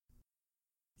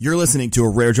You're listening to a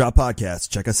Rare Drop podcast.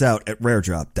 Check us out at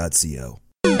raredrop.co.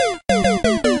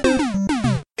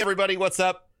 Hey everybody, what's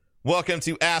up? Welcome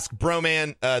to Ask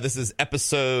Broman. This is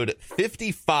episode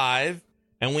 55,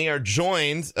 and we are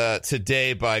joined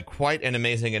today by quite an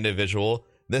amazing individual.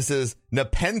 This is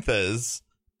NepentheZ.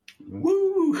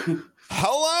 Woo!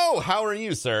 Hello, how are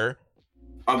you, sir?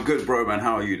 I'm good, bro, man.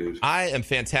 How are you, dude? I am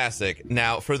fantastic.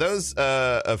 Now, for those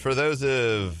of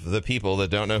the people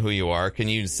that don't know who you are, can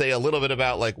you say a little bit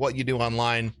about like what you do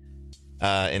online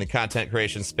in the content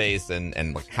creation space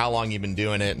and like how long you've been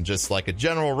doing it, and just like a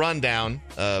general rundown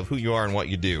of who you are and what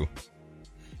you do?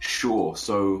 Sure.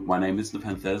 So my name is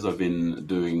NepentheZ. I've been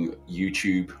doing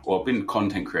YouTube, I've been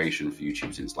content creation for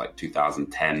YouTube since like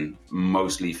 2010,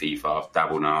 mostly FIFA. I've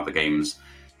dabbled in other games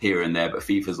here and there, but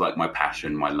FIFA's like my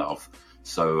passion, my love.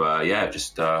 So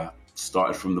just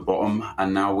started from the bottom,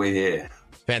 and now we're here.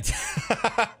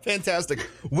 Fantastic.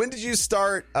 When did you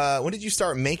start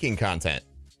making content?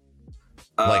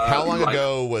 Like how long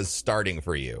ago was starting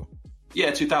for you?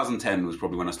 Yeah, 2010 was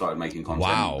probably when I started making content.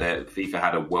 Wow. FIFA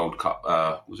had a World Cup.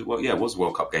 Was it? Well, yeah, it was a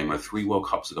World Cup game. 3 World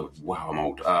Cups ago. Wow, I'm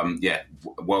old.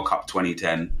 World Cup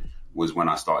 2010 was when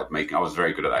I started making. I was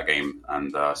very good at that game,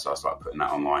 and so I started putting that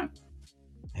online.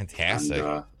 Fantastic.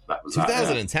 And, that was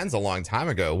 2010's a long time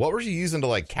ago. What were you using to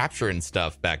like capture and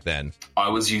stuff back then? I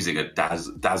was using a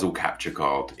Dazzle capture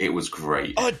card. It was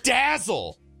great. A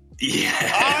Dazzle. Yeah,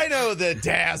 I know the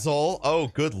Dazzle. Oh,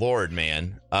 good Lord,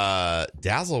 man.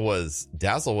 Dazzle was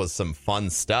some fun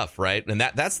stuff, right? And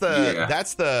that's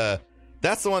the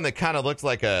one that kind of looked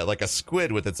like a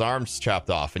squid with its arms chopped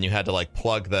off, and you had to like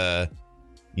plug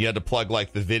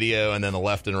like the video and then the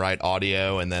left and right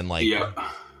audio, and then like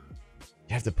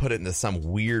you have to put it into some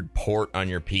weird port on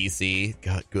your PC.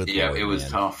 God, good Lord, it was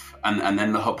tough. And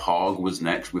then the Hopog was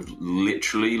next with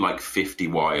literally like 50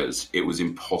 wires. It was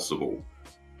impossible.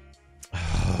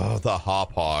 Oh, the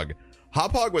Hopog.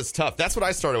 Hopog was tough. That's what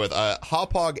I started with.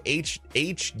 Hopog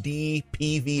HD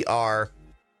PVR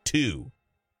 2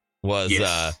 was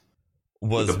the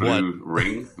blue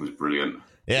ring. It was brilliant.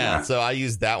 Yeah, so I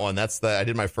used that one. I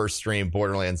did my first stream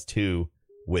Borderlands 2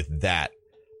 with that.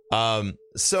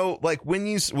 So like when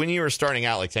you were starting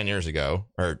out like 10 years ago,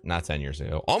 or not 10 years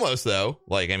ago, almost though,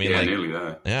 like I mean, nearly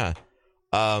there. Yeah.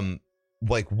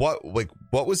 What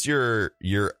was your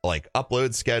like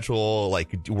upload schedule?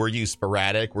 Like, were you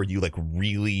sporadic? Were you like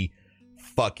really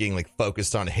fucking like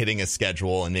focused on hitting a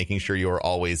schedule and making sure you were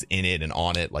always in it and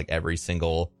on it like every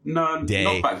single day?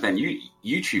 Not back then.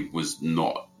 YouTube was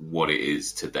not what it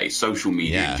is today. Social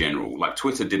media in general, like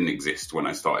Twitter didn't exist when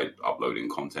I started uploading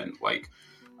content. Like,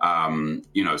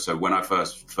 so when I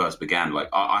first began, like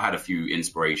I had a few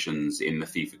inspirations in the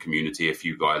FIFA community, a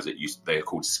few guys that they're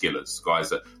called skillers, guys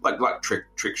that like trick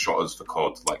shotters for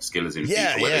COD, like skillers in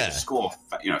FIFA, where they just score,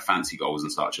 fancy goals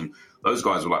and such. And those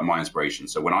guys were like my inspiration.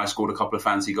 So when I scored a couple of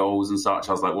fancy goals and such,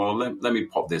 I was like, well, let me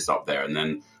pop this up there. And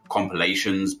then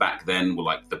compilations back then were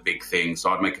like the big thing. So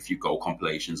I'd make a few goal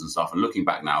compilations and stuff. And looking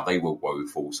back now, they were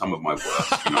woeful. Some of my worst,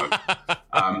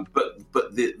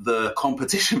 But the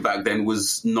competition back then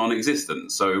was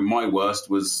non-existent. So my worst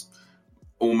was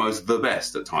almost the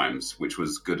best at times, which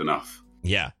was good enough.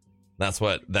 Yeah, that's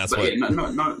what. Yeah,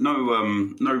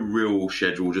 no real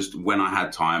schedule. Just when I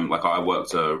had time. Like I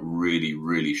worked a really,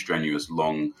 really strenuous,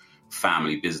 long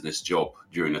family business job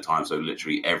during the time. So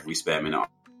literally every spare minute,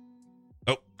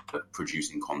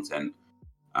 producing content.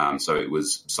 So it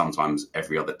was sometimes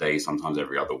every other day, sometimes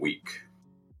every other week.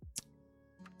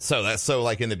 So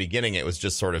like in the beginning, it was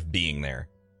just sort of being there.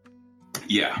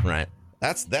 Yeah. Right.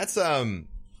 That's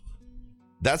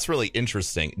really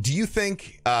interesting. Do you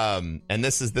think, and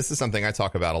this is something I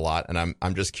talk about a lot, and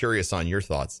I'm just curious on your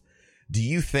thoughts. Do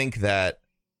you think that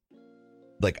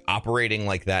like operating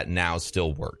like that now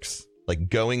still works? Like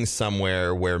going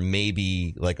somewhere where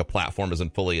maybe like a platform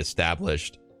isn't fully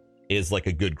established is like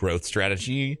a good growth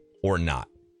strategy or not?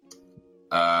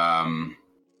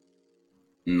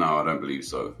 No, I don't believe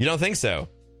so. You don't think so?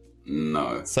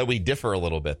 No. So we differ a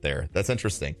little bit there. That's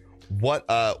interesting. What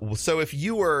so if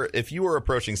you were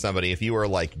approaching somebody, if you were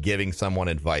like giving someone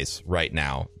advice right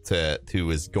now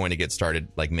who is going to get started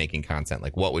like making content,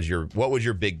 like what would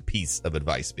your big piece of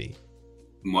advice be?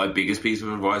 My biggest piece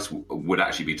of advice would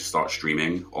actually be to start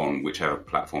streaming on whichever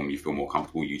platform you feel more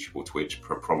comfortable, YouTube or Twitch,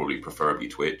 preferably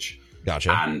Twitch.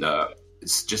 Gotcha. And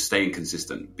it's just staying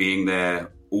consistent, being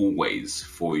there always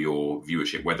for your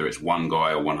viewership, whether it's one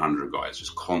guy or 100 guys,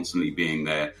 just constantly being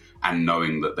there and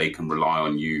knowing that they can rely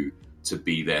on you to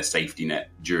be their safety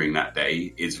net during that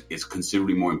day is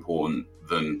considerably more important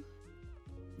than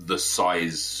the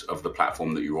size of the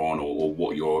platform that you're on, or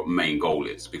what your main goal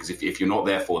is. Because if you're not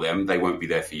there for them, they won't be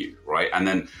there for you, right? And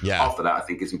then after that, I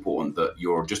think it's important that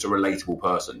you're just a relatable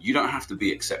person. You don't have to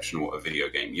be exceptional at a video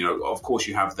game. You know, of course,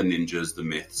 you have the ninjas, the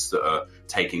myths that are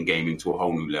taking gaming to a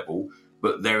whole new level,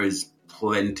 but there is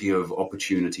plenty of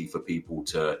opportunity for people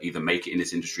to either make it in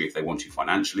this industry if they want to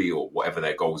financially, or whatever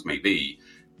their goals may be,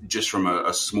 just from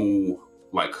a small,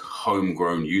 like,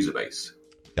 homegrown user base.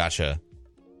 Gotcha.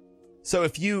 So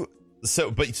you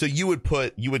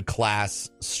would class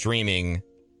streaming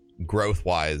growth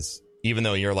wise, even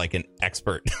though you're like an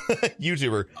expert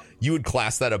YouTuber, you would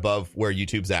class that above where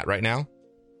YouTube's at right now?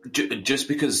 Just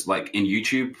because, like, in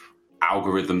YouTube,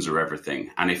 algorithms are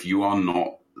everything. And if you are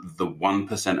not the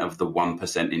 1% of the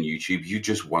 1% in YouTube, you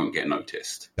just won't get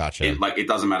noticed. Gotcha. It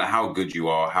doesn't matter how good you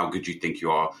are, how good you think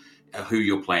you are, who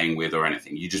you're playing with or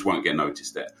anything. You just won't get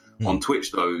noticed there. On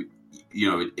Twitch, though, you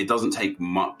know, it doesn't take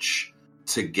much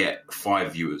to get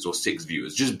 5 viewers or 6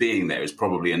 viewers. Just being there is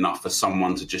probably enough for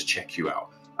someone to just check you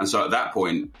out. And so at that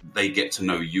point, they get to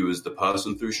know you as the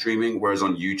person through streaming, whereas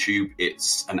on YouTube,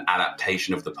 it's an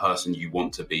adaptation of the person you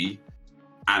want to be.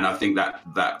 And I think that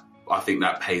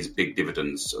pays big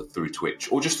dividends through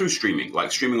Twitch, or just through streaming.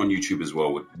 Like, streaming on YouTube as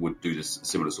well would do this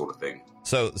similar sort of thing.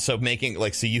 So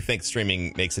you think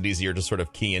streaming makes it easier to sort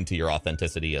of key into your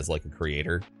authenticity as like a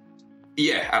creator?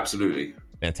 Yeah, absolutely.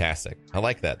 Fantastic. I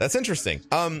like that. That's interesting.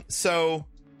 So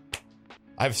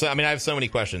I have so many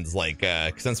questions, like,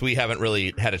 since we haven't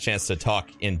really had a chance to talk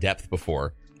in depth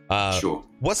before. Sure.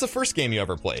 What's the first game you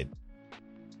ever played?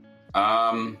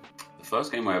 The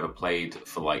first game I ever played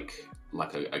for like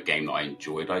a game that I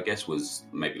enjoyed, I guess, was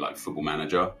maybe like Football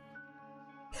Manager.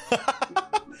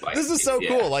 This is so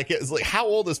cool. Like, it's like, how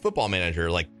old is Football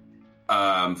Manager? Like,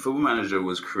 Football Manager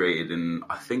was created in,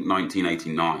 I think,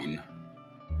 1989.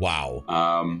 Wow.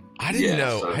 I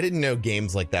didn't know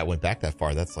games like that went back that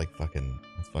far. That's fucking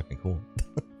cool.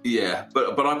 Yeah,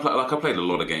 but I played a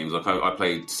lot of games. Like, I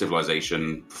played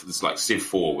Civilization. It's like Civ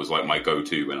 4 was like my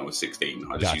go-to when I was 16.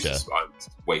 I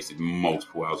wasted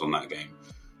multiple hours on that game.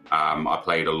 I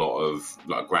played a lot of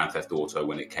like Grand Theft Auto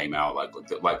when it came out, like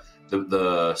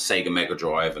the Sega Mega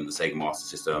Drive and the Sega Master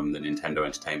System, the Nintendo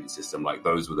Entertainment System. Like,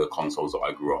 those were the consoles that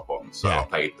I grew up on. So I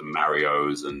played the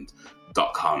Marios and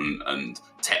Duck Hunt, and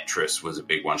Tetris was a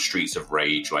big one. Streets of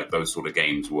Rage, like those sort of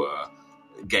games were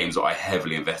games that I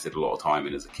heavily invested a lot of time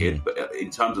in as a kid. But in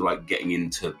terms of like getting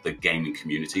into the gaming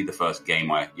community, the first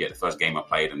game I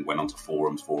played and went onto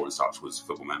forums for and such was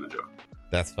Football Manager.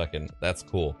 That's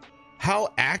cool.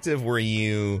 How active were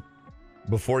you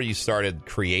before you started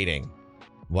creating,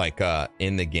 like,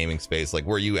 in the gaming space? Like,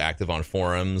 were you active on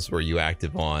forums? Were you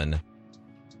active on?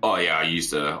 Oh yeah, I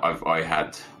used to. I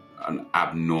had an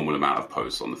abnormal amount of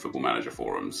posts on the Football Manager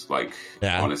forums. Like,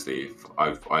 honestly,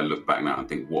 I look back now and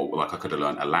think, what? Like, I could have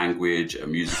learned a language, a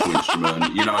musical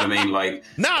instrument. You know what I mean? Like,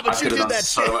 no, but I you did that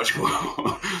so shit. Much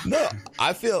more. No,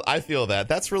 I feel that.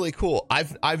 That's really cool.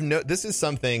 This is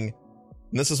something.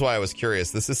 And this is why I was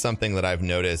curious. This is something that I've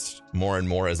noticed more and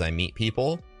more as I meet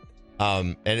people.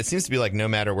 And it seems to be like, no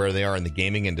matter where they are in the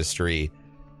gaming industry,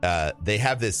 they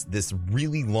have this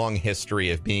really long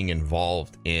history of being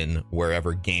involved in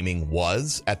wherever gaming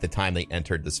was at the time they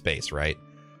entered the space, right?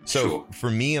 So for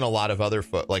me and a lot of other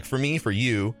for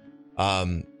you,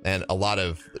 and a lot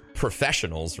of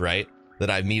professionals, right, that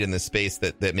I meet in this space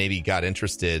that maybe got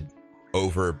interested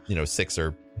over,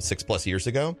 6+ years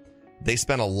ago, they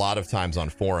spent a lot of times on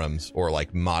forums or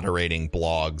like moderating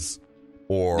blogs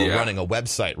or running a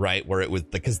website, right? Where it was,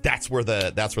 because that's where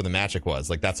the magic was.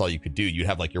 Like, that's all you could do. You'd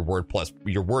have like your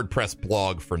WordPress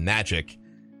blog for Magic.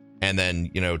 And then,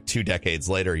 2 decades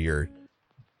later, you're,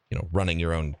 running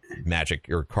your own Magic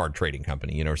or card trading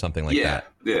company, or something like that.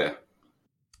 Yeah.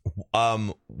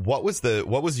 What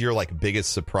was your like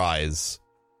biggest surprise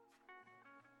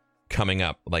coming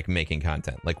up, like making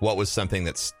content? Like, what was something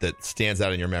that stands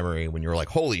out in your memory when you were like,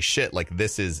 holy shit, like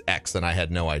this is X and I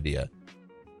had no idea?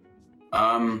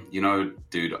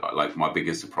 Dude, like, my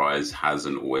biggest surprise has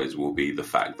and always will be the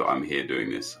fact that I'm here doing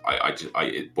this.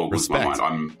 It boggles my mind.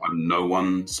 I'm no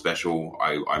one special.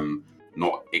 I'm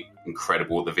not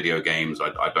incredible at the video games.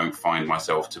 I don't find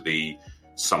myself to be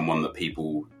someone that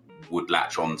people would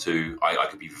latch onto. I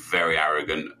could be very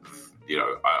arrogant.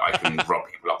 I can rub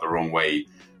people up the wrong way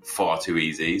far too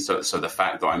easy. So the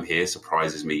fact that I'm here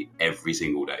surprises me every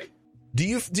single day. Do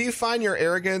you find your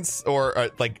arrogance,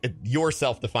 or like your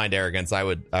self-defined arrogance?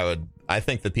 I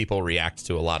think that people react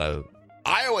to a lot of.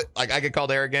 I get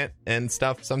called arrogant and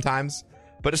stuff sometimes,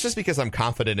 but it's just because I'm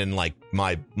confident in like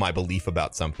my belief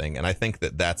about something, and I think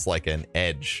that that's like an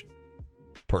edge,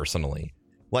 personally.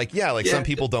 Some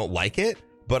people don't like it,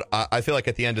 But I feel like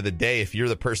at the end of the day, if you're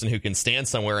the person who can stand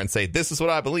somewhere and say, this is what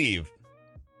I believe,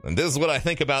 and this is what I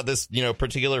think about this,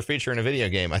 particular feature in a video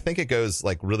game, I think it goes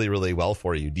like really, really well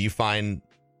for you. Do you find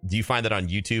that on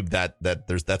YouTube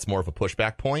that's more of a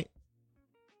pushback point?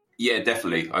 Yeah,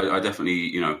 definitely. I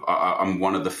definitely, I'm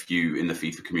one of the few in the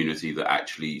FIFA community that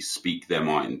actually speak their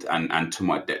mind, and to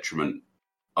my detriment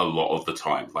a lot of the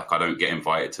time. Like, I don't get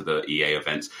invited to the EA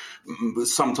events,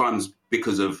 sometimes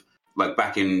because of, like,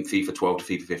 back in FIFA 12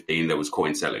 to FIFA 15, there was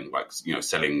coin selling, like,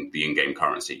 selling the in-game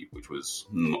currency, which was,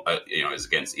 is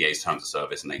against EA's terms of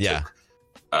service, and they took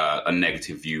a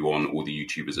negative view on all the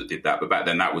YouTubers that did that. But back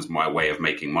then, that was my way of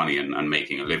making money and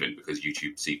making a living, because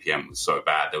YouTube CPM was so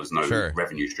bad. There was no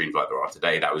revenue streams like there are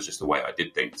today. That was just the way I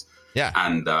did things. Yeah.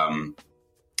 And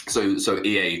so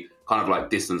EA kind of like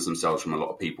distanced themselves from a lot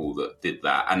of people that did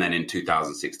that. And then in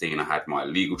 2016, I had my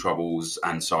legal troubles,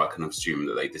 and so I can assume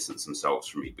that they distanced themselves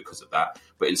from me because of that.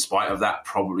 But in spite of that,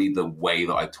 probably the way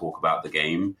that I talk about the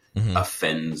game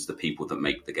offends the people that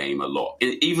make the game a lot.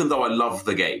 Even though I love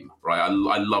the game, right?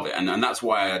 I love it. And that's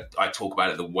why I talk about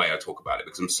it the way I talk about it,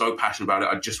 because I'm so passionate about it.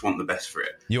 I just want the best for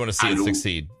it. You want to see it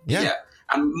succeed. Yeah.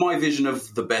 And my vision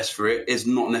of the best for it is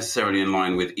not necessarily in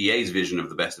line with EA's vision of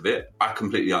the best of it. I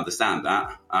completely understand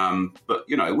that. But,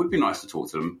 it would be nice to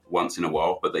talk to them once in a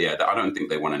while. But I don't think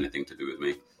they want anything to do with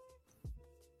me.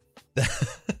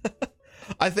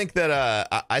 I think that,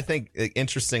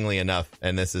 interestingly enough,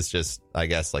 and this is just, I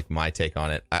guess, like my take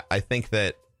on it, I think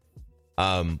that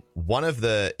one of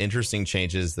the interesting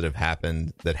changes that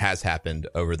has happened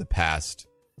over the past,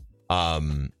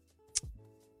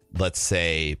 let's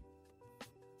say,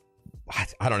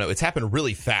 I don't know, it's happened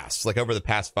really fast, like over the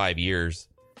past 5 years.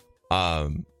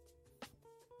 When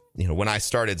I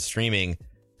started streaming,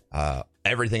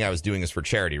 everything I was doing is for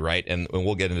charity, right? And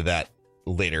we'll get into that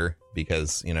later,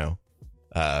 because,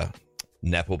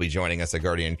 Nep will be joining us at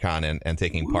Guardian Con and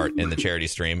taking part in the charity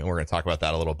stream, and we're going to talk about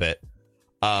that a little bit.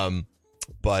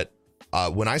 But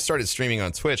when I started streaming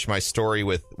on Twitch, my story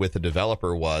with the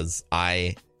developer was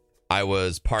I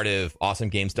was part of Awesome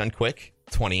Games Done Quick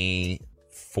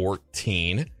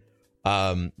 2014.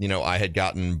 I had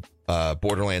gotten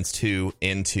Borderlands 2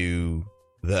 into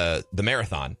the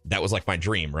marathon. That was like my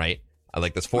dream, right? I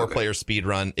like this 4-player speed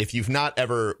run. If you've not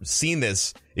ever seen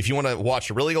this, if you want to watch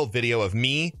a really old video of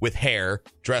me with hair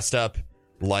dressed up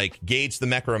like Gage the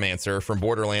Necromancer from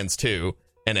Borderlands 2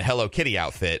 and a Hello Kitty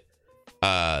outfit,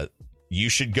 you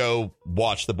should go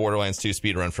watch the Borderlands 2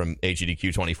 speed run from AGDQ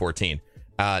 2014.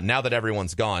 Now that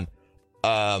everyone's gone.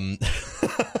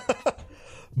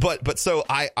 But so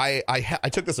I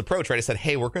took this approach, right? I said,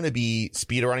 hey, we're going to be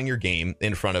speedrunning your game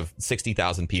in front of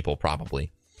 60,000 people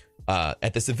probably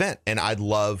at this event, and I'd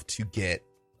love to get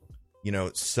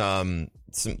some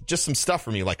stuff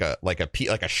from you, like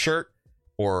a shirt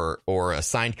or a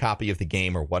signed copy of the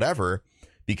game or whatever,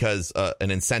 because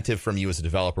an incentive from you as a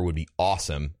developer would be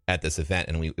awesome at this event,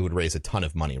 and it would raise a ton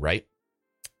of money, right?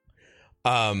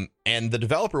 And the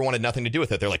developer wanted nothing to do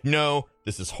with it. They're like, no,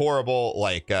 this is horrible.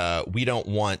 Like, we don't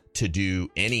want to do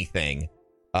anything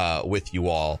with you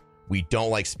all. We don't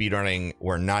like speedrunning.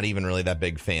 We're not even really that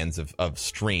big fans of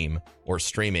streaming.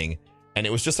 And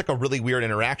it was just like a really weird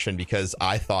interaction, because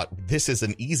I thought this is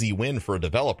an easy win for a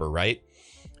developer, right?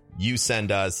 You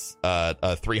send us a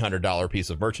 $300 piece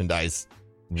of merchandise.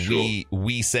 Sure.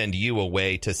 We send you a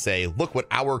way to say, look what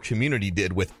our community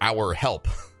did with our help.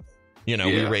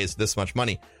 We raised this much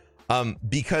money.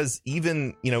 Because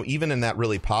even in that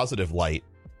really positive light,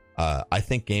 I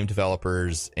think game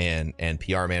developers and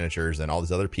PR managers and all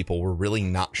these other people were really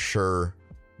not sure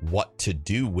what to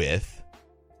do with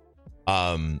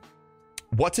the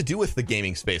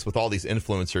gaming space, with all these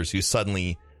influencers who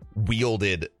suddenly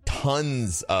wielded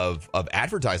tons of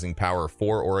advertising power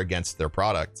for or against their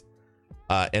product.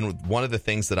 And one of the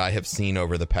things that I have seen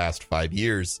over the past 5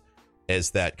 years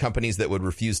is that companies that would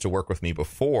refuse to work with me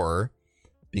before,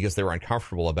 because they were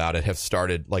uncomfortable about it, have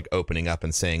started like opening up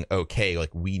and saying, okay,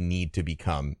 like, we need to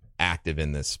become active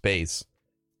in this space.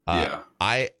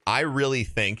 I really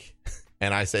think,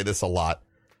 and I say this a lot,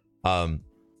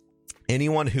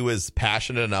 anyone who is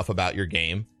passionate enough about your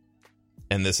game,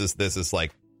 and this is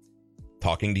like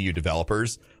talking to you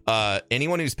developers,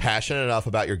 anyone who's passionate enough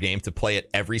about your game to play it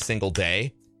every single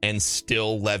day and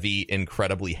still levy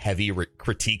incredibly heavy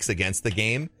critiques against the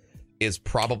game is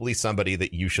probably somebody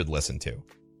that you should listen to.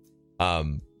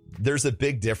 There's a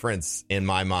big difference in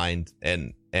my mind,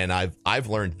 and I've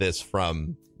learned this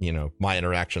from my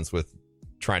interactions with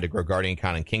trying to grow Guardian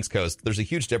Con and King's Coast. There's a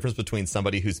huge difference between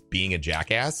somebody who's being a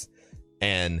jackass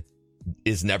and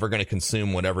is never going to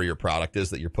consume whatever your product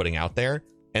is that you're putting out there,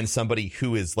 and somebody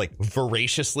who is like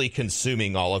voraciously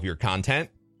consuming all of your content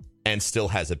and still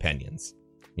has opinions,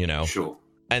 Sure.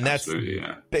 And that's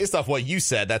based off what you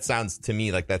said. That sounds to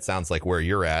me like where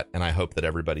you're at. And I hope that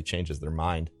everybody changes their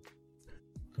mind.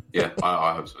 Yeah,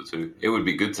 I hope so too. It would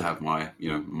be good to have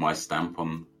my stamp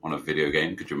on a video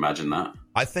game. Could you imagine that?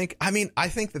 I think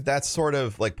that that's sort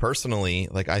of like personally,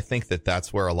 like I think that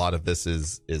that's where a lot of this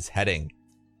is heading.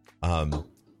 So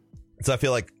I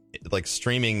feel like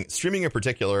streaming in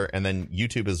particular, and then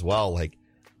YouTube as well. Like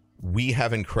we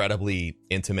have incredibly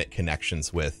intimate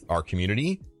connections with our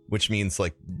community, which means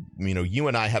like, you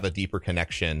and I have a deeper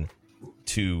connection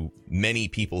to many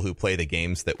people who play the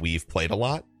games that we've played a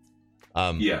lot.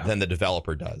 Than the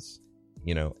developer does,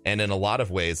 and in a lot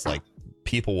of ways, like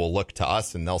people will look to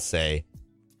us and they'll say,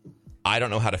 I don't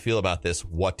know how to feel about this.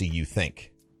 What do you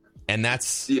think? And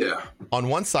that's on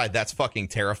one side, that's fucking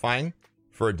terrifying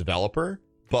for a developer.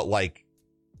 But like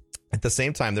at the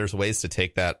same time, there's ways to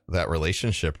take that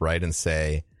relationship, right, and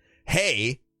say,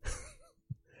 hey,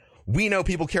 we know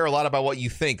people care a lot about what you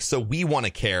think. So we want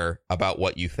to care about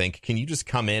what you think. Can you just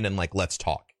come in and like, let's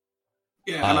talk?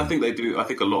 Yeah, and I think they do. I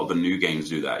think a lot of the new games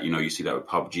do that. You see that with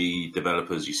PUBG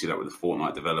developers. You see that with the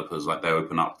Fortnite developers. Like they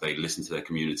open up, they listen to their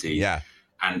community. Yeah.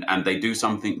 And they do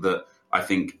something that I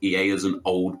think EA as an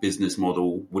old business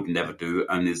model would never do.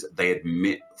 And is they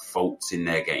admit faults in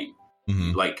their game.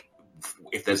 Mm-hmm. Like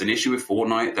if there's an issue with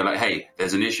Fortnite, they're like, hey,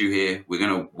 there's an issue here. We're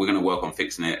going to work on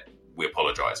fixing it. We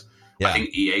apologize. Yeah. I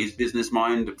think EA's business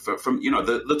mind from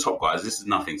the top guys, this is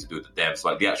nothing to do with the devs,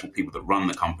 like the actual people that run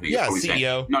the company. Yeah, probably CEO.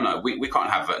 Saying, no, we can't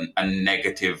have a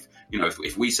negative,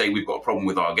 if we say we've got a problem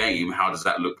with our game, how does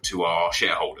that look to our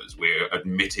shareholders? We're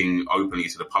admitting openly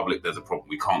to the public there's a problem.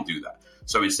 We can't do that.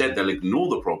 So instead they'll ignore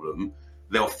the problem,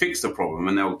 they'll fix the problem,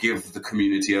 and they'll give the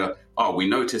community we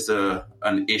noticed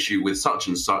an issue with such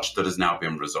and such that has now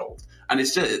been resolved. And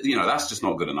it's just, that's just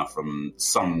not good enough from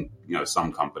some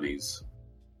companies.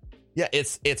 Yeah,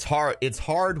 it's hard. It's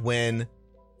hard when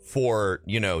for,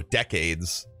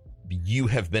 decades you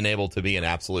have been able to be in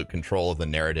absolute control of the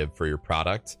narrative for your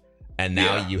product. And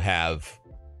now you have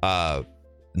all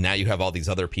these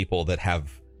other people that have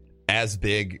as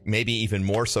big, maybe even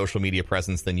more social media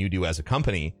presence than you do as a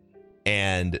company.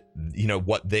 And,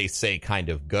 what they say kind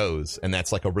of goes. And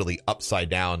that's like a really upside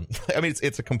down. I mean,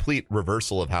 it's a complete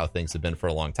reversal of how things have been for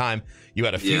a long time. You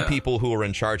had a few people who were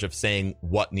in charge of saying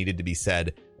what needed to be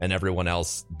said, and everyone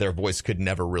else, their voice could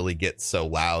never really get so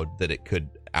loud that it could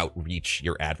outreach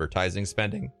your advertising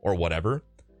spending or whatever.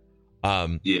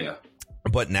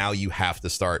 But now you have to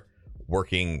start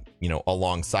working,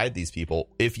 alongside these people.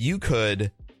 If you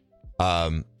could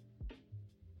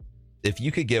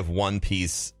give one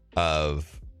piece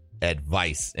of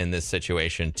advice in this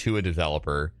situation to a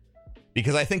developer,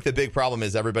 because I think the big problem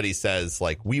is everybody says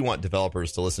like we want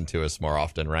developers to listen to us more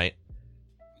often, right?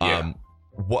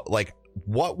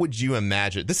 What would you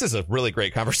imagine? This is a really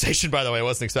great conversation, by the way. I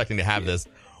wasn't expecting to have this.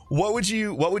 What would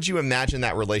you imagine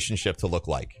that relationship to look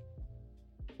like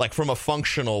from a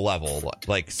functional level?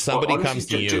 Like somebody comes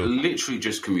to you, literally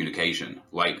just communication.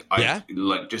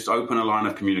 Just open a line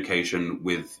of communication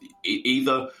with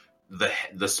either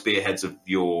the spearheads of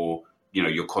your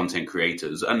content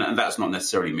creators, and that's not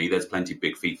necessarily me. There's plenty of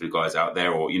big FIFA guys out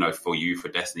there, or for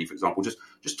Destiny, for example,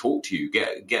 just talk to you,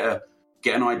 get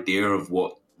an idea of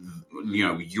what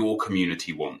your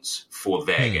community wants for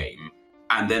their game,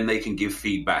 and then they can give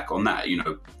feedback on that.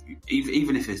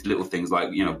 Even if it's little things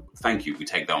like thank you, we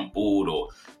take that on board, or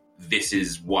this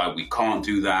is why we can't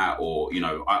do that, or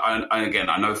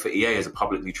I know for EA as a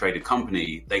publicly traded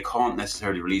company, they can't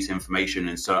necessarily release information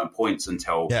in certain points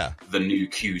until the new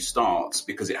queue starts,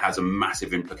 because it has a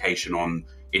massive implication on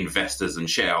investors and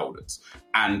shareholders.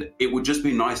 And it would just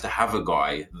be nice to have a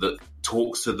guy that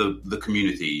talks to the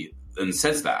community and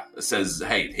says,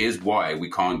 hey, here's why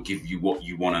we can't give you what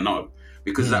you want to know,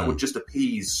 because that would just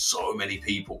appease so many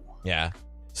people. Yeah.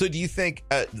 So do you think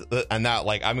and now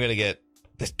I'm gonna get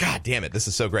this, god damn it, this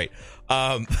is so great.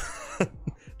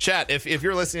 Chat, if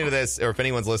you're listening to this, or if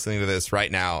anyone's listening to this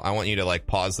right now, I want you to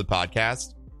pause the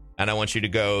podcast, and I want you to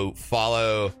go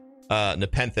follow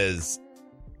NepentheZ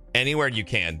anywhere you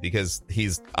can, because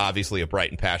he's obviously a bright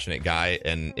and passionate guy.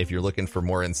 And if you're looking for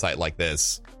more insight like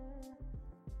this,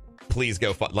 please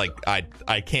go.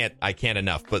 I can't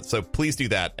enough. But so please do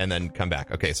that and then come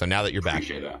back. Okay, so now that you're back,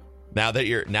 appreciate that. Now that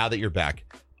you're back.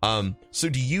 So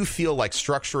do you feel like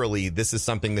structurally this is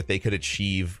something that they could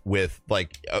achieve with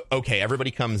okay,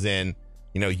 everybody comes in,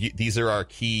 these are our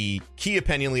key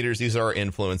opinion leaders. These are our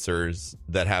influencers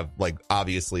that have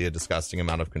obviously a disgusting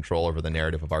amount of control over the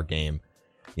narrative of our game.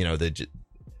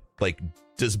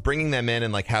 Does bringing them in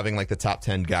and having the top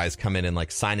 10 guys come in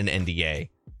and sign an NDA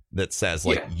that says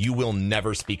like, you will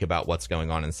never speak about what's going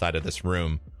on inside of this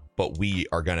room, but we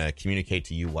are going to communicate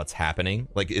to you what's happening.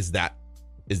 Like, is that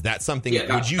something,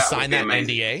 would you sign that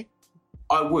NDA?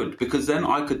 I would, because then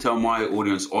I could tell my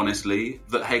audience honestly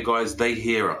that, hey guys, they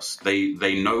hear us.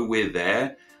 They know we're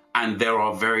there, and there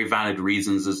are very valid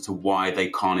reasons as to why they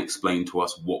can't explain to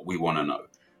us what we want to know.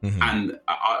 Mm-hmm. And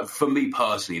for me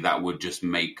personally, that would just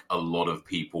make a lot of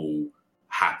people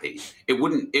happy. It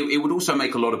would also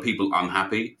make a lot of people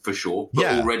unhappy, for sure. But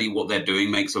already what they're doing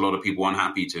makes a lot of people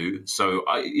unhappy too. So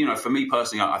for me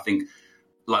personally, I think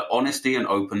like honesty and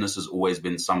openness has always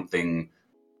been something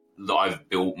that I've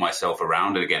built myself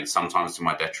around. And again, sometimes to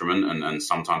my detriment, and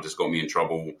sometimes it's got me in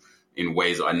trouble in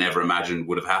ways that I never imagined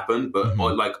would have happened. But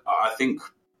like, I think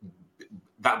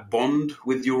that bond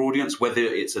with your audience, whether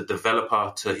it's a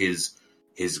developer to his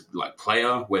like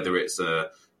player, whether it's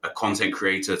a content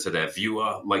creator to their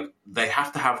viewer, like they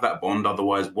have to have that bond.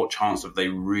 Otherwise, what chance have they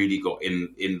really got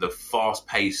in the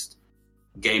fast-paced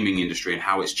gaming industry and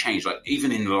how it's changed? Like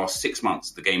even in the last 6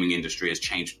 months, the gaming industry has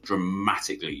changed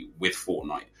dramatically with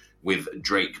Fortnite, with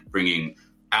Drake bringing,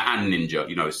 and Ninja,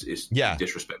 it's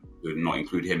disrespectful to not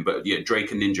include him, but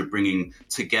Drake and Ninja bringing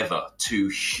together two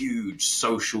huge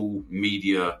social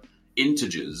media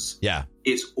integers.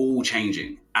 It's all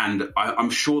changing. And I'm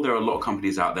sure there are a lot of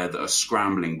companies out there that are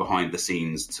scrambling behind the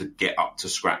scenes to get up to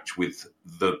scratch with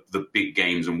the big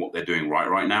games and what they're doing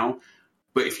right now.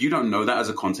 But if you don't know that as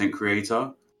a content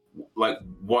creator, like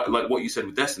what you said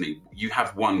with Destiny, you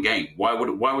have one game. Why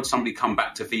would somebody come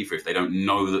back to FIFA if they don't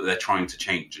know that they're trying to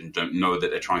change and don't know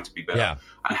that they're trying to be better?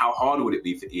 And how hard would it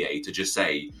be for EA to just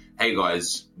say, hey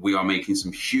guys, we are making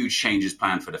some huge changes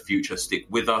planned for the future. Stick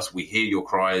with us. We hear your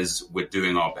cries. We're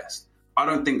doing our best. I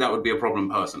don't think that would be a problem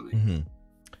personally. Mm-hmm.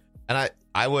 And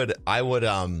I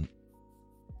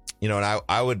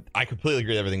completely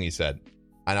agree with everything you said.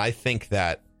 And I think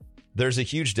that there's a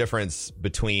huge difference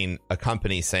between a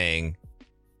company saying,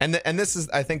 and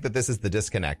I think that this is the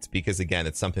disconnect, because again,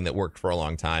 it's something that worked for a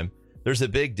long time. There's a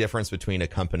big difference between a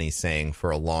company saying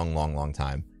for a long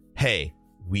time, hey,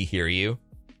 we hear you.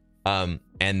 And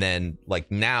then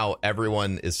like now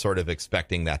everyone is sort of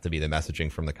expecting that to be the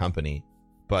messaging from the company.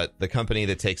 But the company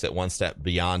that takes it one step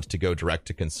beyond to go direct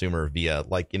to consumer via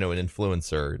like, an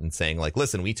influencer and saying like,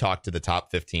 listen, we talked to the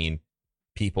top 15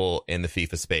 people in the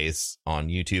FIFA space on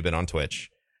YouTube and on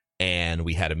Twitch, and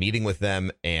we had a meeting with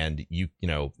them, and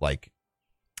like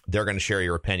they're going to share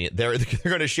your opinion. They're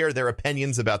going to share their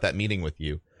opinions about that meeting with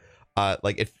you.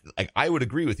 Like I would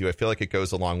agree with you. I feel like it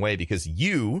goes a long way, because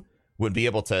you would be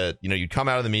able to, you'd come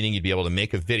out of the meeting, you'd be able to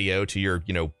make a video to your,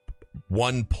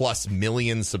 1+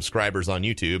 million subscribers on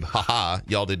YouTube. Haha,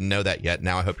 y'all didn't know that yet.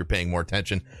 Now I hope you're paying more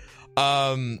attention.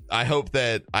 I hope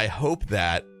that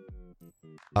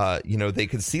they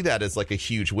could see that as like a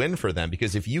huge win for them,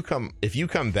 because if you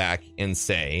come back and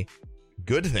say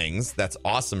good things, that's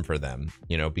awesome for them,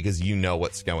 because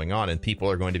what's going on, and people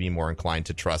are going to be more inclined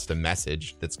to trust a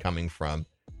message that's coming from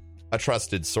a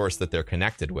trusted source that they're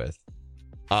connected with.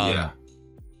 And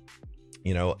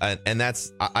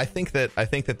that's, I think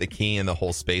that the key in the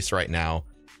whole space right now,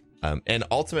 and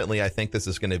ultimately I think this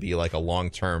is going to be like a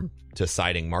long-term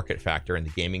deciding market factor in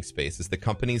the gaming space, is the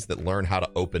companies that learn how to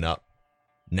open up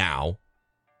now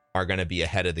are going to be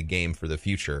ahead of the game for the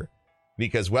future,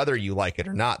 because whether you like it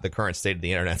or not, the current state of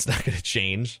the internet's not going to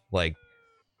change. Like,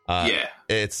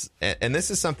 it's, and this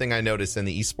is something I noticed in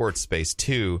the esports space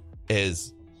too,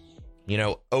 is,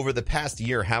 over the past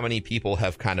year, how many people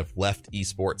have kind of left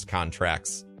esports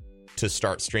contracts to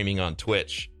start streaming on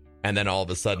Twitch, and then all of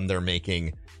a sudden they're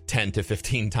making 10 to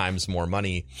 15 times more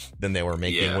money than they were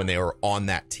making when they were on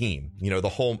that team. The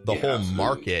whole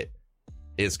market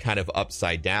is kind of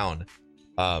upside down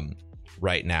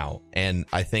right now. And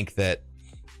I think that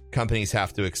companies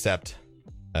have to accept,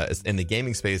 in the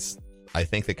gaming space, I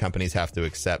think that companies have to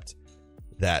accept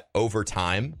that over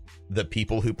time, the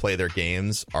people who play their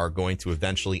games are going to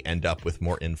eventually end up with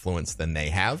more influence than they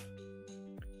have.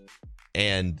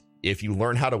 And if you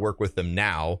learn how to work with them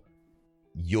now,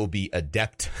 you'll be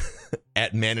adept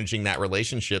at managing that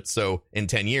relationship. So in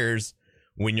 10 years,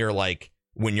 when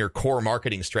your core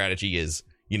marketing strategy is,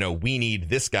 we need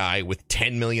this guy with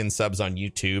 10 million subs on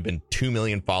YouTube and 2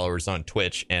 million followers on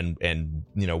Twitch and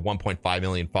 1.5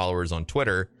 million followers on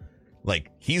Twitter,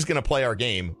 like, he's going to play our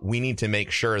game. We need to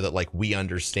make sure that like we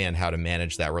understand how to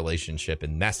manage that relationship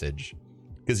and message.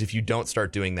 Because if you don't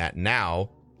start doing that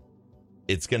now,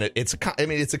 it's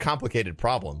a complicated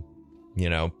problem,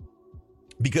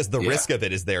 because the risk of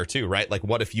it is there too, right? Like,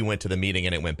 what if you went to the meeting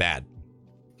and it went bad?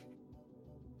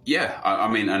 Yeah,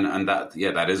 I mean, and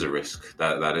that is a risk.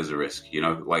 That is a risk.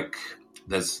 Like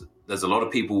there's there's a lot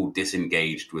of people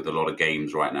disengaged with a lot of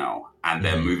games right now, and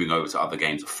they're moving over to other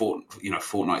games.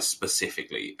 Fortnite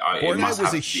specifically. Fortnite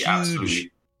was a huge.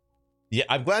 Yeah,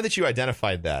 I'm glad that you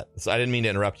identified that. So I didn't mean to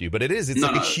interrupt you, but it is. It's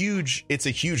a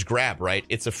huge grab, right?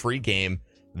 It's a free game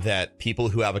that people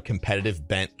who have a competitive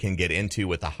bent can get into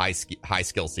with a high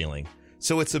skill ceiling.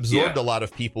 So it's absorbed a lot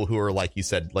of people who are, like you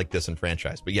said, like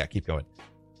disenfranchised. But yeah, keep going.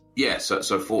 Yeah, so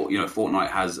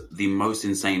Fortnite has the most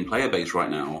insane player base right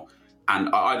now, and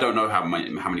I don't know how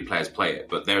many players play it,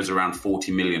 but there's around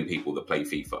 40 million people that play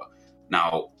FIFA.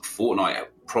 Now, Fortnite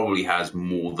probably has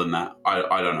more than that.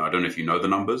 I don't know. I don't know if you know the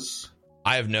numbers.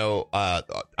 I have no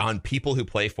on people who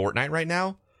play Fortnite right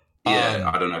now. Yeah,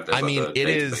 I don't know if there's it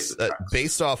is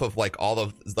based off of like all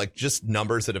of like just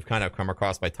numbers that have kind of come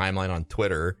across my timeline on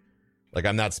Twitter. Like,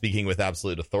 I'm not speaking with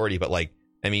absolute authority, but like,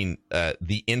 I mean,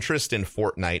 the interest in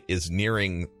Fortnite is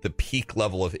nearing the peak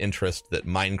level of interest that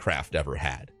Minecraft ever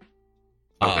had.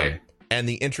 Okay. And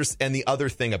the interest, and the other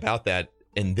thing about that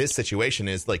in this situation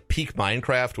is like peak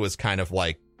Minecraft was kind of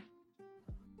like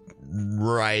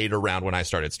right around when I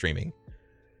started streaming.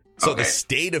 So the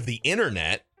state of the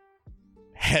internet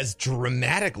has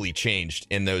dramatically changed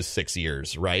in those 6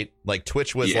 years, right? Like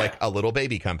Twitch was like a little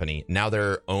baby company. Now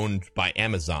they're owned by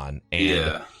Amazon,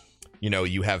 and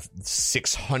you have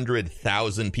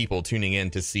 600,000 people tuning in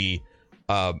to see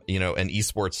an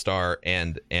esports star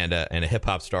and a hip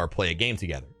hop star play a game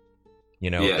together.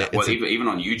 Even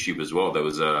on YouTube as well, there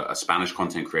was a Spanish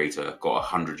content creator got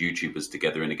 100 YouTubers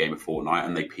together in a game of Fortnite,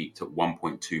 and they peaked at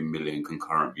 1.2 million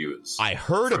concurrent viewers. I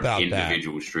heard about that.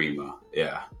 Individual streamer,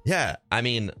 yeah. Yeah, I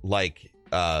mean, like,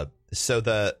 so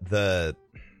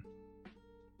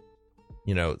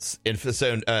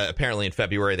apparently in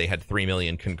February they had 3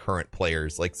 million concurrent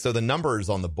players. Like, so the numbers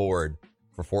on the board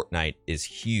for Fortnite is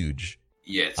huge.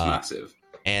 Yeah, it's massive.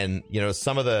 And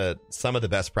some of the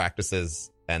best practices.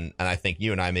 And I think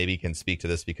you and I maybe can speak to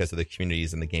this because of the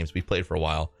communities and the games we've played for a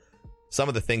while. Some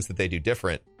of the things that they do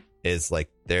different is like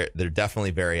they're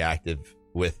definitely very active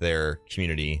with their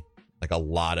community. Like a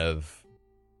lot of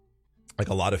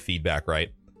feedback,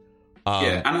 right?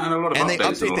 And a lot of and they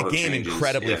updates, update the game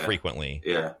incredibly frequently.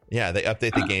 Yeah, they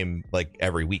update the game like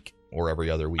every week or every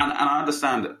other week. And I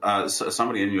understand.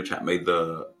 Somebody in your chat made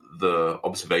the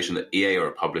observation that EA are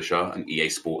a publisher and EA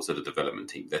Sports are the development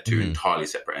team. They're two entirely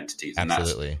separate entities.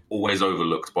 Absolutely. And that's always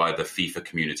overlooked by the FIFA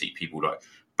community. People like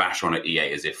bash on at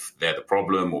EA as if they're the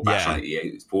problem, or bash on at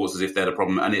EA Sports as if they're the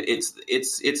problem. And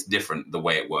it's different the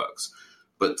way it works.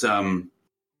 But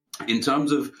in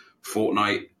terms of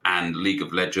Fortnite and League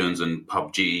of Legends and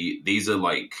PUBG, these are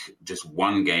like just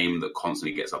one game that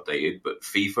constantly gets updated. But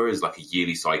FIFA is like a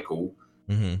yearly cycle.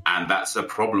 And that's a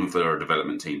problem for a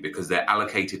development team because they're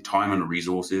allocated time and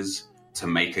resources to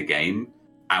make a game.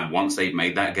 And once they've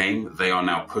made that game, they are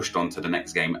now pushed on to the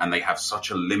next game. And they have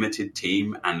such a limited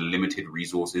team and limited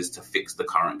resources to fix the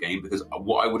current game. Because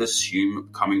what I would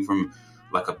assume, coming from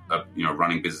like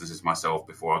running businesses myself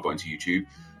before I got into YouTube,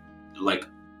 like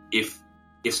if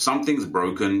something's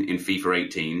broken in FIFA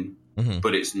 18,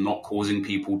 but it's not causing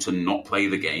people to not play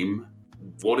the game,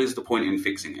 what is the point in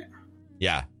fixing it?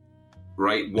 Yeah.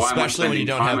 Right, especially when you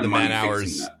don't have the man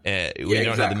hours, have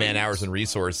the man hours and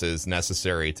resources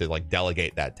necessary to like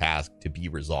delegate that task to be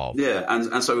resolved. Yeah,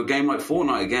 and so a game like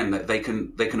Fortnite, again, that they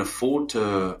can afford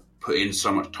to put in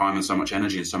so much time and so much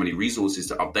energy and so many resources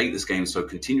to update this game so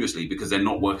continuously because they're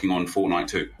not working on Fortnite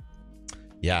 2.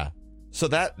 Yeah, so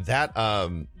that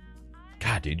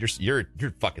God, dude, you're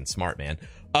fucking smart, man.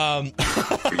 I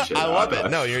love it.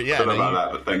 No,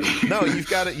 but thank you. No, you've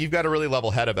got a really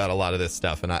level head about a lot of this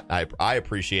stuff, and I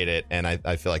appreciate it, and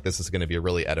I feel like this is going to be a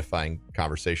really edifying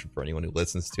conversation for anyone who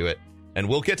listens to it. And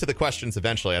we'll get to the questions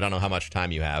eventually. I don't know how much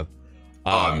time you have.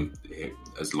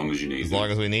 As long as you need. As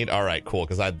long as we need. All right, cool.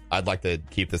 Because I'd like to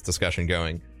keep this discussion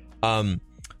going.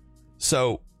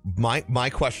 So my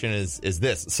question is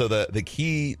this. So the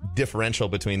key differential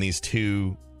between these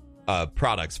two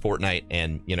products, Fortnite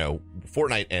and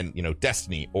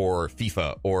Destiny or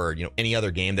FIFA or any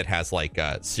other game that has like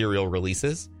serial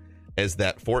releases, is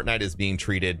that Fortnite is being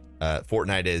treated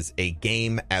Fortnite is a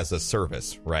game as a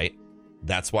service, right?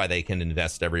 That's why they can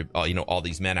invest all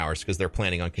these man hours, because they're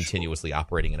planning on continuously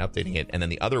operating and updating it. And then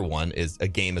the other one is a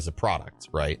game as a product,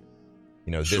 right?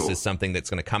 This is something that's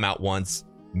going to come out once,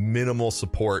 minimal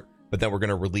support, but then we're going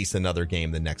to release another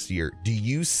game the next year. Do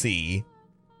you see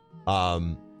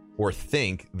or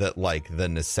think that like the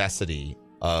necessity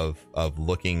of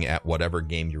looking at whatever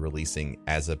game you're releasing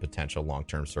as a potential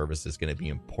long-term service is going to be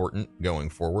important going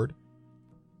forward?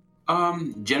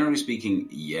 Generally speaking,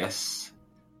 yes,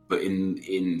 but in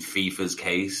FIFA's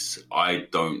case, I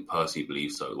don't personally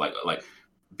believe so. Like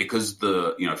because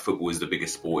football is the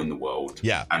biggest sport in the world.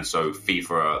 Yeah. And so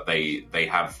FIFA, they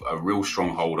have a real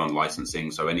stronghold on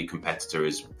licensing. So any competitor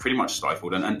is pretty much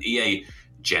stifled. And EA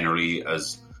generally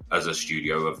as a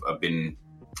studio have been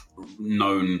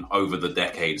known over the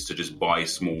decades to just buy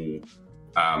small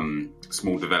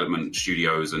development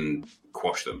studios and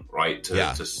quash them, right?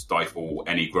 To stifle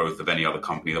any growth of any other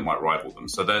company that might rival them.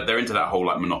 So they're into that whole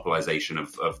like monopolization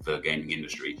of the gaming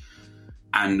industry.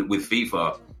 And with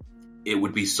FIFA, it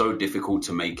would be so difficult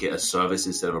to make it a service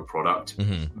instead of a product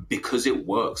because it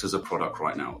works as a product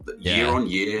right now. Year on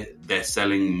year, they're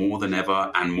selling more than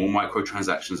ever and more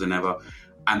microtransactions than ever.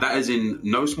 And that is in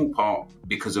no small part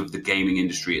because of the gaming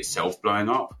industry itself blowing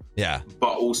up. Yeah.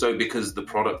 But also because the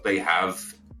product they have,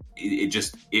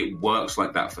 it works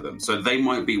like that for them. So they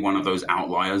might be one of those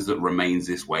outliers that remains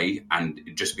this way and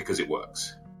just because it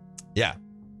works. Yeah.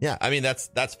 Yeah. I mean,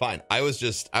 that's fine. I was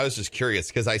just curious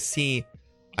because I see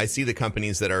the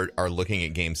companies that are looking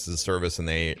at games as a service and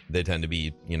they tend to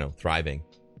be, thriving.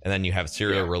 And then you have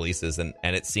serial releases and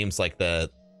it seems like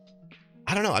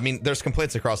I don't know. I mean, there's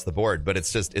complaints across the board, but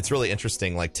it's really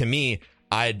interesting. Like to me,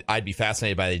 I'd be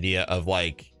fascinated by the idea of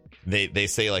like, they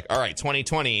say like, all right,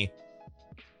 2020,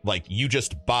 like you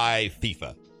just buy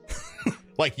FIFA,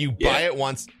 like you buy it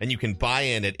once and you can buy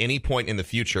in at any point in the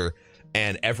future.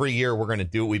 And every year we're going to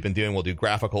do what we've been doing. We'll do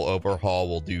graphical overhaul.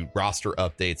 We'll do roster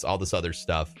updates, all this other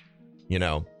stuff, and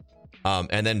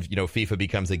then, FIFA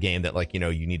becomes a game that like, you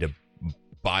need to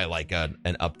buy like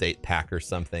an update pack or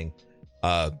something,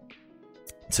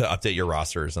 to update your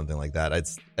roster or something like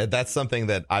that. That's something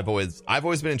that I've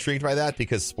always been intrigued by that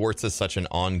because sports is such an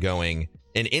ongoing,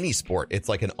 in any sport, it's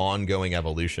like an ongoing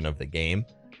evolution of the game.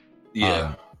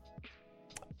 Yeah.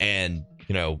 And,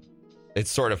 it's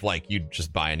sort of like you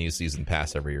just buy a new season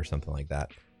pass every year or something like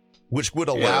that, which would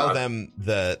allow them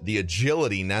the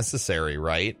agility necessary,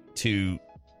 right, to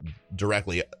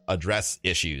directly address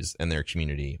issues in their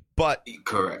community. But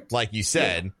correct, like you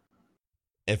said,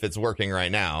 if it's working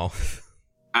right now.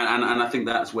 And I think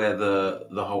that's where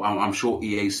the whole, I'm sure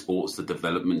EA Sports, the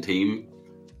development team,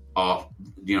 are,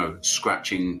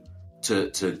 scratching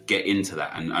to get into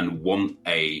that and want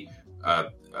a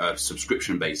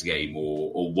subscription-based game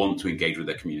or want to engage with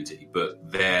their community.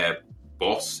 But their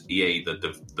boss, EA,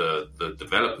 the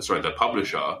developer, the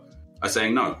publisher, are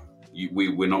saying, no,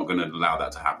 we're not going to allow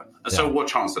that to happen. So what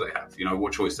chance do they have?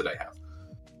 What choice do they have?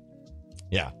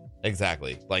 Yeah,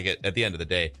 exactly. Like at the end of the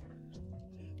day,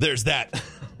 there's that.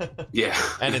 Yeah.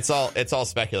 And it's all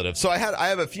speculative. So I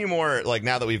have a few more, like,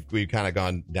 now that we've kind of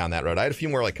gone down that road, I had a few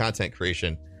more like content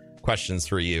creation questions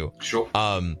for you. Sure.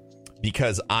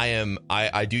 Because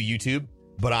I do YouTube,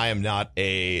 but I am not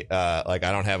I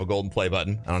don't have a golden play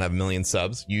button. I don't have a million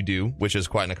subs. You do, which is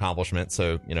quite an accomplishment.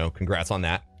 So, congrats on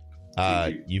that.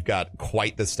 You've got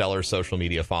quite the stellar social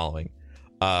media following.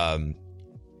 So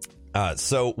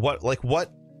what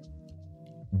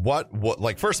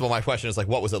first of all, my question is like,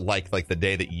 what was it like the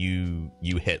day that you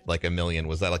hit like 1 million?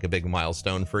 Was that like a big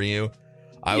milestone for you?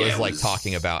 I was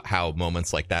talking about how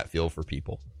moments like that feel for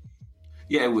people.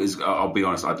 Yeah, it was. I'll be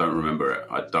honest, I don't remember it.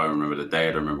 I don't remember the day.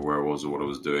 I don't remember where I was or what I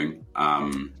was doing.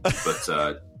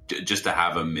 But just to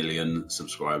have 1 million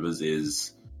subscribers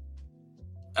is,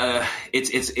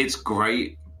 it's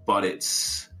great, but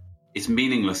it's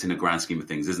meaningless in the grand scheme of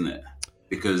things, isn't it?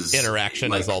 Because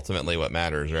interaction is ultimately what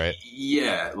matters, right?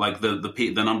 Yeah, like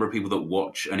the number of people that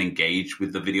watch and engage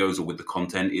with the videos or with the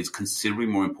content is considerably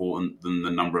more important than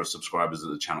the number of subscribers that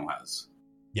the channel has.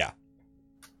 Yeah.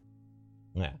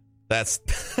 That's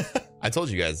I told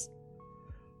you guys.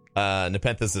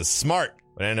 NepentheZ is smart,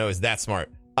 but I don't know is that smart.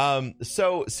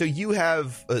 So you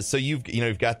have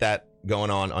you've got that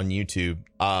going on YouTube.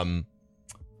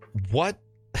 What?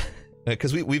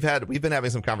 Because we've been having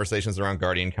some conversations around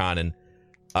Guardian Con, and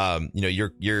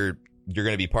you're going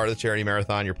to be part of the charity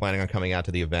marathon. You're planning on coming out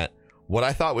to the event. What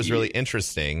I thought was really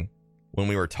interesting when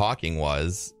we were talking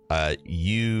was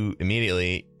you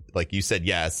immediately, like, you said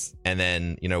yes, and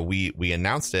then we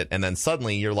announced it, and then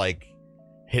suddenly you're like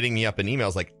hitting me up in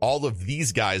emails like all of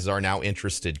these guys are now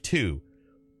interested too.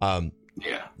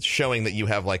 Showing that you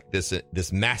have like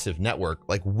this massive network.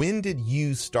 Like, when did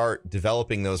you start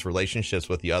developing those relationships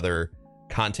with the other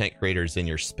content creators in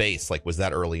your space? Like, was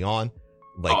that early on?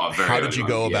 Like, how did you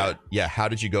go about? Yeah, how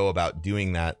did you go about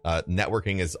doing that?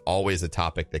 Networking is always a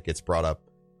topic that gets brought up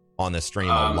on the stream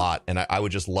a lot, and I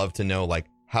would just love to know, like,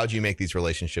 how do you make these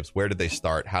relationships? Where did they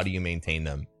start? How do you maintain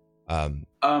them?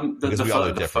 Because we all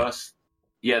are different.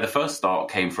 The first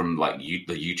start came from like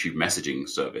the YouTube messaging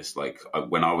service. Like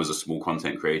when I was a small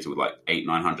content creator with like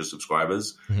 800-900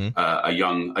 subscribers, a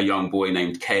young boy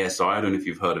named KSI, I don't know if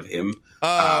you've heard of him,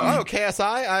 KSI?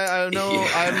 I know. Yeah.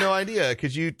 I have no idea.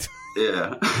 Could you?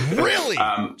 Yeah. Really?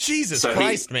 Jesus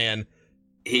Christ, man.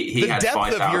 He had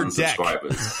 5,000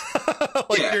 subscribers.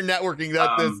 You're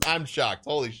networking I'm shocked.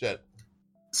 Holy shit.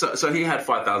 So he had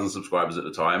 5,000 subscribers at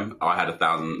the time. I had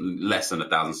less than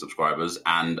 1,000 subscribers,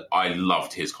 and I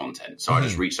loved his content. So I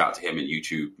just reached out to him in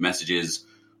YouTube messages.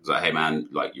 I was like, hey man,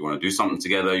 like, you want to do something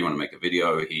together? You want to make a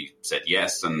video? He said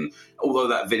yes. And although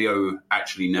that video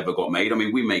actually never got made, I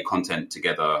mean, we made content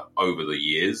together over the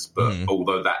years, but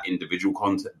although that individual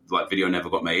content, like video never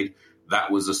got made,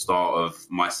 that was the start of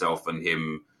myself and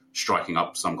him striking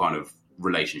up some kind of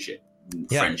relationship,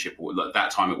 friendship. At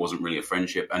that time, it wasn't really a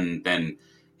friendship. And then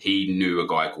he knew a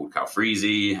guy called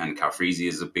Calfreezy, and Calfreezy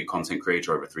is a big content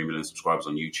creator, over 3 million subscribers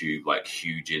on YouTube, like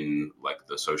huge in like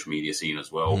the social media scene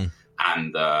as well.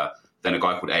 And then a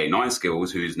guy called A9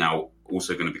 Skills, who's now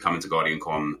also going to be coming to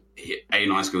GuardianCon.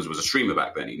 A9 Skills was a streamer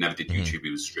back then. He never did YouTube. He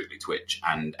was strictly Twitch.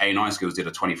 And A9 Skills did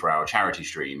a 24-hour charity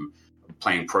stream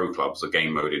playing Pro Clubs, a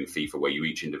game mode in FIFA where you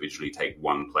each individually take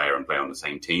one player and play on the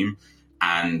same team.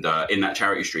 And in that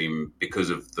charity stream,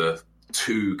 because of the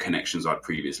 2 connections I'd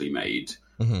previously made,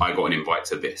 I got an invite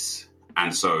to this.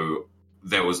 And so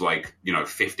there was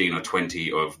 15 or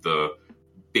 20 of the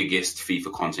biggest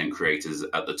FIFA content creators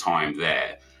at the time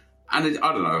there. And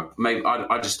I don't know, maybe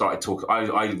I just started talking.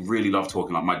 I really love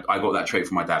talking. Like I got that trait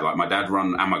from my dad. Like my dad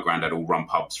and my granddad all run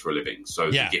pubs for a living. So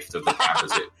the gift of the dad,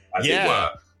 as it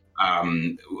were,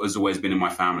 has always been in my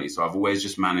family. So I've always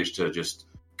just managed to just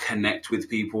connect with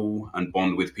people and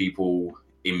bond with people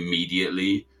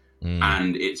immediately.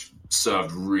 And it's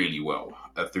served really well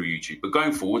through YouTube. But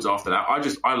going forwards after that,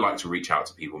 I like to reach out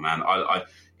to people, man. I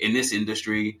in this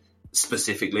industry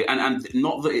specifically, and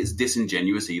not that it's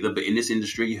disingenuous either, but in this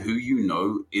industry, who you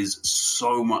know is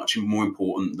so much more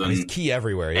important than it's key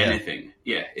everywhere. Anything.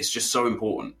 Yeah, it's just so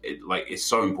important. It's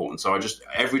so important. So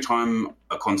every time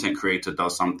a content creator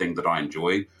does something that I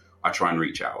enjoy, I try and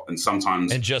reach out. And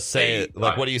sometimes just say it.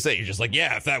 Like, what do you say? You're just like,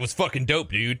 yeah, if that was fucking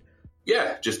dope, dude.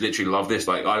 Yeah, just literally love this.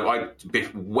 Like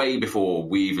way before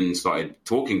we even started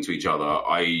talking to each other,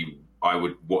 I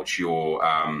would watch your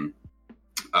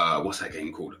what's that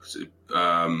game called?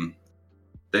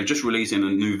 They're just releasing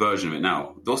a new version of it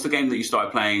now. What's the game that you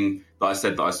started playing that I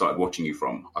said that I started watching you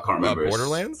from? I can't remember.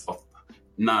 Borderlands?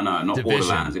 No, not Division.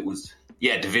 Borderlands. It was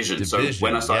Division. So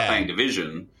when I started playing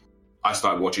Division, I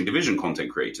started watching Division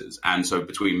content creators, and so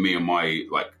between me and my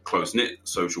close knit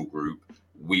social group,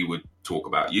 we would talk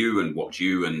about you and watch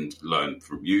you and learn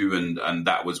from you, and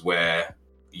that was where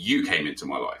you came into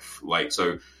my life.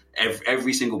 So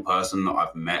every single person that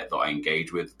I've met that I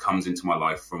engage with comes into my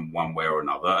life from one way or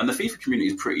another. And the FIFA community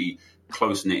is pretty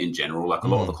close knit in general. A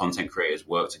lot of the content creators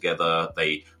work together,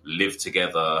 they live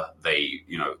together, they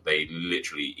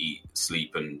literally eat,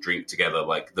 sleep, and drink together.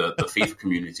 The FIFA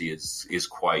community is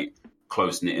quite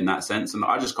close knit in that sense, and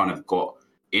I just kind of got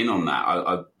in on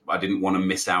that. I didn't want to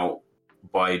miss out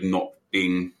by not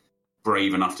being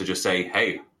brave enough to just say,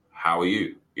 hey, how are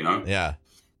you? Yeah,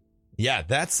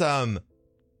 that's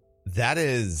that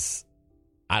is,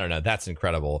 I don't know, that's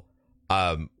incredible.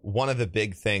 One of the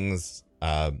big things,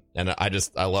 and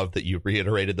I love that you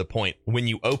reiterated the point when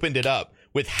you opened it up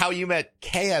with how you met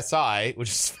KSI, which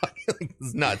is fucking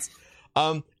nuts,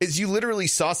 is you literally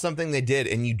saw something they did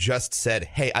and you just said,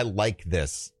 hey, I like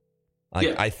this.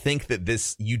 I think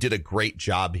that you did a great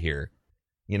job here.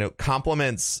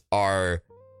 Compliments are,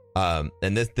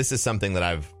 and this is something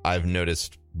that I've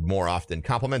noticed more often.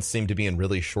 Compliments seem to be in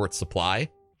really short supply.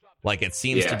 It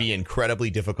seems to be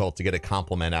incredibly difficult to get a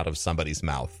compliment out of somebody's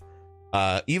mouth,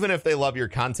 even if they love your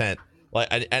content.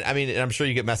 I mean, I'm sure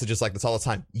you get messages like this all the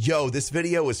time. Yo, this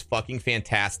video is fucking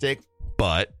fantastic,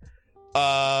 but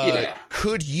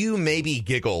could you maybe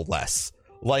giggle less?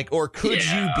 Or could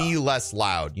you be less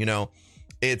loud?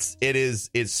 It's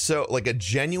so a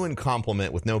genuine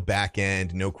compliment with no back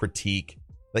end, no critique.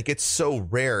 It's so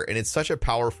rare, and it's such a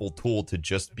powerful tool to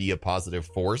just be a positive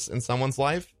force in someone's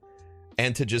life,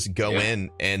 and to just go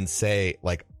in and say,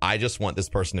 I just want this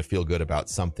person to feel good about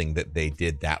something that they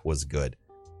did that was good.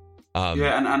 And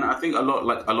I think a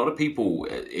lot of people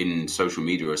in social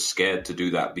media are scared to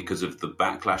do that because of the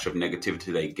backlash of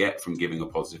negativity they get from giving a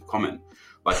positive comment.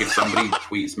 If somebody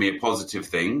tweets me a positive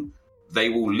thing, they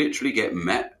will literally get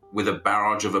met with a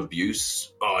barrage of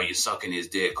abuse. Oh, you're sucking his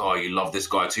dick. Oh, you love this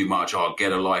guy too much. Oh,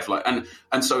 get a life. And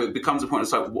so it becomes a point.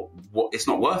 It's what? It's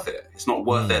not worth it. It's not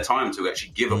worth their time to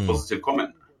actually give a positive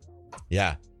comment.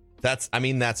 Yeah, that's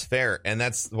fair, and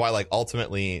that's why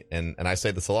ultimately, and I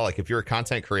say this a lot. If you're a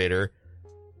content creator,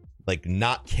 like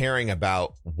not caring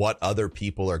about what other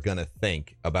people are going to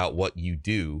think about what you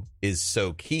do is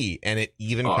so key. And it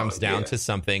even comes down to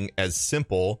something as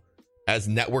simple as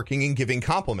networking and giving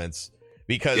compliments,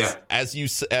 because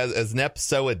as Nep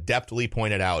so adeptly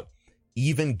pointed out,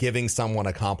 even giving someone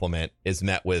a compliment is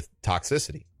met with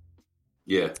toxicity.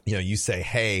 Yeah. You know, you say,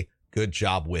 hey, good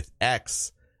job with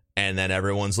X. And then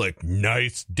everyone's like,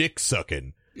 nice dick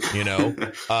sucking. You know,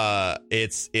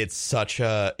 it's such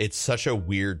a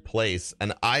weird place.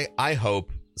 And I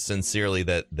hope sincerely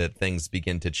that things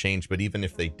begin to change. But even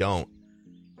if they don't,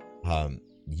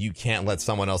 you can't let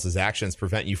someone else's actions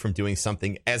prevent you from doing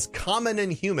something as common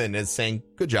and human as saying,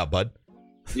 good job, bud.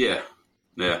 Yeah.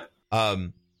 Yeah.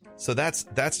 So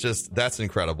that's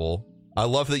incredible. I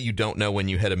love that you don't know when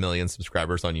you hit 1 million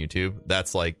subscribers on YouTube.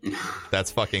 That's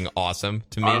fucking awesome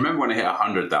to me. I remember when I hit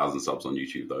 100,000 subs on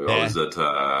YouTube, though. Yeah.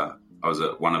 I was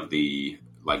at one of the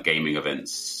like gaming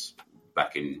events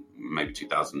back in maybe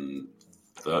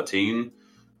 2013,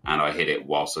 and I hit it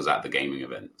whilst I was at the gaming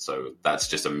event. So that's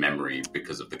just a memory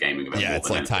because of the gaming event. Yeah, it's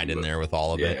like tied in there with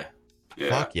all of it. Yeah.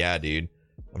 Fuck yeah, dude.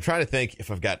 I'm trying to think if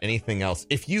I've got anything else.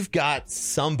 If you've got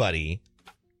somebody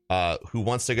who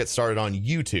wants to get started on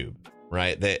YouTube,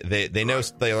 right? They know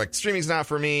they're like, streaming's not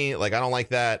for me. Like, I don't like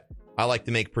that. I like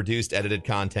to make produced, edited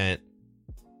content.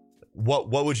 What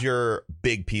would your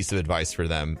big piece of advice for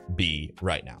them be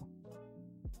right now?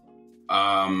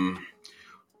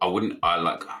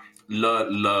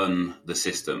 Learn the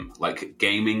system. Like,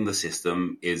 gaming the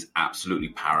system is absolutely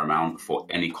paramount for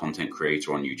any content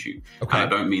creator on YouTube. Okay. And I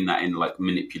don't mean that in like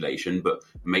manipulation, but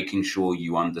making sure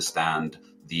you understand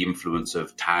the influence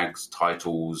of tags,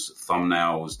 titles,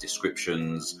 thumbnails,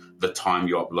 descriptions, the time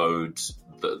you upload,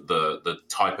 the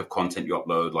type of content you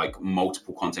upload. Like,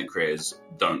 multiple content creators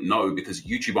don't know because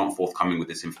YouTube aren't forthcoming with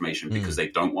this information because they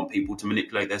don't want people to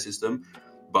manipulate their system.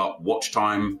 But watch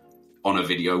time on a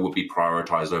video would be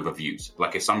prioritized over views.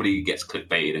 Like, if somebody gets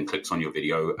clickbaited and clicks on your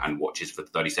video and watches for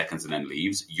 30 seconds and then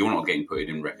leaves, you're not getting put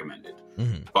in recommended.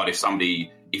 Mm-hmm. But if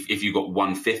somebody, if you got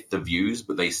 1/5 the views,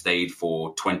 but they stayed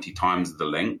for 20 times the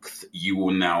length, you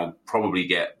will now probably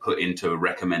get put into a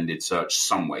recommended search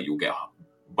somewhere. You'll get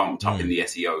bumped up in the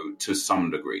SEO to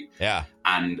some degree. Yeah.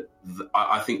 And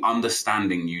I think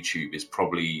understanding YouTube is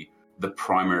probably the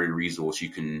primary resource you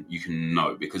can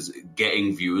know, because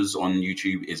getting viewers on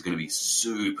YouTube is going to be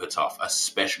super tough,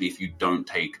 especially if you don't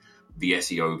take the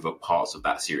SEO parts of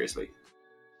that seriously.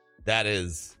 That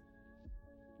is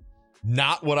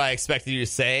not what I expected you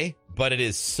to say, but it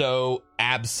is so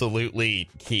absolutely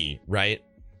key, right?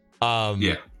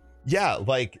 Yeah,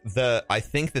 like I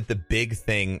think that the big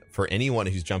thing for anyone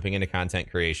who's jumping into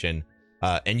content creation,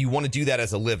 and you want to do that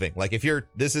as a living. Like, if you're,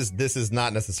 this is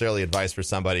not necessarily advice for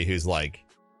somebody who's like,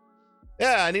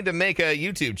 yeah, I need to make a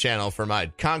YouTube channel for my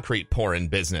concrete pouring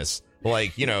business.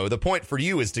 Like, you know, the point for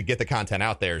you is to get the content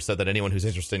out there so that anyone who's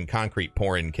interested in concrete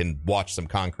pouring can watch some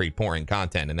concrete pouring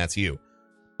content, and that's you.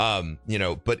 You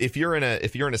know, but if you're in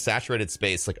a saturated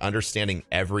space, like, understanding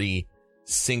every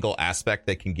single aspect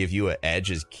that can give you an edge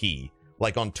is key.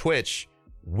 Like, on Twitch,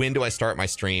 when do I start my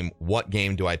stream? What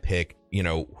game do I pick? You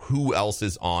know, who else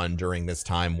is on during this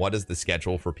time? What is the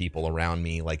schedule for people around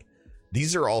me? Like,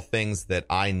 these are all things that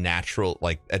I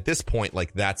like, at this point,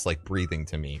 like, that's like breathing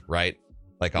to me, right?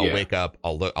 Like, I'll wake up,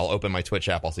 I'll open my Twitch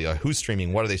app, I'll see who's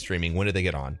streaming, what are they streaming, when did they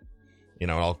get on? You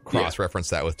know, I'll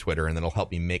cross-reference that with Twitter, and then it'll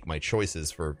help me make my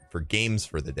choices for games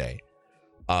for the day.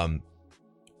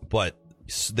 But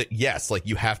yes, like,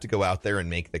 you have to go out there and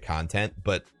make the content,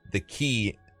 but the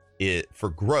key for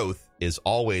growth is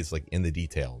always like in the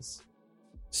details.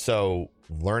 So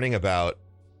learning about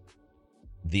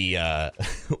the ins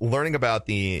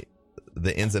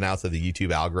and outs of the YouTube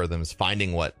algorithms,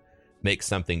 finding what makes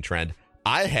something trend.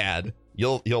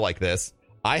 You'll like this.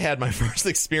 I had my first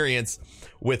experience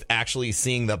with actually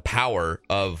seeing the power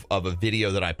of a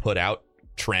video that I put out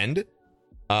trend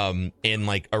in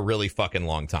like a really fucking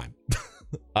long time.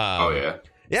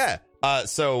 Yeah.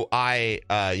 So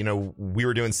we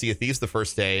were doing Sea of Thieves the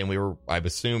first day, and I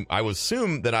assume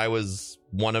that I was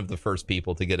one of the first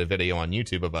people to get a video on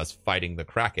YouTube of us fighting the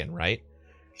Kraken, right?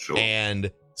 Sure. And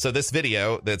so this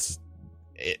video that's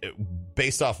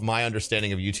based off my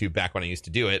understanding of YouTube back when I used to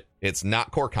do it, it's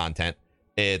not core content.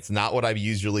 It's not what I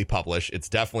usually publish. It's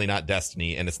definitely not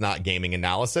Destiny, and it's not gaming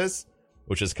analysis,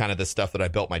 which is kind of the stuff that I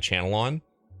built my channel on.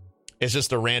 It's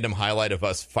just a random highlight of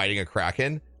us fighting a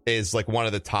Kraken. Is like one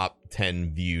of the top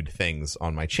 10 viewed things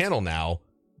on my channel now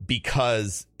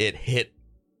because it hit,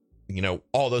 you know,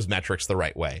 all those metrics the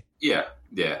right way. Yeah.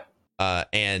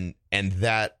 And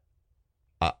that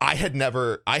I had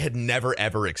never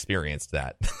ever experienced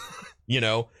that, you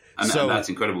know, And that's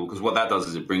incredible, because what that does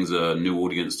is it brings a new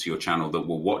audience to your channel that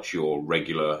will watch your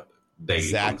regular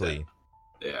daily content.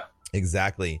 Yeah,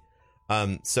 exactly.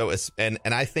 So and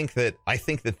I think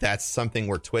that that's something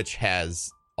where Twitch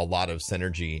has a lot of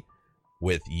synergy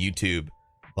with YouTube,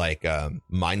 like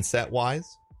mindset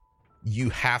wise. You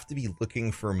have to be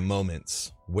looking for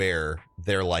moments where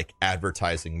they're like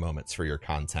advertising moments for your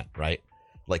content, right?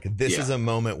 Like, this is a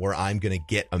moment where I'm going to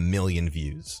get 1 million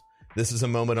views. This is a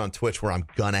moment on Twitch where I'm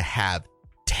going to have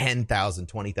 10,000,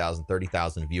 20,000,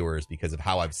 30,000 viewers because of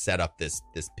how I've set up this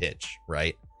pitch,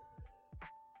 right?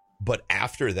 But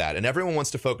after that, and everyone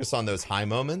wants to focus on those high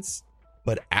moments,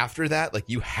 but after that, like,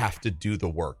 you have to do the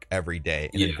work every day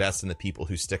and invest in the people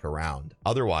who stick around.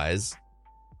 Otherwise,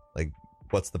 like,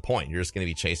 what's the point? You're just going to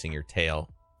be chasing your tail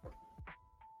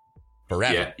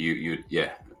forever.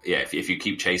 If you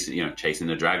keep chasing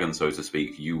the dragon, so to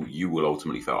speak, you will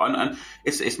ultimately fail. And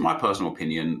it's my personal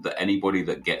opinion that anybody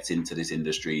that gets into this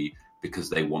industry because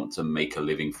they want to make a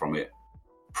living from it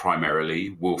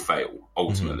primarily will fail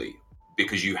ultimately,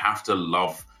 because you have to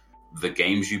love the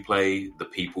games you play, the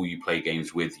people you play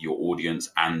games with, your audience,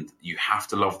 and you have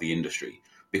to love the industry.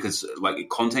 Because, like,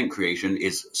 content creation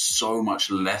is so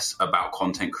much less about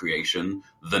content creation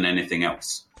than anything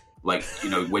else. Like,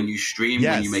 when you stream,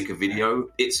 when you make a video,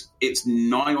 it's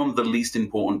nigh on the least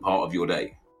important part of your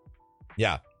day.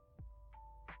 Yeah.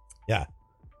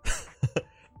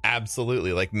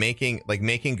 Absolutely. Like making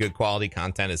good quality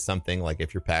content is something, like,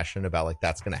 if you're passionate about, like,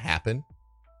 that's going to happen.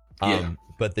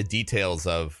 But the details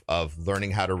of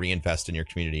learning how to reinvest in your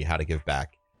community, how to give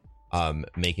back,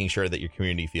 making sure that your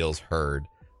community feels heard,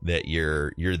 that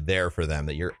you're there for them,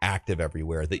 that you're active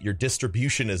everywhere, that your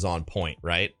distribution is on point,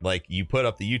 right? Like, you put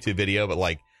up the YouTube video, but,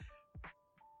 like,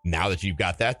 now that you've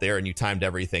got that there and you timed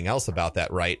everything else about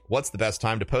that right, what's the best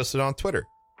time to post it on Twitter?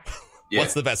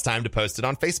 What's the best time to post it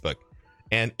on Facebook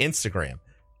and Instagram?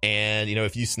 And,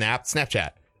 if you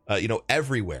Snapchat,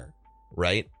 everywhere,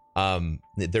 right?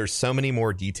 There's so many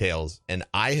more details. And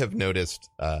I have noticed,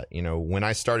 when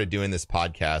I started doing this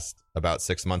podcast about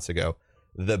 6 months ago,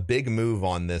 the big move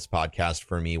on this podcast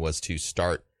for me was to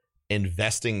start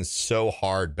investing so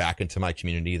hard back into my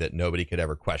community that nobody could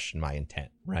ever question my intent,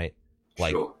 right?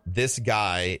 Like, this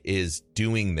guy is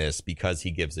doing this because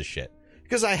he gives a shit.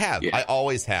 Because I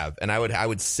always have. And I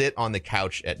would sit on the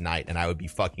couch at night and I would be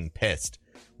fucking pissed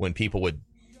when people would,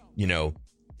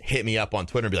 hit me up on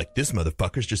Twitter and be like, this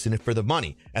motherfucker's just in it for the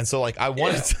money. And so, like, I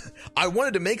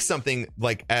wanted to make something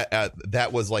like that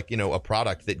was, like, a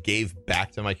product that gave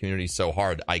back to my community so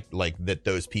hard, that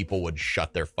those people would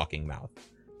shut their fucking mouth.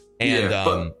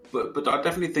 And but I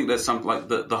definitely think there's something like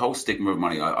the whole stigma of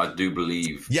money. I do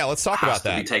believe. Yeah, let's talk about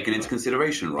that. Has to be taken into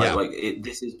consideration, right? Yeah. Like,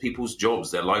 this is people's jobs,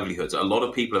 their livelihoods. A lot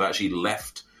of people have actually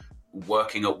left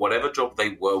working at whatever job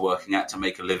they were working at to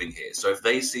make a living here. So if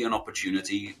they see an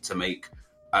opportunity to make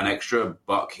an extra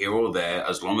buck here or there,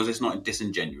 as long as it's not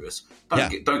disingenuous,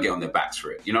 don't get on their backs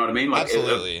for it. You know what I mean? Like,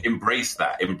 absolutely. Embrace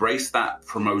that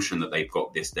promotion that they've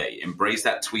got this day. Embrace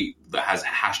that tweet that has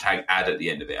hashtag ad at the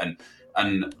end of it,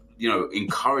 and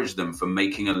encourage them for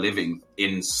making a living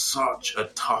in such a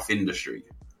tough industry.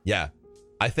 Yeah,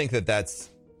 I think that's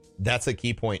a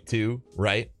key point too,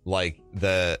 right? Like,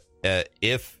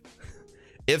 if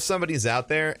somebody's out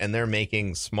there and they're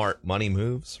making smart money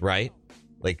moves, right?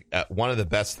 Like, one of the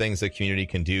best things a community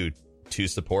can do to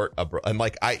support and,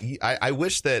 like, I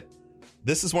wish that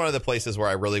this is one of the places where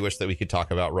I really wish that we could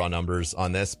talk about raw numbers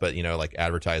on this, but, like,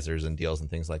 advertisers and deals and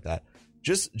things like that.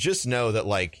 Just know that,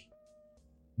 like,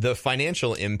 the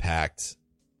financial impact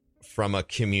from a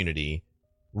community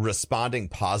responding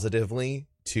positively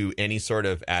to any sort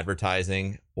of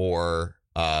advertising or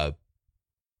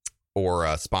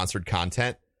sponsored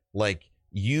content, like,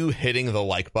 you hitting the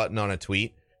like button on a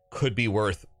tweet could be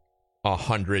worth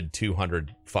 $100, $200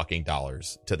 fucking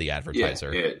dollars to the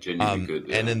advertiser. Yeah, genuinely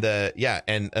good. Yeah.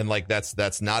 And like,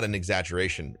 that's not an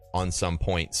exaggeration on some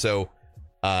point. So,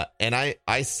 and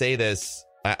I say this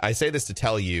to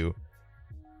tell you,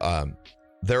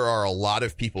 there are a lot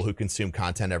of people who consume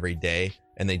content every day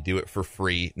and they do it for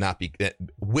free,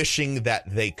 wishing that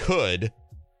they could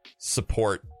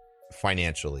support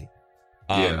financially.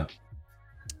 And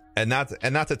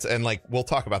like, we'll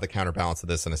talk about the counterbalance of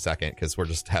this in a second, because we're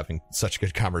just having such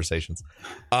good conversations.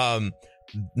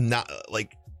 Not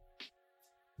like,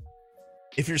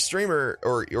 if your streamer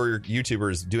or your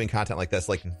YouTubers doing content like this,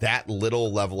 like, that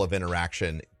little level of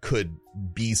interaction could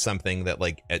be something that,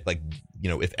 like,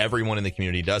 if everyone in the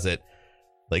community does it,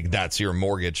 like, that's your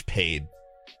mortgage paid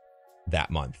that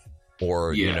month,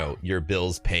 or your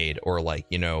bills paid, or, like,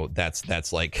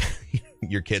 that's like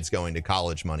your kids going to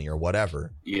college money or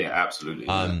whatever. Yeah, absolutely.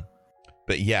 But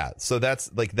yeah, so that's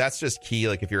just key.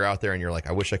 Like, if you're out there and you're like,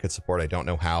 I wish I could support, I don't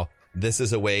know how, this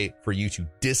is a way for you to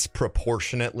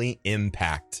disproportionately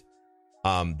impact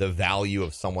the value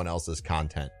of someone else's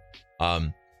content.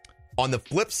 On the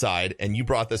flip side, and you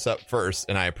brought this up first,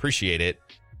 and I appreciate it,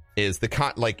 is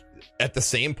like at the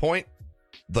same point,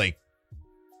 like,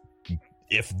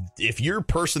 if your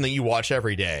person that you watch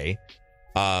every day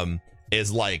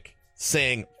is like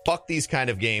saying, fuck these kind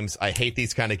of games, I hate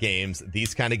these kind of games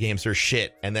are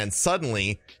shit, and then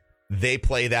suddenly they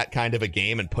play that kind of a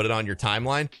game and put it on your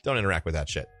timeline, don't interact with that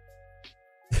shit.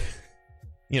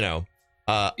 You know,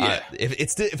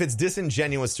 if it's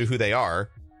disingenuous to who they are,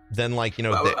 then, like, you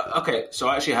know. Okay, so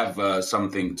I actually have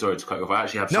something. Sorry to cut you off. I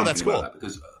actually have something that's cool. about that,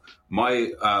 because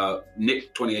my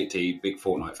Nick 2018 big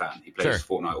Fortnite fan. He plays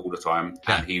Fortnite all the time,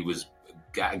 and he was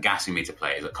gassing me to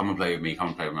play. He's like, come and play with me.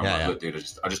 I'm like, look, dude,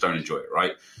 I just don't enjoy it,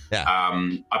 right? Yeah.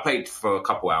 I played for a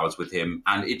couple hours with him,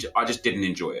 and I just didn't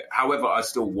enjoy it. However, I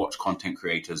still watch content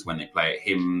creators when they play it,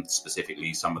 him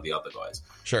specifically, some of the other guys.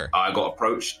 Sure. I got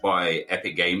approached by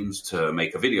Epic Games to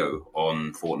make a video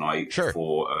on Fortnite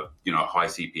for high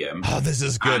CPM. Oh, this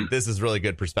is good. This is really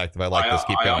good perspective. I like this.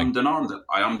 Keep going.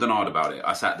 I am denied about it.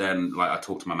 I sat there and I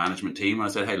talked to my management team, and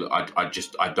I said, hey, look,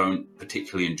 I don't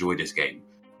particularly enjoy this game.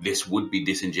 This would be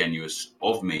disingenuous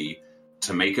of me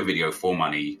to make a video for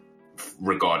money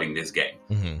regarding this game.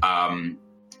 Mm-hmm.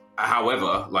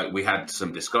 However, we had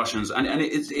some discussions, and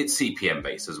it's CPM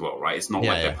based as well, right? It's not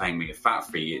they're paying me a fat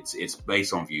fee. It's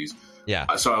based on views.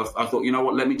 Yeah. So I thought, you know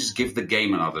what? Let me just give the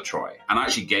game another try. And I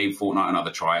actually gave Fortnite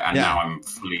another try, and now I'm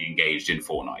fully engaged in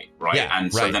Fortnite, right? Yeah,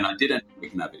 and so then I did end up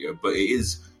making that video, but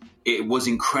it was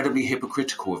incredibly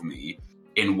hypocritical of me,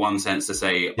 in one sense, to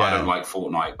say, I don't like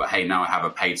Fortnite, but hey, now I have a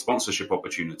paid sponsorship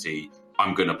opportunity,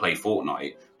 I'm going to play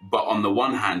Fortnite. But on the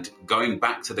one hand, going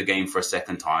back to the game for a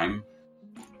second time,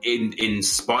 in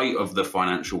spite of the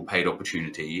financial paid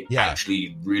opportunity,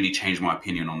 actually really changed my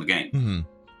opinion on the game. Mm-hmm.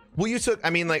 Well, you took,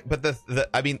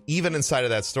 even inside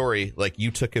of that story,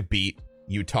 you took a beat,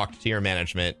 you talked to your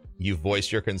management, you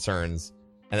voiced your concerns,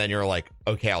 and then you're like,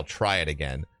 okay, I'll try it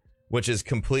again, which is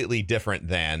completely different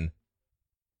than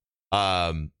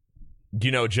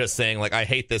just saying, I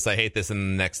hate this, and the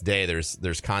next day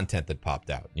there's content that popped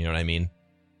out. You know what I mean?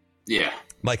 Yeah.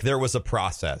 There was a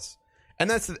process. And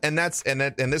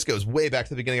this goes way back to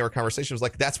the beginning of our conversation. It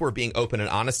was that's where being open and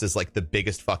honest is the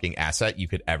biggest fucking asset you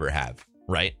could ever have,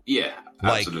 right? Yeah,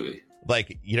 absolutely.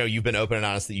 You've been open and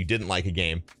honest that you didn't like a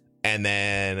game, and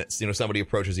then somebody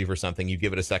approaches you for something, you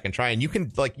give it a second try, and you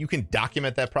can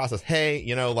document that process. Hey,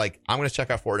 I'm going to check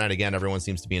out Fortnite again. Everyone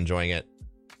seems to be enjoying it.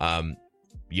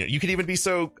 You could even be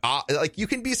so you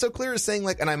can be so clear as saying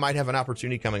and I might have an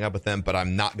opportunity coming up with them, but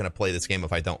I'm not going to play this game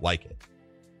if I don't like it.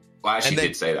 Well, I actually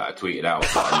did say that. I tweeted out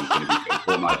that I'm going to be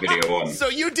putting my video on. So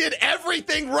you did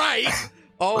everything right.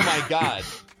 Oh my god.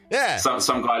 Yeah.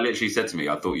 Some guy literally said to me,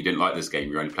 I thought you didn't like this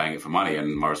game, you're only playing it for money.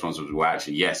 And my response was, well,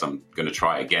 actually, yes, I'm going to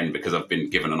try it again because I've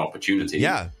been given an opportunity.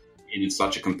 Yeah. In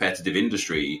such a competitive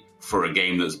industry for a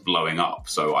game that's blowing up.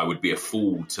 So I would be a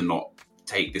fool to not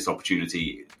take this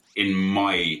opportunity in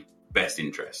my best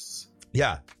interests.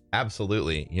 Yeah,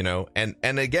 absolutely.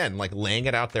 And again, laying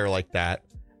it out there like that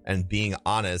and being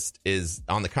honest is,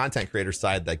 on the content creator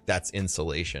side, that's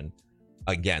insulation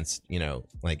against,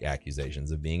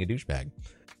 accusations of being a douchebag.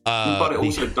 But it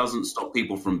also doesn't stop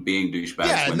people from being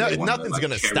douchebags. Yeah, nothing's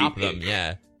going to stop them.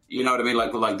 Yeah. You know what I mean?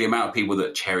 Like the amount of people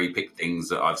that cherry pick things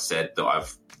that I've said that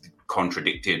I've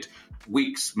contradicted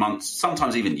weeks, months,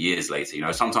 sometimes even years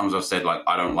later. Sometimes I've said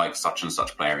I don't like such and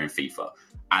such player in FIFA,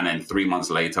 and then 3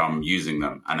 months later I'm using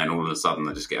them, and then all of a sudden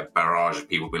I just get a barrage of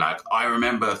people be like, I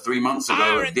remember 3 months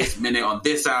ago at this minute on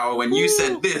this hour when you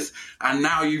said this, and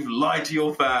now you've lied to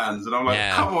your fans. And I'm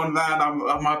like, come on, man,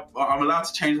 I'm allowed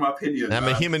to change my opinion. I'm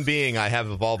a human being. I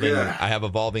have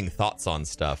evolving thoughts on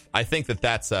stuff. I think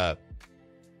that's a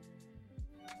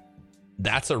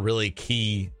really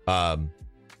key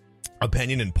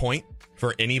opinion and point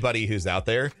for anybody who's out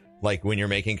there. When you're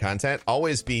making content,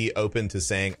 always be open to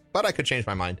saying, but I could change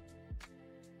my mind.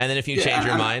 And then if you change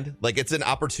your mind, it's an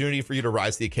opportunity for you to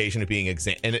rise to the occasion of being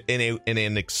in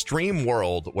an extreme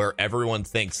world where everyone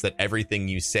thinks that everything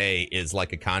you say is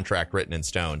like a contract written in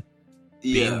stone.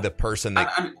 Being the person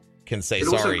that can say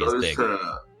sorry is big.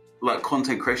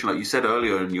 Content creation, like you said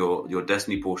earlier in your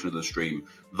Destiny portion of the stream,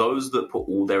 those that put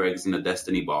all their eggs in a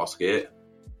Destiny basket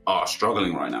are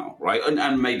struggling right now, right?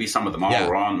 And maybe some of them are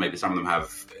or aren't. Maybe some of them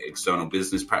have external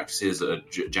business practices that are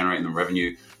generating them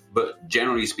revenue. But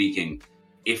generally speaking,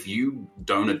 if you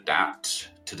don't adapt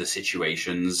to the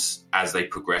situations as they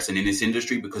progress, and in this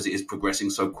industry, because it is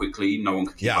progressing so quickly, no one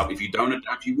can keep up. If you don't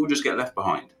adapt, you will just get left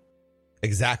behind.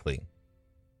 Exactly.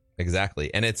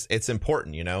 Exactly. And it's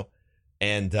important, you know,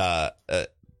 and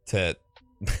to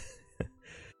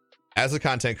as a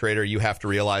content creator, you have to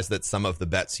realize that some of the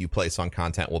bets you place on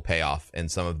content will pay off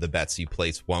and some of the bets you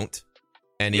place won't.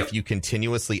 And if you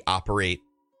continuously operate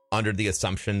under the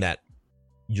assumption that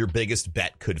your biggest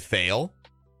bet could fail,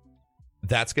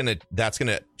 that's going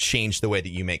to change the way that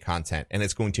you make content. And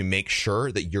it's going to make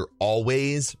sure that you're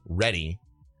always ready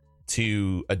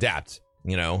to adapt.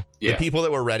 You know, the people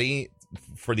that were ready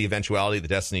for the eventuality that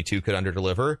Destiny 2 could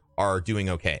underdeliver are doing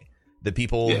okay. The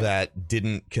people that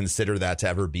didn't consider that to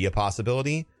ever be a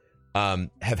possibility have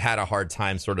had a hard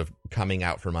time sort of coming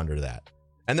out from under that.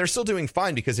 And they're still doing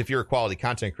fine, because if you're a quality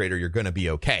content creator, you're going to be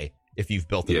okay if you've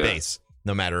built a base,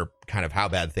 no matter kind of how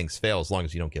bad things fail. As long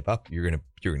as you don't give up, you're going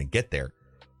to get there.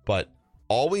 But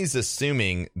always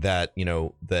assuming that, you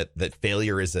know, that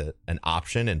failure is an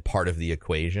option and part of the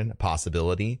equation, a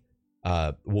possibility,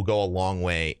 will go a long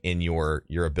way in your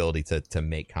ability to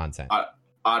make content.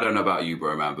 I don't know about you,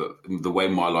 bro, man, but the way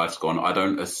my life's gone, I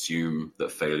don't assume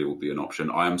that failure will be an option.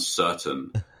 I am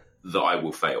certain that I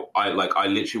will fail. I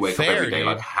literally wake up every day, dude.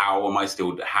 Like, how am I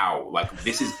still, like,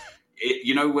 this is, it,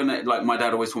 you know, when, like, my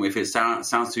dad always told me, if it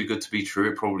sounds too good to be true,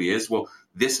 it probably is. Well,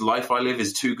 this life I live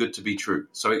is too good to be true.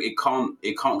 So it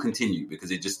can't continue,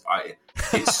 because it's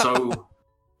so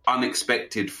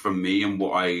unexpected from me and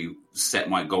what I set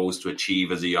my goals to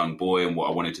achieve as a young boy and what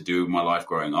I wanted to do with my life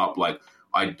growing up. Like,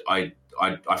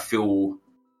 I feel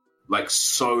like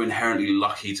so inherently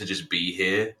lucky to just be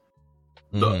here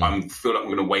that I feel like I'm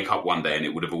going to wake up one day and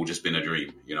it would have all just been a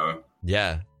dream, you know?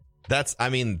 Yeah. That's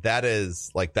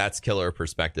killer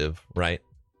perspective, right?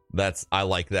 I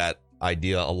like that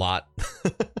idea a lot.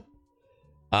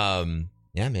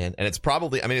 Yeah, man. And it's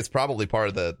probably part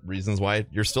of the reasons why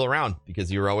you're still around, because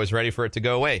you were always ready for it to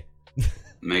go away.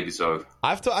 Maybe so.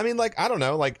 I don't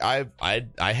know. Like, I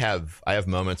have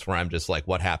moments where I'm just like,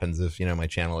 what happens if, you know, my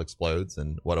channel explodes,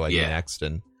 and what do I do next?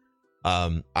 And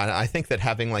I think that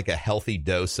having like a healthy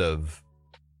dose of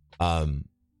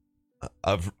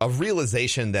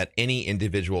realization that any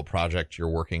individual project you're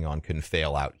working on can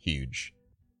fail out huge,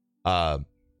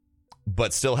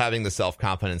 but still having the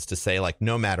self-confidence to say, like,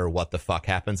 no matter what the fuck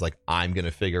happens, like, I'm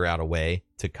gonna figure out a way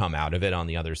to come out of it on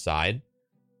the other side.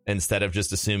 Instead of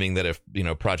just assuming that if, you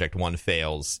know, project 1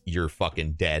 fails, you're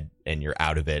fucking dead and you're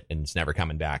out of it and it's never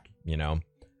coming back, you know?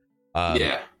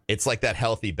 It's like that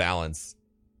healthy balance.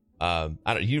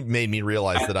 You made me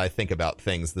realize that I think about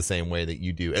things the same way that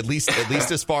you do. At least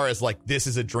as far as, like, this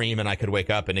is a dream and I could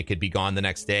wake up and it could be gone the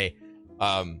next day.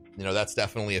 You know, that's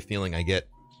definitely a feeling I get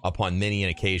upon many an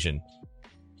occasion.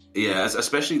 Yeah,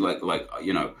 especially like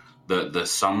you know, the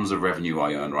sums of revenue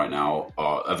I earn right now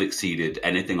have exceeded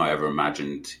anything I ever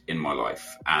imagined in my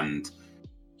life. And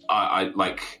I've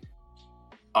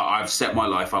set my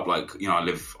life up, like, you know,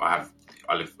 I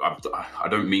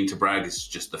don't mean to brag. It's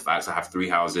just the facts. I have 3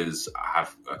 houses. I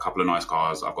have a couple of nice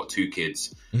cars. I've got 2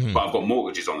 kids, but I've got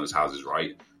mortgages on those houses,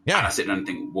 right? Yeah. And I sit there and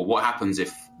think, well, what happens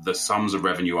if the sums of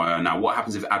revenue I earn now? What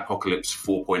happens if Adpocalypse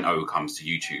 4.0 comes to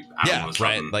YouTube? And all of a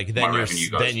sudden, right. Like, my revenue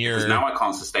goes. Because now I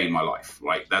can't sustain my life.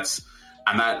 Like, that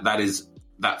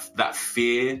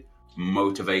fear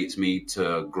motivates me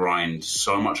to grind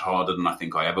so much harder than I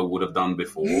think I ever would have done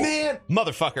before. Man,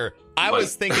 motherfucker, I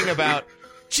was thinking about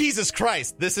Jesus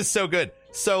Christ, this is so good.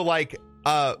 So, like,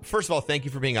 first of all, thank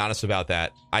you for being honest about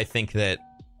that. I think that,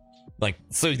 like,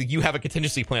 so you have a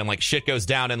contingency plan, like, shit goes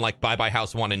down and, like, bye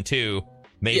house 1 and 2,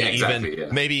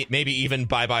 maybe even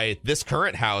bye this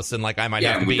current house, and, like, I might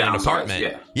have to be in an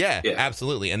apartment. Yeah,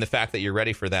 absolutely. And the fact that you're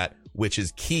ready for that, which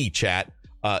is key, chat,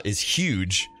 is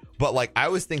huge. But, like, I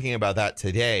was thinking about that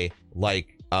today. Like,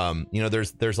 you know,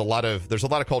 there's a lot of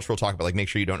cultural talk about, like, make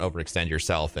sure you don't overextend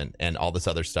yourself and all this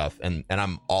other stuff, and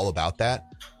I'm all about that.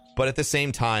 But at the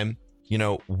same time, you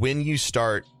know, when you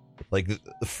start, like,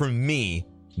 for me,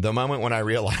 the moment when I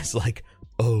realized, like,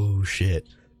 oh shit,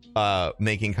 like,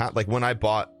 when I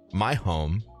bought my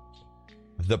home,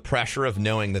 the pressure of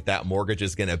knowing that mortgage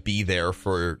is going to be there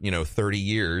for, you know, 30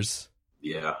 years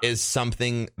is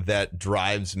something that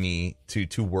drives me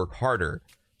to work harder.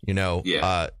 You know,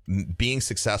 being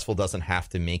successful doesn't have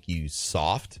to make you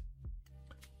soft.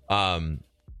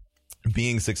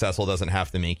 Being successful doesn't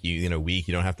have to make you, you know, weak.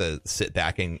 You don't have to sit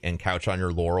back and couch on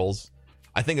your laurels.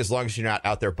 I think as long as you're not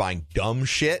out there buying dumb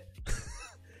shit,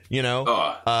 you know,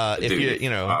 if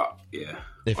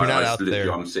you're not out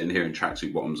there, I'm sitting here in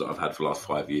tracksuit bottoms that I've had for the last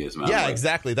 5 years, man. Yeah, like,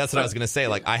 exactly. That's what I was going to say.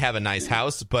 Like, I have a nice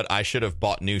house, but I should have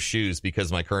bought new shoes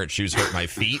because my current shoes hurt my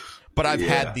feet. But I've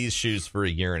had these shoes for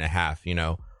 1.5 years, you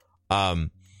know.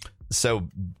 So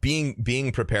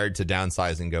being prepared to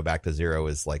downsize and go back to zero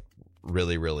is, like,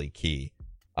 really, really key.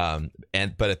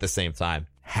 But at the same time,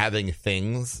 having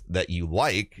things that you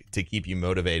like to keep you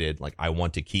motivated, like I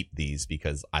want to keep these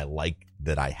because I like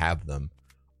that I have them.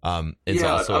 It's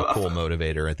also a cool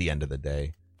motivator at the end of the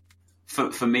day.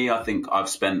 For me, I think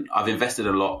I've invested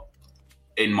a lot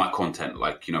in my content.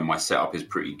 Like, you know, my setup is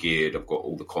pretty geared. I've got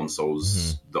all the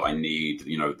consoles that I need.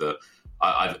 You know,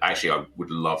 I would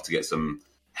love to get some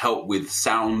help with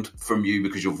sound from you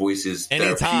because your voice is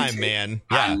anytime, man.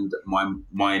 Yeah. And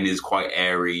mine is quite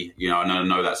airy, you know, and I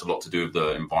know that's a lot to do with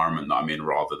the environment that I'm in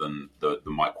rather than the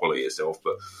mic quality itself.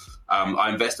 But I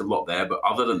invest a lot there. But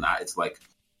other than that, it's like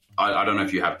I don't know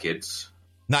if you have kids.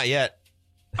 Not yet.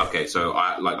 Okay, so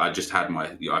I just had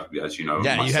as you know,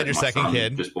 you had your second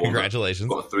kid. Just born. Congratulations. I've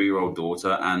got a 3-year-old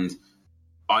daughter, and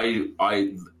I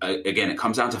again, it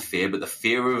comes down to fear, but the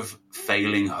fear of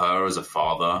failing her as a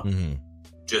father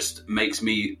just makes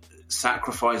me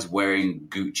sacrifice wearing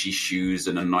Gucci shoes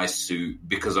and a nice suit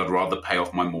because I'd rather pay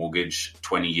off my mortgage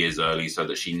 20 years early so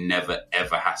that she never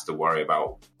ever has to worry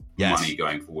about money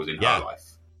going forward in her life.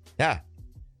 Yeah.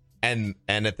 And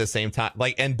at the same time,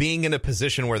 like, and being in a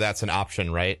position where that's an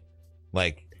option, right?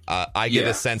 Like, I get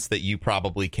a sense that you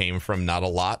probably came from not a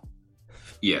lot.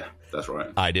 Yeah, that's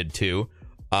right. I did too.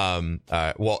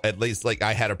 Well, at least like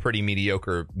I had a pretty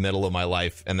mediocre middle of my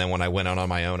life. And then when I went out on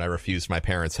my own, I refused my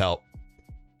parents' help.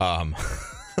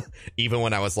 Even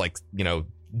when I was like, you know,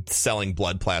 selling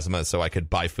blood plasma so I could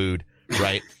buy food.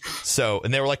 Right. So,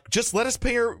 and they were like, just let us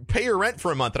pay your rent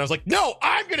for a month. And I was like, no,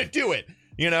 I'm going to do it.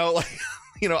 You know, like,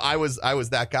 you know, I was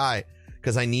that guy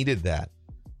because I needed that.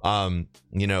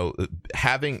 You know,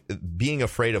 being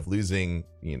afraid of losing,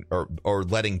 you know, or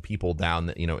letting people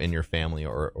down, you know, in your family,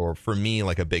 or for me,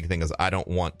 like a big thing is I don't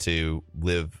want to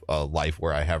live a life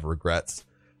where I have regrets.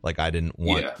 Like I didn't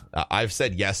want. I've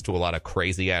said yes to a lot of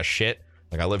crazy ass shit.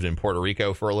 Like I lived in Puerto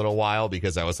Rico for a little while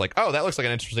because I was like, oh, that looks like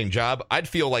an interesting job. I'd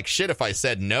feel like shit if I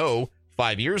said no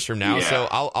 5 years from now. So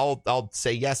I'll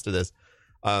say yes to this.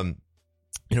 You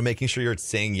know, making sure you're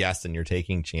saying yes and you're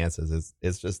taking chances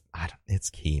is just, it's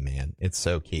key, man. It's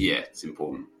so key. Yeah, it's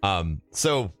important.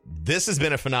 So this has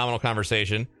been a phenomenal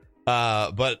conversation.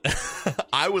 But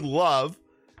I would love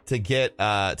to get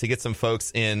some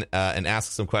folks in and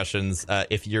ask some questions.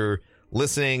 If you're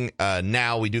listening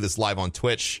now, we do this live on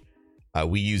Twitch.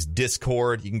 We use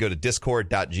Discord. You can go to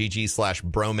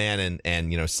discord.gg/broman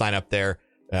and you know, sign up there.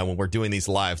 When we're doing these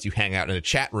lives, you hang out in a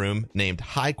chat room named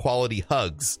High Quality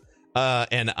Hugs.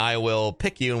 And I will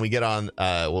pick you and we get on,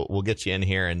 we'll get you in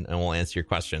here and we'll answer your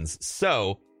questions.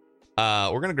 So,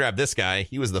 we're going to grab this guy.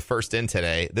 He was the first in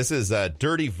today. This is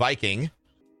Dirty Viking.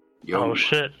 Yo.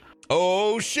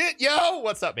 Oh shit. Yo,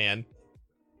 what's up, man?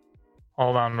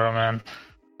 Hold on, bro, man.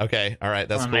 Okay. All right.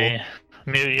 That's cool.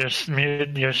 Mute your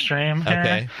stream here.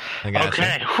 Okay. I got you.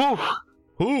 Okay.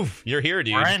 Whew. You're here,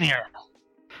 dude. We're in here.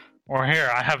 We're here.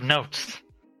 I have notes.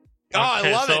 Oh, okay,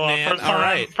 I love it, man. All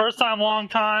right. First time, long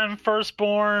time,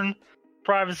 firstborn,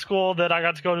 private school that I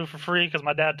got to go to for free because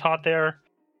my dad taught there.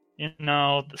 You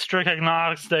know, strict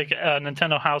agnostic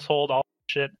Nintendo household, all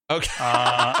shit. Okay.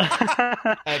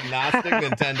 Agnostic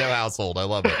Nintendo household. I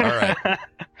love it. All right.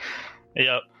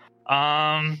 Yep.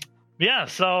 Yeah,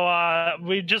 so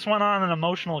we just went on an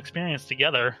emotional experience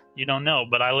together. You don't know,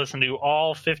 but I listened to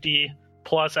all 50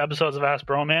 plus episodes of Ask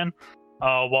Broman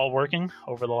while working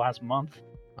over the last month.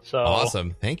 So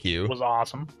awesome. Thank you. It was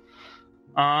awesome.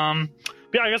 Yeah,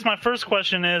 I guess my first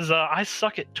question is I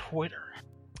suck at Twitter.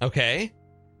 Okay.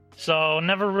 So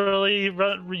never really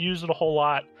used it a whole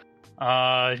lot.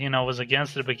 You know, was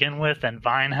against it to begin with, and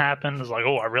Vine happened. It's like,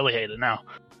 oh, I really hate it now.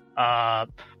 But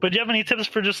do you have any tips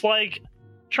for just like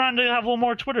trying to have a little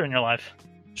more Twitter in your life?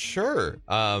 Sure.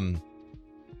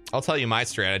 I'll tell you my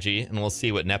strategy and we'll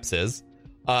see what Neps is.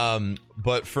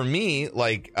 But for me,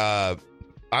 like,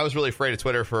 I was really afraid of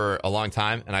Twitter for a long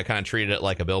time, and I kind of treated it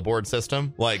like a billboard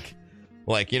system. Like,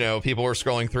 you know, people were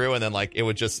scrolling through, and then like it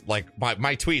would just like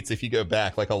my tweets. If you go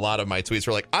back, like a lot of my tweets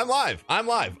were like, "I'm live," and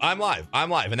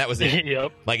that was it.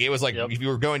 Yep. Like it was like if you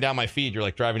were going down my feed, you're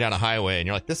like driving down a highway, and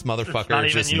you're like, "This motherfucker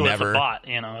it's just even you never." As a bot,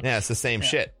 you know. Yeah, it's the same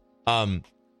shit.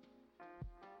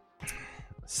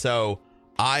 So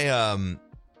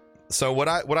So what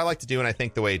I like to do, and I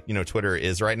think the way, you know, Twitter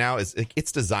is right now, is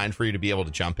it's designed for you to be able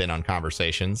to jump in on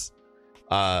conversations.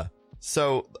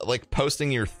 So like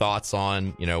posting your thoughts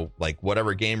on, you know, like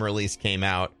whatever game release came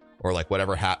out, or like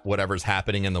whatever's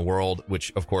happening in the world,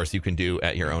 which of course you can do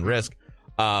at your own risk.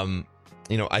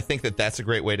 You know, I think that's a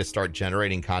great way to start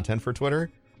generating content for Twitter.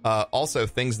 Also,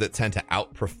 things that tend to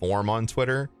outperform on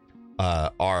Twitter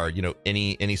are, you know,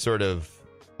 any sort of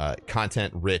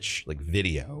content rich like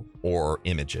video or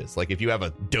images. Like if you have a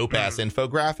dope ass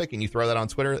infographic and you throw that on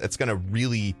Twitter, it's going to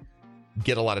really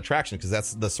get a lot of traction because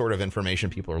that's the sort of information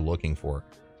people are looking for.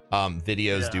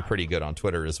 Videos do pretty good on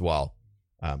Twitter as well.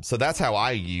 So that's how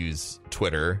I use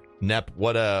Twitter. Nep,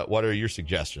 what are your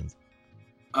suggestions?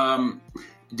 So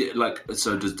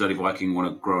does Dirty Viking want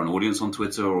to grow an audience on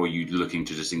Twitter, or are you looking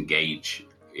to just engage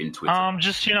in Twitter?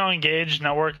 Just, engage,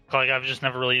 network. Like, I've just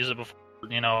never really used it before,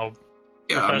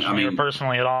 professionally or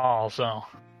personally at all, so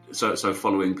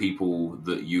following people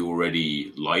that you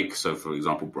already like, so for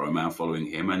example, Broman, following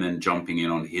him and then jumping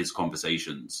in on his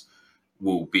conversations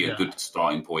will be a good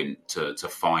starting point to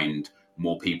find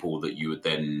more people that you would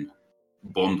then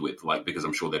bond with, like, because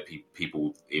I'm sure there are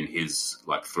people in his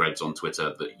like threads on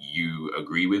Twitter that you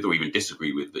agree with or even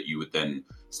disagree with that you would then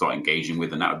start engaging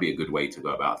with, and that would be a good way to go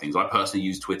about things. I personally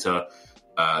use Twitter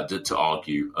to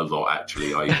argue a lot.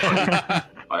 Actually, I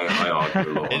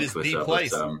argue a lot. It is Twitter, the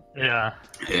place. But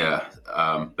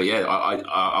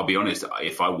I'll be honest.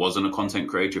 If I wasn't a content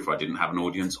creator, if I didn't have an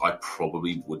audience, I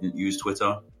probably wouldn't use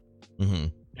Twitter. Mm-hmm.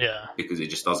 Yeah, because it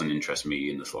just doesn't interest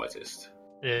me in the slightest.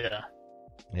 Yeah.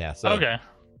 So okay.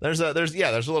 There's a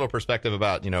little perspective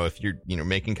about, if you're,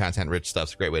 making content rich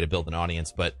stuff's a great way to build an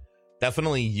audience, but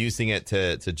definitely using it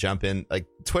to jump in. Like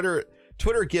Twitter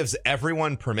gives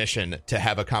everyone permission to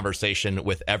have a conversation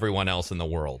with everyone else in the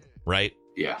world, right?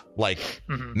 Yeah. Like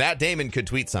Matt Damon could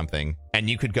tweet something and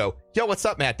you could go, "Yo, what's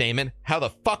up, Matt Damon? How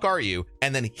the fuck are you?"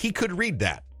 And then he could read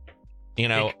that.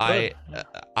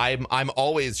 I'm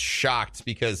always shocked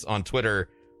because on Twitter,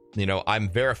 I'm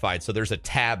verified. So there's a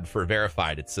tab for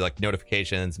verified. It's like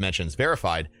notifications, mentions,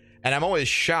 verified. And I'm always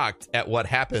shocked at what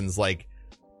happens. Like,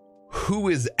 who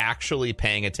is actually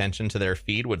paying attention to their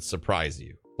feed would surprise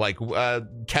you. Like,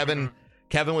 Kevin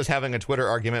was having a Twitter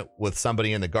argument with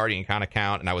somebody in the Guardian Con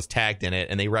account, and I was tagged in it,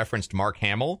 and they referenced Mark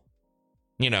Hamill,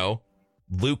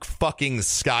 Luke fucking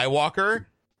Skywalker.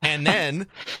 And then,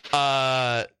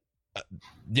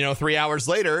 3 hours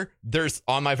later, there's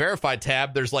on my verified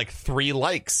tab, there's like 3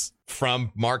 likes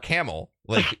from Mark Hamill.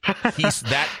 Like, he's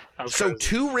that. So crazy.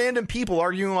 2 random people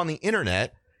arguing on the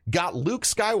internet got Luke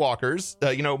Skywalker's,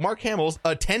 Mark Hamill's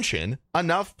attention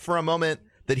enough for a moment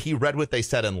that he read what they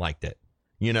said and liked it.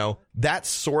 That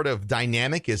sort of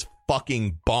dynamic is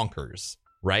fucking bonkers,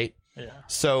 right? Yeah.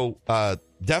 So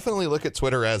definitely look at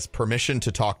Twitter as permission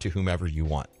to talk to whomever you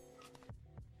want.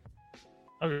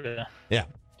 Okay. Yeah.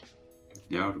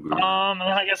 Yeah.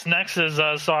 I guess next is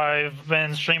so I've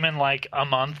been streaming like a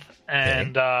month,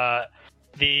 and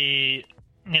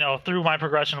through my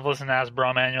progression of listening to Ask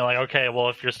Bro Man, you're like, okay, well,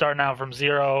 if you're starting out from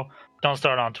zero, don't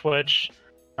start on Twitch,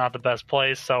 not the best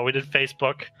place. So we did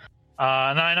Facebook,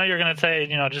 and then I know you're gonna say,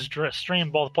 just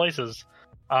stream both places,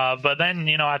 but then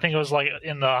I think it was like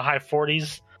in the high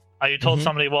 40s. You told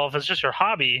somebody, well, if it's just your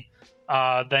hobby,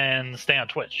 then stay on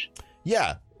Twitch.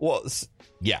 Yeah. Well,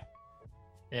 yeah.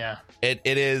 Yeah. It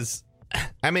is.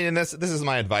 I mean, and this is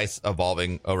my advice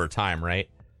evolving over time, right?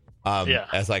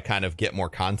 As I kind of get more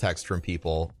context from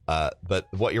people. But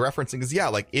what you're referencing is,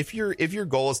 like, if your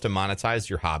goal is to monetize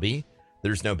your hobby,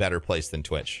 there's no better place than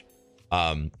Twitch.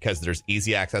 Because there's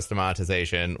easy access to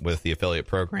monetization with the affiliate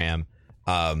program.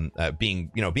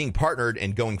 Being partnered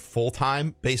and going full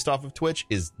time based off of Twitch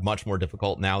is much more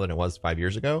difficult now than it was 5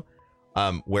 years ago.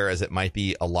 Whereas it might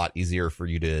be a lot easier for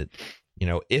you to,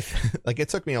 if like it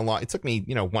took me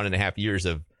 1.5 years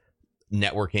of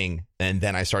networking, and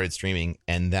then I started streaming,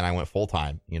 and then I went full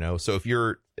time, so if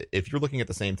you're looking at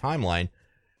the same timeline,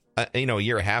 a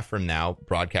year and a half from now,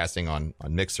 broadcasting on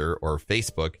Mixer or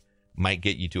Facebook might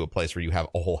get you to a place where you have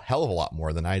a whole hell of a lot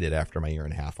more than I did after my year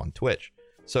and a half on Twitch.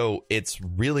 So it's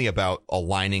really about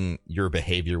aligning your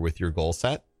behavior with your goal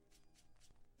set.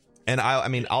 And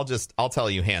I'll tell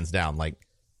you hands down, like,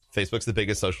 Facebook's the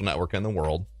biggest social network in the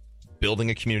world. Building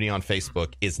a community on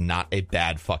Facebook is not a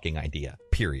bad fucking idea.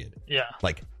 Period. Yeah.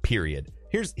 Like, period.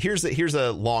 Here's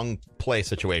a long play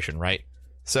situation, right?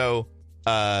 So,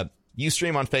 you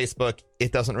stream on Facebook,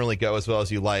 it doesn't really go as well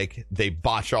as you like. They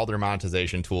botch all their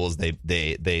monetization tools.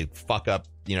 They fuck up,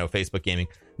 Facebook gaming.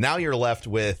 Now you're left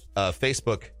with a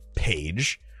Facebook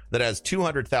page that has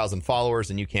 200,000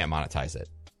 followers and you can't monetize it.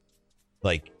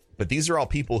 Like, but these are all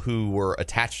people who were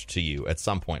attached to you at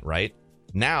some point, right?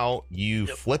 Now you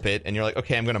flip it and you're like,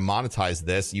 okay, I'm going to monetize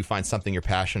this. You find something you're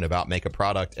passionate about, make a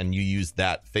product, and you use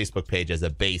that Facebook page as a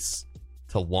base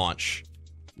to launch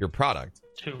your product.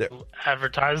 To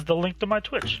advertise the link to my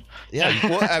Twitch. Yeah,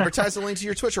 well, advertise the link to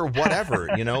your Twitch or whatever,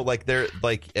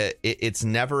 it's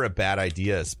never a bad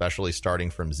idea, especially starting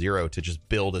from zero, to just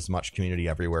build as much community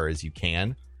everywhere as you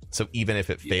can. So even if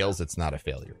it fails, it's not a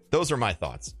failure. Those are my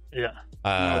thoughts. Yeah.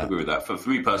 I agree with that. For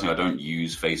me personally, I don't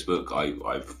use Facebook.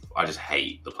 I just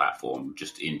hate the platform,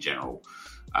 just in general.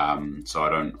 So I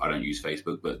don't use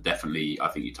Facebook, but definitely I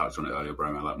think you touched on it earlier,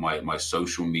 Broman. Like my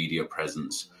social media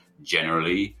presence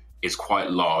generally is quite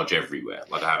large everywhere.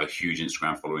 Like I have a huge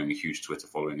Instagram following, a huge Twitter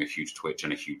following, a huge Twitch,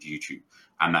 and a huge YouTube,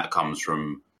 and that comes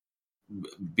from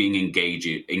being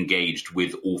engaged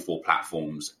with all 4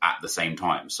 platforms at the same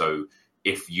time. So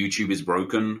if YouTube is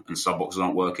broken and sub boxes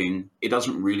aren't working, it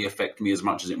doesn't really affect me as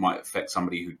much as it might affect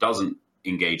somebody who doesn't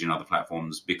engage in other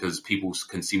platforms, because people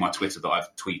can see my Twitter that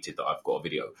I've tweeted that I've got a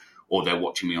video, or they're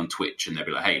watching me on Twitch and they'll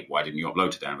be like, hey, why didn't you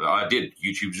upload today? And I'm like, I did.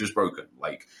 YouTube's just broken.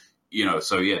 Like,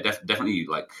 so yeah, definitely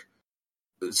like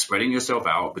spreading yourself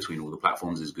out between all the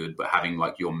platforms is good, but having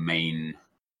like your main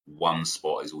one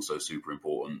spot is also super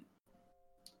important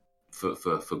for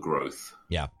growth.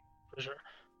 Yeah, for sure.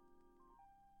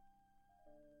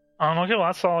 Okay, well,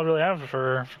 that's all I really have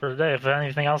for today. If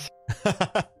anything else,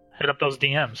 hit up those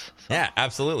DMs. So. Yeah,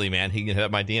 absolutely, man. He can hit up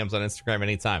my DMs on Instagram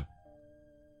anytime.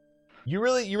 You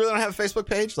really don't have a Facebook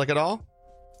page, like, at all?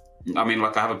 I mean,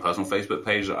 like, I have a personal Facebook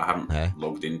page that I haven't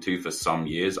logged into for some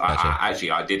years. Gotcha.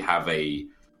 I did have a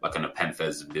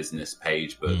NepentheZ business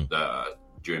page, but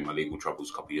during my legal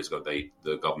troubles a couple of years ago,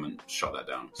 the government shut that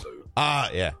down. So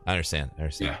yeah, I understand.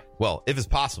 Yeah. Well, if it's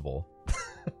possible,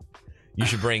 you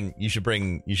should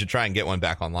try and get one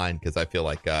back online, because I feel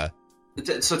like.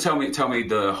 So tell me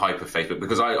the hype of Facebook,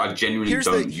 because I genuinely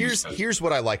don't use Facebook. Here's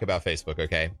what I like about Facebook.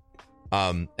 Okay.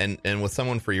 And with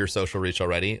someone for your social reach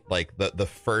already, like the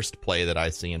first play that I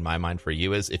see in my mind for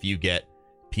you is if you get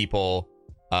people,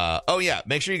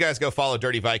 make sure you guys go follow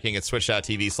Dirty Viking at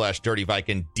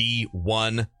twitch.tv/DirtyViking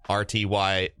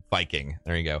D1RTY Viking.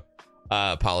 There you go.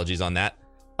 Apologies on that.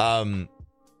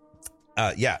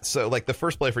 So like the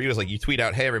first play for you is like you tweet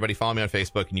out, hey, everybody follow me on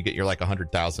Facebook, and you get your like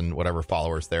 100,000 whatever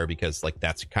followers there, because like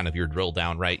that's kind of your drill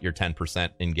down, right? Your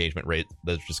 10% engagement rate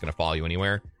that's just going to follow you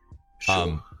anywhere.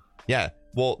 Sure. Yeah.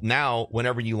 Well, now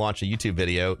whenever you launch a YouTube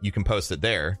video, you can post it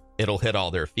there. It'll hit all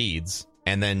their feeds,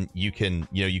 and then you can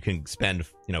spend,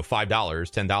 $5,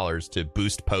 $10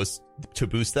 to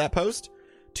boost that post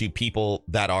to people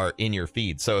that are in your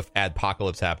feed. So if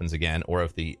adpocalypse happens again, or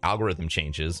if the algorithm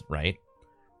changes, right?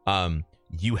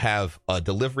 You have a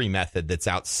delivery method that's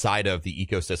outside of the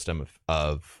ecosystem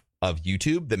of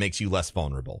YouTube that makes you less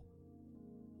vulnerable,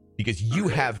 because you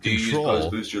have control. Do you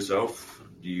use boost yourself?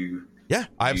 Yeah,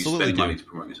 I absolutely do. To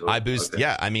promote yourself? I boost. Okay.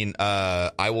 Yeah, I mean,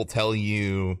 I will tell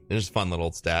you, there's a fun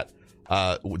little stat.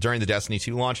 During the Destiny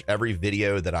 2 launch, every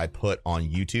video that I put on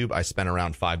YouTube, I spent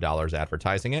around $5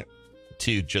 advertising it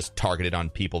to just target it on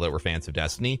people that were fans of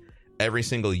Destiny. Every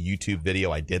single YouTube video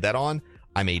I did that on,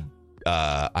 I made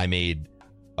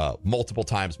multiple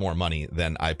times more money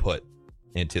than I put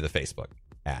into the Facebook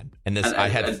ad. And I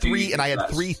had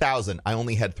 3,000. I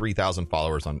only had 3,000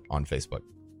 followers on Facebook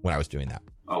when I was doing that.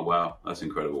 Oh wow, that's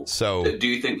incredible. So, do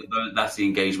you think that's the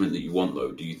engagement that you want,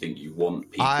 though? Do you think you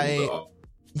want people that are?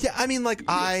 Yeah, I mean, like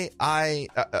I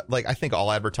think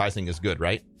all advertising is good,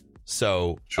 right?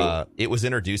 So, sure. It was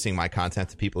introducing my content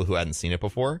to people who hadn't seen it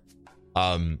before.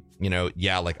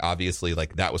 Like obviously,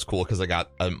 like that was cool because I got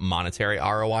a monetary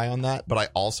ROI on that. But I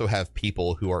also have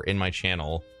people who are in my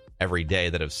channel every day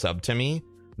that have subbed to me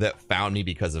that found me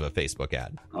because of a Facebook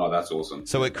ad. Oh, that's awesome.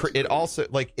 So it also,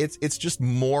 like, it's just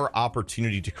more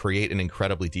opportunity to create an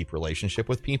incredibly deep relationship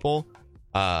with people.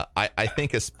 I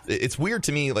think it's weird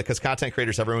to me, like, because content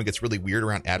creators, everyone gets really weird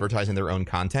around advertising their own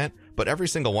content, but every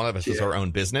single one of us is our own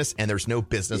business, and there's no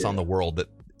business on the world that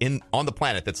on the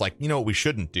planet that's like, what we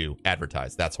shouldn't do,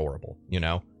 advertise. That's horrible,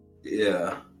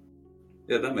 Yeah,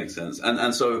 that makes sense.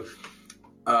 And so,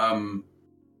 my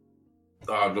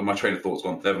train of thought's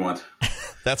gone. Never mind.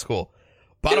 That's cool.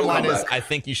 Bottom line is, I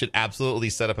think you should absolutely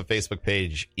set up a Facebook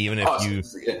page, even if you.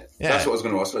 Yeah, that's what I was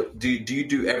going to ask. Do you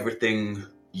do everything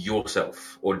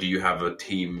yourself, or do you have a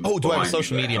team? Oh, do I have a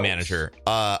social media manager?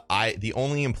 The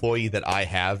only employee that I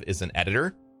have is an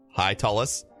editor. Hi,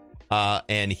 Tullis.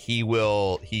 And he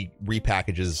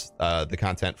repackages the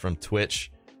content from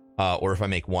Twitch, or if I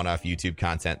make one-off YouTube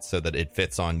content so that it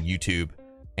fits on YouTube,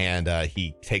 and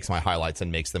he takes my highlights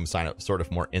and makes them sort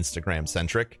of more Instagram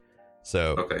centric.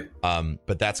 So, okay.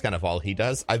 But that's kind of all he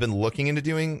does. I've been looking into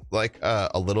doing like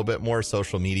a little bit more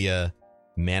social media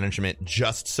management,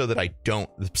 just so that I don't,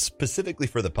 specifically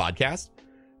for the podcast,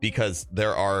 because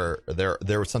there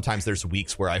sometimes there's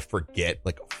weeks where I forget,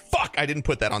 like, fuck, I didn't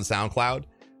put that on SoundCloud,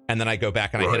 and then I go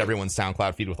back and I hit everyone's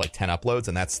SoundCloud feed with like 10 uploads,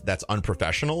 and that's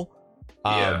unprofessional.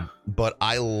 But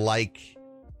I like,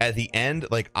 at the end,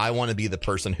 like, I want to be the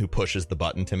person who pushes the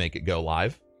button to make it go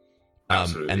live.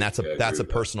 And that's a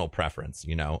personal preference,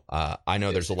 I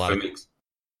know there's a lot of.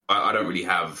 I don't really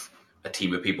have a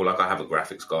team of people. Like, I have a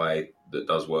graphics guy that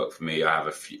does work for me. I have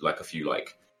a few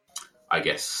I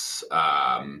guess,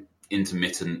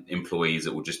 intermittent employees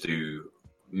that will just do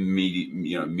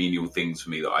menial things for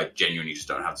me that I genuinely just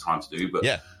don't have time to do.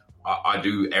 But I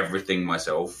do everything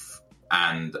myself,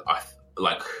 and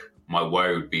my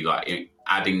worry would be like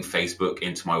adding Facebook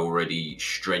into my already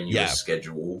strenuous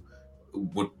schedule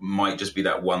might just be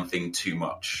that one thing too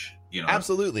much.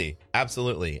 Absolutely.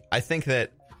 I think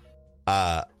that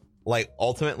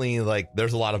ultimately,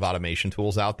 there's a lot of automation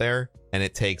tools out there, and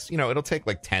it takes, it'll take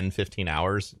like 10-15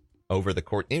 hours over the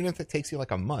course, even if it takes you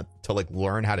like a month to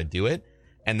learn how to do it,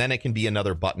 and then it can be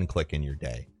another button click in your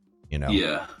day.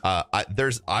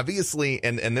 There's obviously,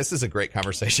 and this is a great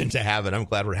conversation to have, and I'm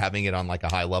glad we're having it on like a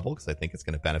high level, because I think it's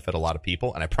going to benefit a lot of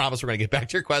people, and I promise we're going to get back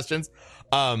to your questions.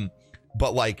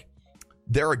 But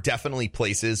there are definitely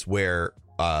places where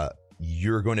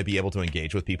you're going to be able to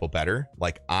engage with people better.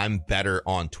 Like, I'm better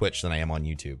on Twitch than I am on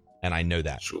YouTube, and I know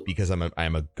that because I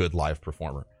am a good live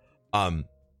performer.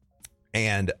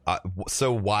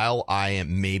 So while I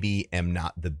am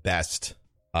not the best,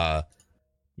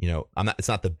 it's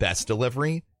not the best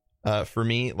delivery for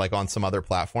me, like on some other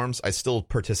platforms, I still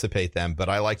participate them, but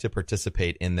I like to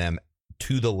participate in them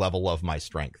to the level of my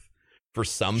strength. For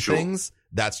some things,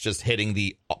 that's just hitting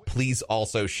the please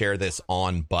also share this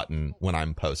on button when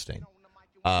I'm posting.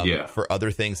 For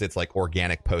other things, it's like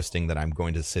organic posting that I'm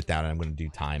going to sit down and I'm going to do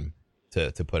time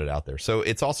to put it out there. So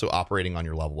it's also operating on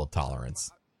your level of tolerance.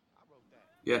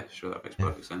 Yeah, sure. That makes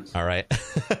perfect sense. All right.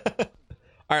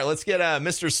 All right, let's get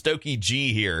Mr. Stokey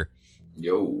G here.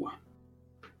 Yo.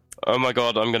 Oh my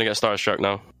God, I'm going to get starstruck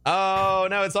now. Oh,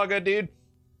 no, it's all good, dude.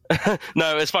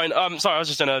 No, it's fine. Sorry, I was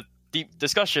just in a deep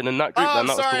discussion in that group. Oh, I'm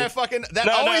that sorry, was cool. that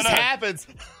always happens.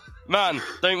 Man,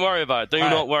 don't worry about it. Do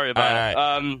not worry about it.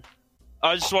 Right.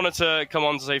 I just wanted to come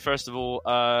on to say, first of all,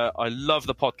 I love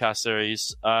the podcast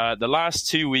series. The last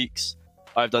 2 weeks,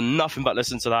 I've done nothing but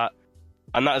listen to that,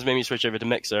 and that has made me switch over to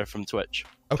Mixer from Twitch,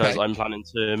 because I'm planning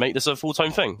to make this a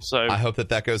full-time thing. So I hope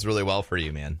that goes really well for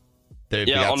you, man. You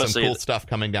got honestly, some cool stuff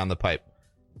coming down the pipe.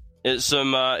 It was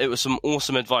some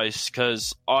awesome advice,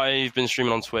 because I've been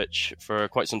streaming on Twitch for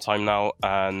quite some time now,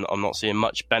 and I'm not seeing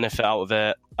much benefit out of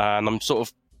it, and I'm sort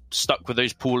of stuck with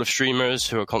those pool of streamers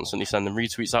who are constantly sending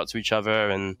retweets out to each other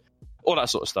and all that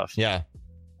sort of stuff. Yeah.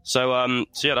 So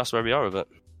yeah, that's where we are with it.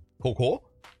 Cool.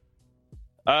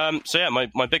 So yeah,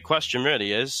 my big question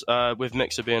really is, with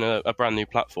Mixer being a brand new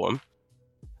platform,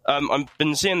 I've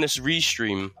been seeing this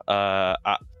Restream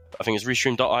app. I think it's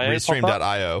Restream.io.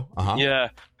 Restream.io. Yeah,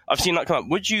 I've seen that come up.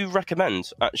 Would you recommend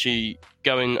actually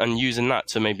going and using that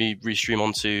to maybe restream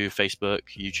onto Facebook,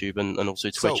 YouTube, and also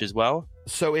Twitch as well?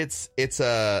 So it's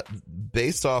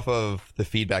based off of the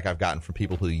feedback I've gotten from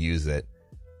people who use it.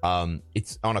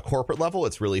 It's on a corporate level,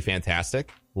 it's really fantastic.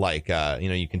 Like,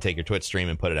 you can take your Twitch stream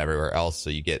and put it everywhere else, so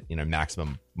you get,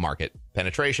 maximum market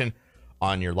penetration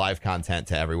on your live content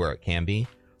to everywhere it can be.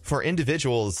 For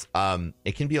individuals,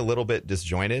 it can be a little bit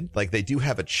disjointed. Like, they do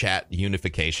have a chat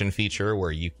unification feature where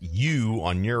you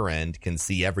on your end can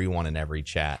see everyone in every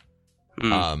chat.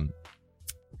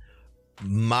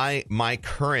 My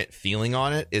current feeling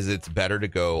on it is it's better to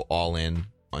go all in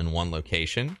on one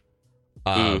location.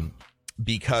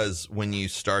 Because when you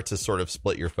start to sort of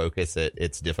split your focus,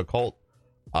 it's difficult,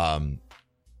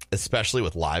 especially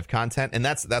with live content. And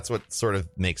that's what sort of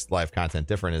makes live content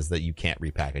different, is that you can't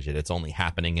repackage it. It's only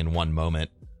happening in one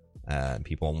moment.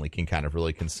 People only can kind of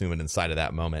really consume it inside of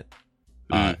that moment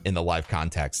in the live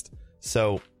context.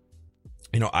 So,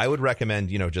 I would recommend,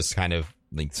 just kind of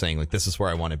like saying, like, this is where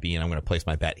I want to be and I'm going to place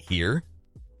my bet here.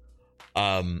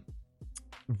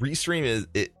 Restream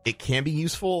it can be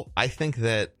useful. I think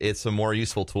that it's a more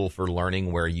useful tool for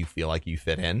learning where you feel like you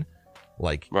fit in,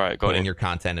 like putting your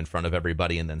content in front of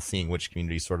everybody and then seeing which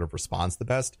community sort of responds the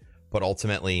best. But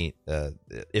ultimately,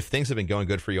 if things have been going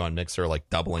good for you on Mixer, like,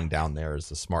 doubling down there is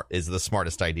the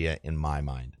smartest idea in my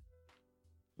mind.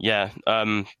 Yeah,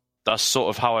 that's sort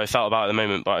of how I felt about it at the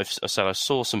moment. But I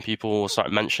saw some people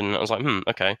start mentioning it. I was like,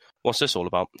 okay, what's this all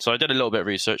about? So I did a little bit of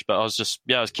research, but I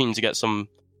was keen to get some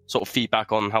sort of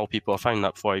feedback on how people are finding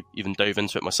that before I even dove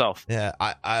into it myself. Yeah,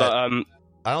 I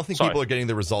don't think people are getting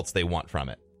the results they want from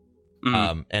it.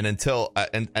 And until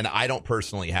and I don't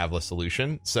personally have a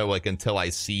solution, so like until I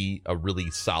see a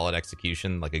really solid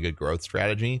execution, like a good growth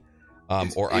strategy,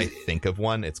 I think of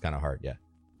one, it's kind of hard. Yeah.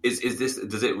 Does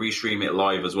it restream it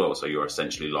live as well? So you're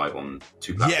essentially live on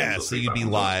two platforms. Yeah, so you'd be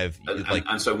live.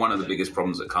 And so one of the biggest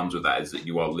problems that comes with that is that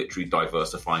you are literally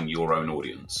diversifying your own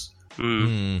audience.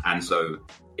 And so,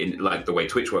 in like the way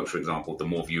Twitch works, for example, the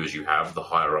more viewers you have, the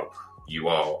higher up you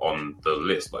are on the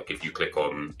list. Like, if you click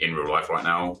on in real life right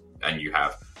now and you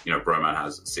have Broman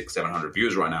has 600-700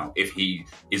 viewers right now. If he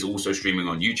is also streaming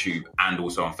on YouTube and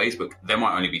also on Facebook, there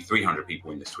might only be 300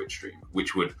 people in this Twitch stream,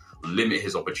 which would limit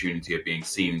his opportunity of being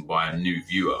seen by a new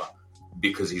viewer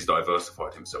because he's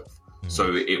diversified himself.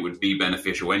 So it would be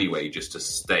beneficial anyway just to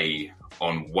stay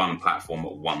on one platform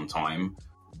at one time,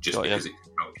 just because it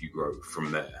can help you grow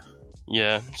from there.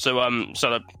 Yeah. So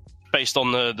based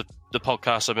on the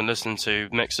podcast I've been listening to,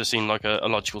 Mixer seemed like a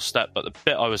logical step. But the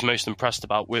bit I was most impressed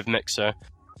about with Mixer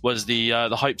was the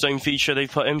hype zone feature they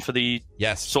put in for the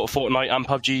sort of Fortnite and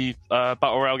PUBG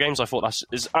battle royale games. I thought that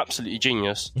is absolutely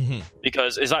genius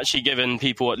because it's actually given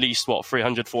people at least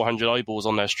 300, 400 eyeballs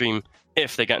on their stream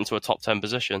if they get into a top 10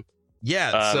 position.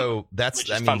 Yeah, so that's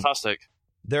fantastic.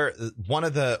 There, one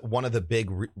of the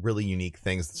big, really unique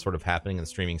things that's sort of happening in the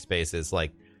streaming space is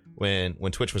like when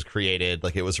Twitch was created,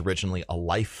 like it was originally a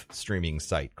live streaming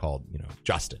site called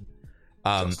Justin,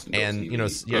 Justin. And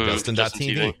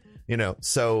Justin.tv.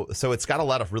 So it's got a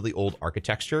lot of really old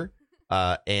architecture,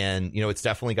 and it's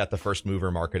definitely got the first mover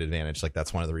market advantage. Like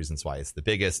that's one of the reasons why it's the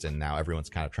biggest, and now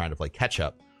everyone's kind of trying to play catch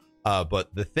up.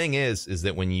 But the thing is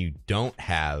that when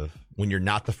you're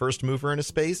not the first mover in a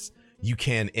space, you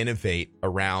can innovate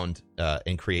around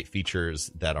and create features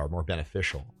that are more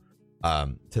beneficial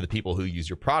to the people who use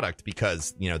your product,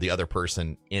 because the other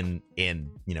person in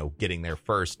getting there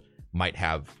first might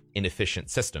have inefficient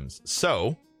systems.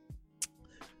 So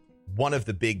one of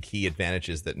the big key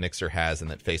advantages that Mixer has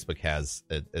and that Facebook has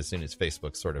as soon as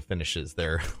Facebook sort of finishes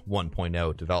their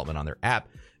 1.0 development on their app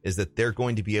is that they're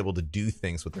going to be able to do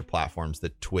things with their platforms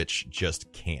that Twitch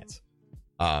just can't.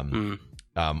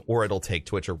 Or it'll take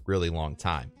Twitch a really long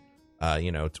time.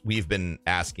 We've been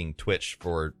asking Twitch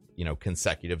for,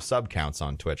 consecutive sub counts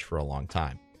on Twitch for a long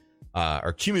time,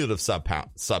 or cumulative sub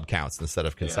counts instead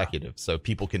of consecutive. So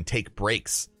people can take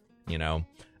breaks,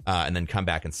 and then come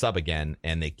back and sub again,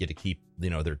 and they get to keep,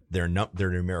 their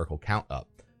numerical count up.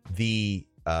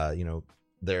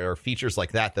 There are features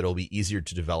like that'll be easier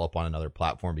to develop on another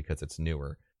platform because it's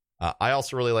newer. I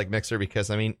also really like Mixer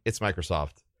because, it's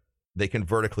Microsoft. They can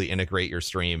vertically integrate your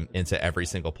stream into every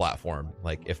single platform.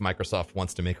 Like if Microsoft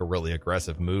wants to make a really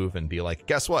aggressive move and be like,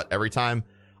 guess what? Every time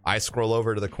I scroll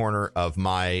over to the corner of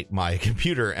my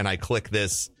computer and I click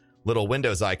this little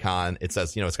Windows icon, it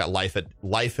says, it's got life at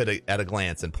a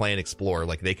glance and play and explore.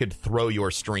 Like they could throw your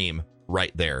stream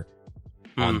right there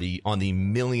on the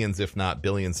millions, if not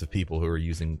billions of people who are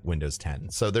using Windows 10.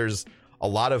 So there's a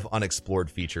lot of unexplored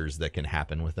features that can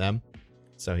happen with them.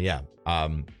 So yeah,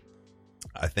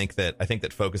 I think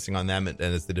that focusing on them and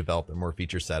as they develop their more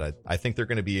feature set, I think they're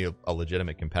going to be a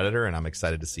legitimate competitor, and I'm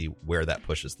excited to see where that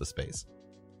pushes the space.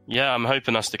 Yeah, I'm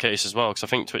hoping that's the case as well, because I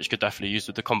think Twitch could definitely use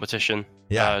with the competition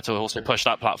to also push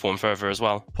that platform further as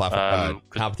well.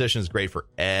 Competition is great for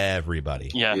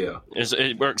everybody. Yeah.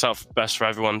 It works out best for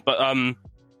everyone. But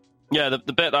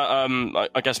the bit that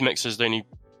I guess Mixer's the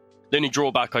only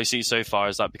drawback I see so far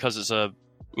is that because it's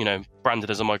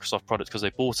branded as a Microsoft product because they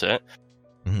bought it,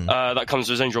 that comes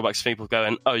with its own drawbacks. People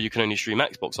going, oh, you can only stream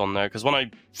Xbox on there. Because when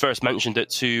I first mentioned it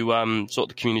to sort of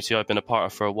the community I've been a part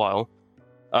of for a while,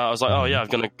 I was like, oh yeah, I'm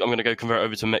gonna go convert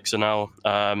over to Mixer now.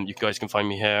 You guys can find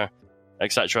me here,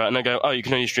 etc. And they go, oh, you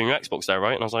can only stream your Xbox there,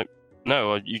 right? And I was like,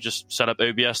 no, you just set up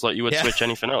OBS like you would Switch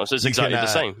anything else. It's exactly the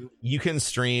same. You can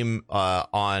stream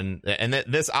on, and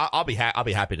this I'll be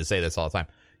happy to say this all the time.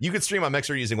 You can stream on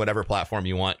Mixer using whatever platform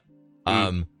you want.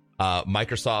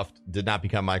 Microsoft did not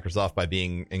become Microsoft by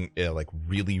being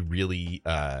really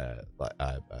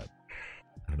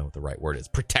I don't know what the right word is,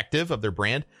 protective of their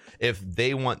brand. If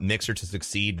they want Mixer to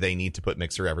succeed, they need to put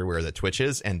Mixer everywhere that Twitch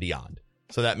is and beyond.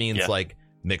 So that means like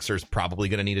Mixer's probably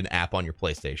going to need an app on your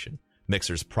PlayStation.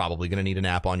 Mixer's probably going to need an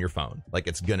app on your phone. Like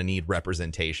it's going to need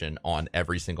representation on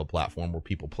every single platform where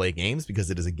people play games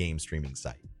because it is a game streaming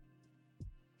site.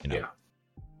 Yeah,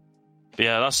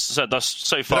 that's so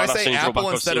far. Did I say Apple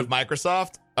instead of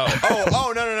Microsoft?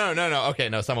 Oh, no. Okay,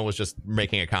 no, someone was just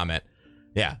making a comment.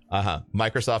 Yeah,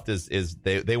 Microsoft is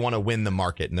they want to win the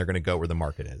market, and they're going to go where the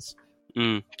market is.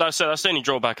 That's the only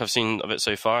drawback I've seen of it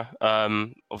so far.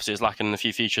 Obviously, it's lacking in a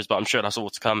few features, but I'm sure that's all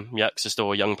to come. Yeah, because it's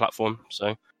still a young platform,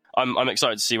 so I'm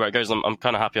excited to see where it goes. I'm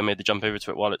kind of happy I made the jump over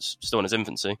to it while it's still in its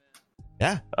infancy.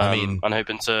 Yeah, I'm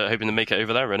hoping to make it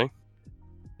over there, really.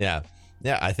 Yeah,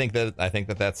 I think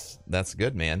that's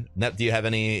good, man. Nep, do you have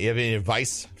any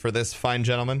advice for this fine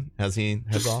gentleman as he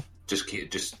heads off? Just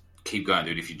keep going,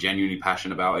 dude. If you're genuinely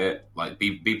passionate about it, like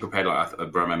be prepared. Like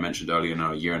Broman mentioned earlier,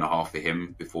 a year and a half for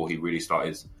him before he really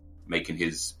started making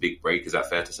his big break. Is that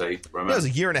fair to say, Broman? It was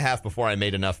a year and a half before I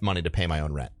made enough money to pay my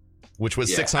own rent, which was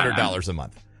 $600 a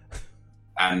month.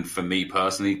 And for me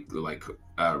personally,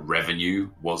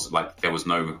 revenue was like there was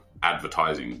no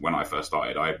advertising when I first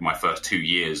started. My first 2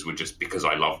 years were just because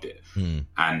I loved it.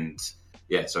 And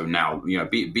yeah, so now, you know,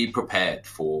 be prepared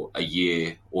for a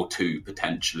year or two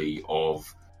potentially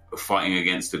of fighting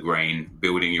against the grain,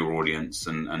 building your audience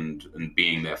and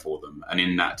being there for them. And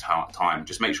in that time,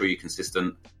 just make sure you're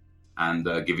consistent and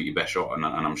give it your best shot. And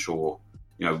I'm sure,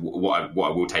 you know, what I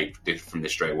will take from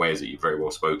this straight away is that you're very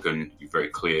well spoken, you're very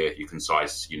clear, you're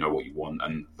concise, you know what you want,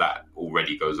 and that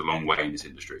already goes a long way in this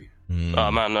industry.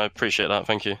 Oh man, I appreciate that.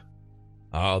 Thank you.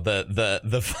 Oh,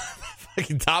 the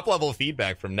fucking top level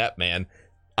feedback from Nep, man.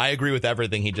 I agree with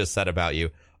everything he just said about you.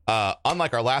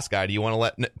 Unlike our last guy, do you want to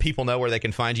let people know where they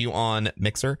can find you on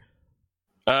Mixer?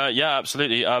 Yeah,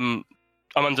 absolutely. I'm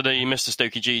under the Mr.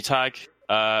 Stokey G tag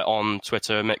on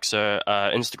Twitter, Mixer,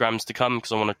 Instagrams to come,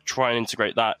 because I want to try and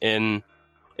integrate that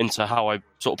into how I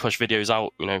sort of push videos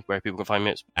out, you know, where people can find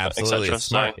me, absolutely, etc.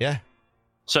 Smart. Yeah.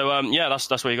 So yeah,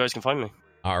 that's where you guys can find me.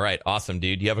 All right, awesome,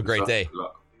 dude. You have a great day.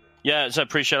 Yeah, so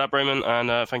appreciate that, Broman,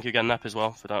 and thank you again, Nep, as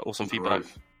well, for that awesome feedback.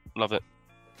 Love it.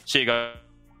 See you guys.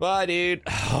 Bye, dude.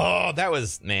 Oh, that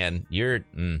was, man.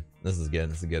 This is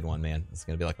good. This is a good one, man. This is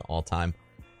gonna be like an all-time.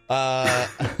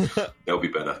 It'll be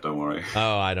better. Don't worry.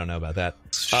 Oh, I don't know about that.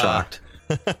 Shocked.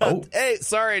 Oh, hey,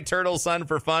 sorry, Turtle Son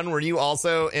for fun. Were you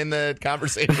also in the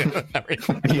conversation?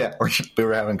 Yeah, we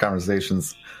were having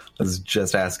conversations. I was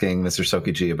just asking Mr.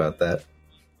 Soki about that.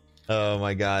 Oh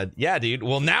my god. Yeah, dude.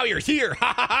 Well, now you're here.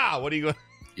 Ha ha ha. What are you?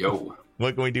 Yo.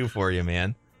 What can we do for you,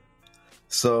 man?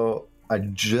 So I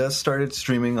just started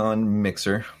streaming on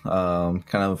Mixer. I've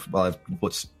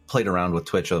played around with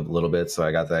Twitch a little bit, so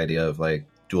I got the idea of like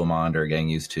dual monitor, getting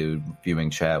used to viewing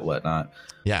chat, whatnot.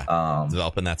 Yeah,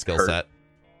 developing that skill set.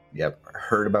 Yep,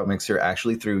 heard about Mixer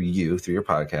actually through your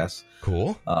podcast.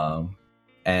 Cool.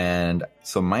 And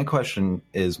so my question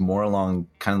is more along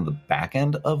kind of the back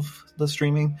end of the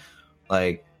streaming,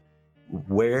 like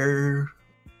where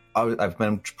I've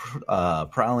been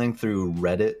prowling through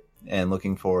Reddit and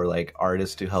looking for like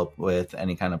artists to help with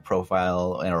any kind of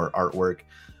profile or artwork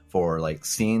for like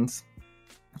scenes,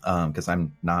 because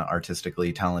I'm not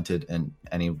artistically talented in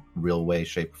any real way,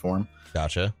 shape, or form.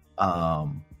 Gotcha.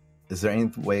 Is there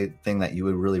anything that you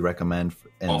would really recommend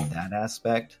in that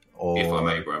aspect? Or... If I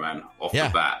may, bro, man, off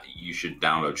the bat, you should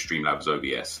download Streamlabs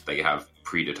OBS. They have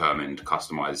predetermined,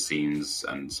 customized scenes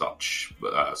and such.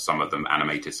 Some of them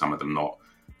animated, some of them not,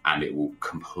 and it will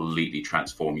completely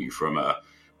transform you from a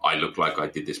 "I look like I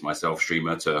did this myself"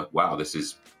 streamer to "Wow, this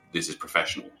is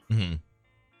professional." Mm-hmm.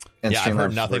 And yeah, I've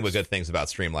heard nothing but good things about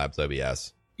Streamlabs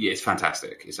OBS. Yeah, it's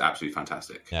fantastic. It's absolutely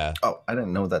fantastic. Yeah. Oh, I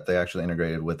didn't know that they actually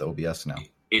integrated with OBS now.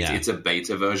 It's a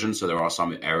beta version, so there are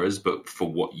some errors, but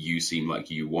for what you seem like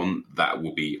you want, that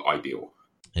will be ideal.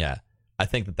 Yeah, I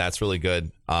think that's really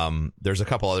good. There's a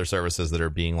couple other services that are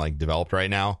being like developed right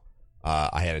now.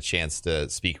 I had a chance to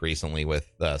speak recently with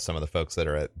some of the folks that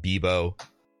are at Bebo,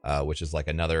 which is like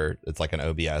it's like an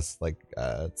OBS like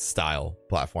style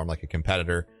platform, like a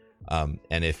competitor.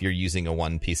 And if you're using a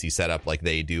one PC setup, like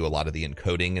they do a lot of the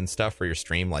encoding and stuff for your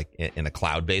stream, like in a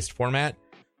cloud-based format.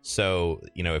 So,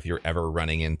 you know, if you're ever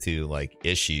running into like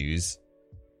issues,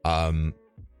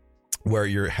 where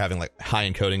you're having like high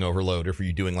encoding overload, or if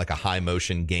you're doing like a high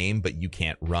motion game, but you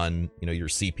can't run, you know, your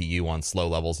CPU on slow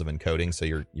levels of encoding, so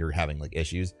you're having like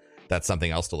issues, that's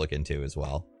something else to look into as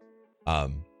well.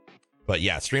 But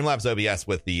yeah, Streamlabs OBS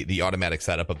with the automatic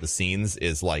setup of the scenes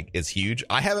is huge.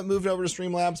 I haven't moved over to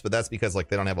Streamlabs, but that's because like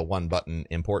they don't have a one button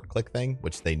import click thing,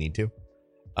 which they need to.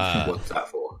 What's that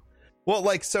for? Well,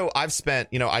 like, so I spend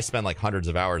like hundreds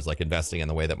of hours like investing in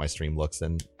the way that my stream looks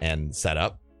and set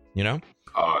up, you know?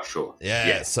 Oh, sure.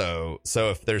 Yeah. So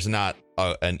if there's not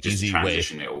an just easy way,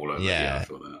 transition it all over. Yeah.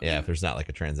 If there's not like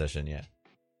a transition, yeah.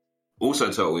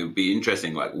 Also, so it would be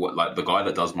interesting, like the guy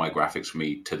that does my graphics for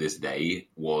me to this day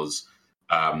was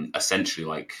essentially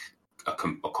like a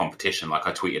competition. Like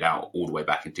I tweeted out all the way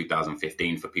back in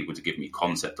 2015 for people to give me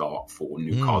concept art for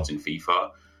new cards in FIFA.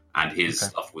 And his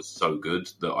stuff was so good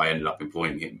that I ended up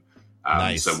employing him.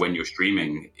 Nice. So when you're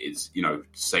streaming, it's, you know,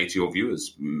 say to your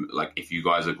viewers, like if you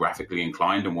guys are graphically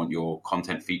inclined and want your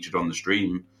content featured on the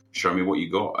stream, show me what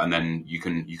you got, and then you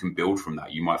can build from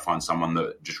that. You might find someone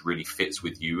that just really fits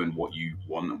with you and what you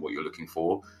want and what you're looking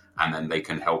for, and then they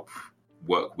can help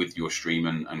work with your stream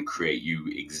and create you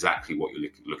exactly what you're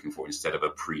looking for instead of a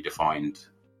predefined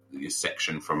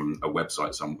section from a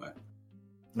website somewhere.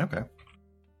 Okay.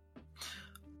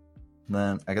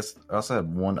 Then I guess I also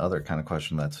had one other kind of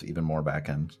question that's even more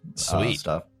back-end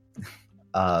stuff.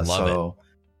 Love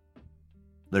it.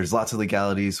 There's lots of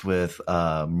legalities with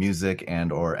music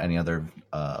and or any other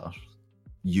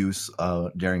use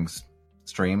during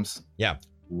streams. Yeah.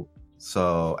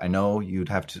 So I know you'd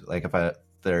have to, like, if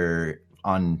they're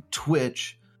on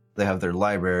Twitch. They have their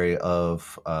library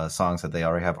of songs that they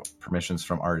already have permissions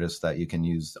from artists that you can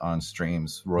use on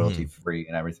streams, royalty free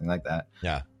and everything like that.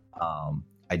 Yeah.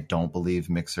 I don't believe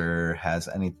Mixer has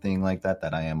anything like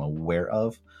that I am aware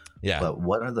of. Yeah. But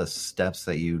what are the steps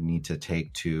that you need to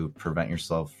take to prevent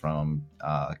yourself from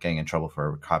getting in trouble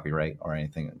for copyright or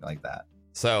anything like that?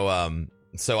 So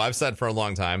I've said for a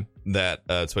long time that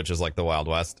Twitch is like the Wild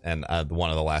West, and one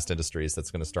of the last industries that's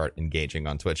going to start engaging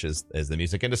on Twitch is the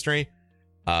music industry.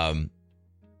 After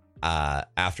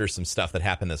some stuff that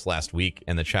happened this last week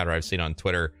and the chatter I've seen on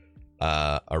Twitter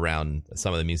around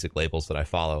some of the music labels that I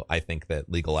follow, I think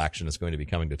that legal action is going to be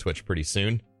coming to Twitch pretty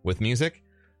soon with music.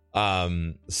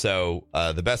 So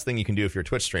the best thing you can do if you're a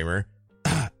Twitch streamer,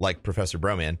 like Professor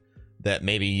Broman, that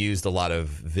maybe used a lot of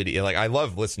video, like I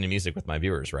love listening to music with my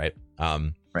viewers, right?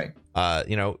 Right.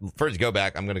 First go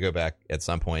back, I'm going to go back at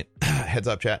some point, heads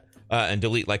up chat, and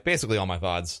delete like basically all my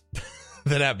VODs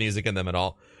that have music in them at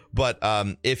all. But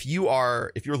if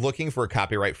you're looking for a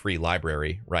copyright free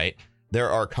library, right, there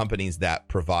are companies that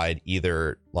provide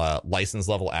either license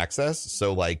level access.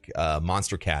 So like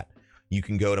Monster Cat, you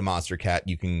can go to Monster Cat,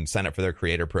 you can sign up for their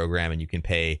creator program, and you can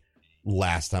pay,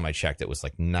 last time I checked, it was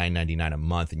like $9.99 a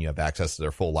month, and you have access to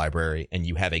their full library, and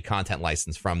you have a content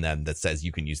license from them that says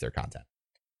you can use their content.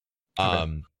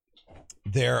 Okay.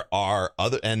 There are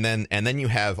other, and then you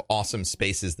have awesome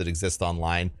spaces that exist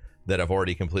online that have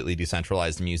already completely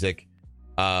decentralized music.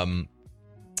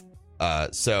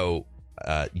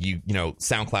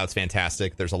 SoundCloud's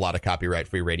fantastic. There's a lot of copyright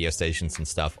free radio stations and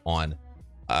stuff on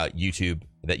YouTube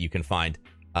that you can find.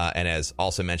 And as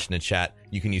also mentioned in chat,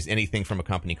 you can use anything from a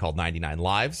company called 99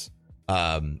 Lives.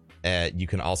 You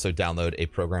can also download a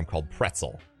program called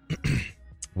Pretzel,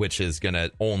 which is going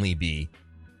to only be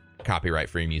copyright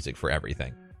free music for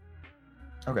everything.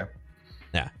 Okay.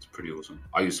 Yeah. It's pretty awesome.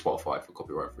 I use Spotify for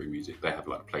copyright free music. They have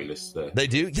like playlists there. They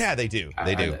do? Yeah, they do.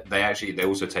 They do. They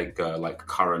also take like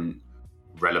current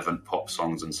relevant pop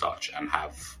songs and such and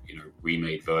have,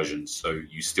 remade versions. So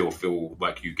you still feel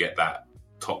like you get that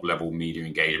top level media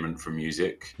engagement from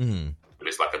music, but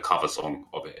it's like a cover song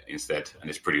of it instead, and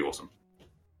it's pretty awesome.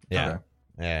 Yeah. Okay.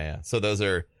 Yeah. So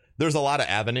there's a lot of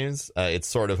avenues. It's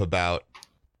sort of about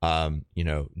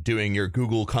doing your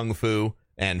Google Kung Fu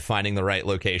and finding the right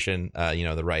location,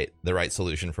 the right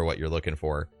solution for what you're looking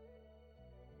for.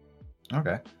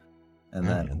 Okay. And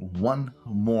then one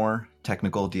more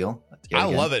technical deal. I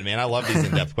love it, man. I love these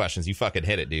in-depth questions. You fucking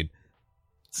hit it, dude.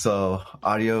 So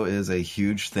audio is a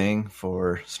huge thing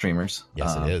for streamers.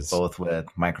 Yes, it is. Both with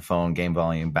microphone, game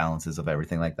volume, balances of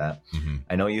everything like that. Mm-hmm.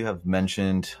 I know you have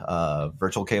mentioned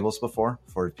virtual cables before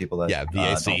for people that... Yeah,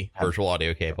 VAC, virtual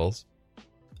audio cables.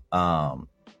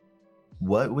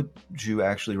 What would you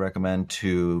actually recommend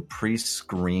to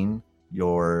pre-screen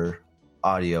your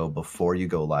audio before you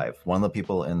go live? One of the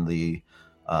people in the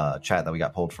chat that we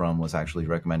got pulled from was actually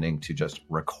recommending to just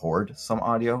record some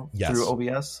audio through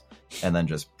OBS and then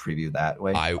just preview that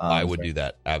way. I would do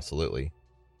that. Absolutely.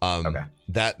 Okay.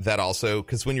 That also,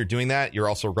 because when you're doing that, you're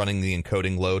also running the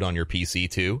encoding load on your PC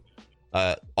too.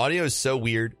 Audio is so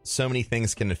weird. So many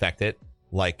things can affect it.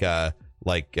 Like I'll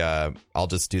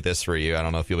just do this for you. I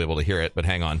don't know if you'll be able to hear it, but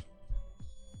hang on.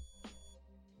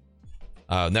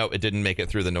 No, it didn't make it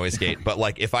through the noise gate. But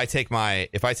like if I take my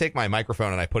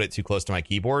microphone and I put it too close to my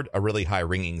keyboard, a really high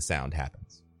ringing sound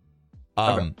happens.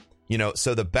 Okay.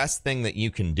 So the best thing that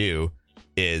you can do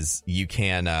is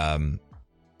I'm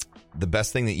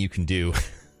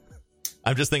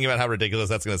just thinking about how ridiculous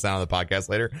that's going to sound on the podcast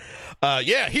later.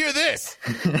 Yeah, hear this.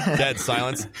 Dead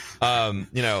silence.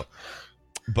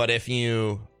 But if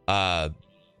you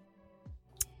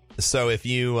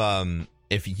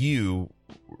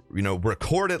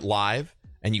record it live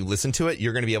and you listen to it,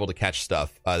 you're going to be able to catch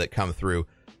stuff that comes through.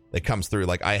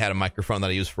 Like I had a microphone that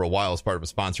I used for a while as part of a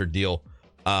sponsored deal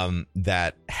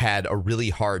that had a really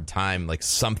hard time, like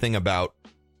something about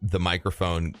the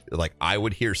microphone. Like I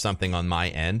would hear something on my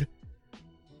end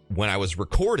when I was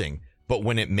recording, but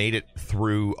when it made it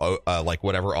through like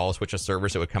whatever all switch of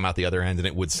servers, it would come out the other end and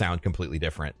it would sound completely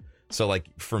different. So like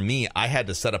for me, I had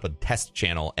to set up a test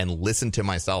channel and listen to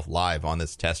myself live on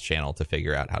this test channel to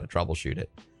figure out how to troubleshoot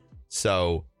it.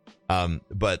 So,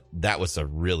 but that was a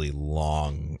really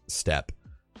long step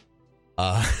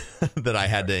that I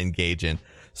had to engage in.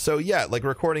 So yeah, like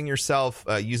recording yourself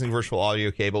using virtual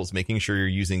audio cables, making sure you're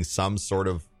using some sort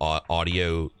of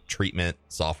audio treatment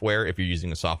software. If you're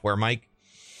using a software mic,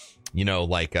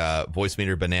 like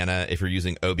Voicemeeter Banana. If you're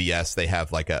using OBS, they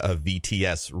have like a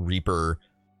VTS Reaper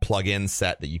plugin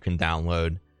set that you can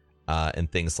download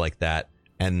and things like that.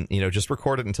 And, just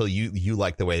record it until you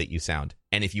like the way that you sound.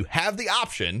 And if you have the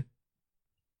option,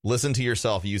 listen to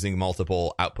yourself using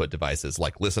multiple output devices.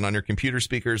 Like listen on your computer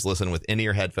speakers, listen with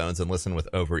in-ear headphones, and listen with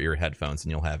over-ear headphones,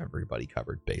 and you'll have everybody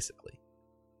covered, basically.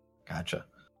 Gotcha.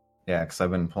 Yeah, because I've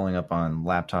been pulling up on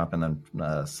laptop and then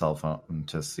cell phone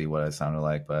to see what I sounded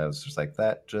like, but I was just like,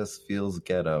 that just feels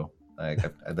ghetto. Like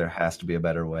there has to be a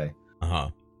better way.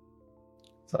 So,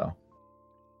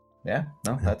 yeah,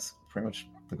 no, that's pretty much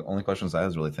the only questions I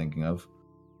was really thinking of.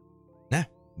 Yeah,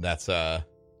 that's the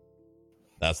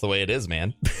way it is,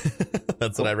 man.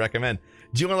 That's what I recommend.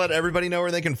 Do you want to let everybody know where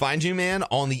they can find you, man,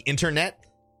 on the internet?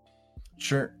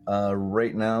 Sure.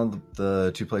 Right now,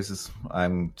 the two places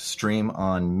I'm stream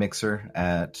on Mixer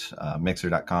at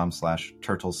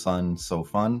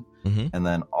mixer.com/turtlesunsofun. And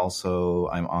then also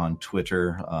I'm on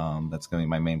Twitter. That's going to be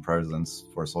my main presence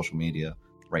for social media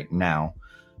right now.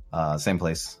 Same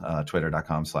place,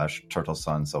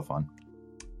 twitter.com/turtlesunsofun.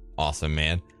 Awesome,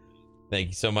 man. Thank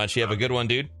you so much. You have a good one,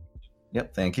 dude.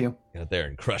 Yep. Thank you. Get out there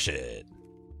and crush it.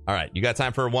 All right. You got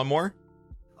time for one more?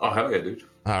 Oh, hell yeah, dude.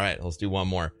 All right. Let's do one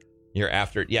more. You're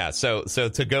after. Yeah. So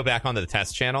to go back on the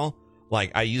test channel,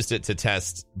 like I used it to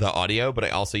test the audio, but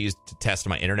I also used it to test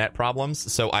my internet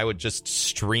problems. So I would just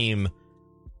stream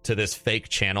to this fake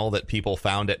channel that people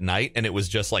found at night. And it was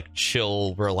just like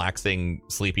chill, relaxing,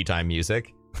 sleepy time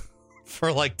music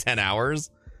for like 10 hours.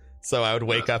 So I would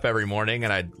wake up every morning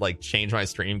and I'd like change my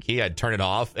stream key. I'd turn it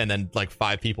off. And then like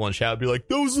 5 people in chat would be like,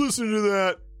 "Those listen to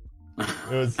that."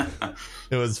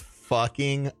 It was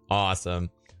fucking awesome.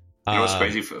 You know what's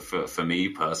crazy for me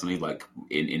personally, like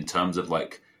in terms of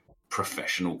like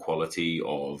professional quality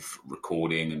of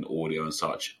recording and audio and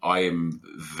such, I am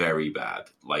very bad.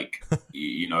 Like,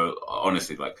 you know,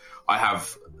 honestly, like I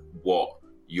have what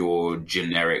your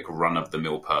generic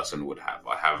run-of-the-mill person would have.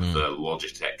 I have the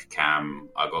Logitech cam.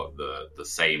 I got the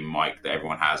same mic that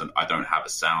everyone has, and I don't have a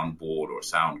soundboard or a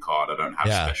sound card. I don't have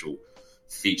special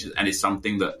features, and it's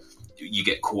something that you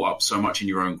get caught up so much in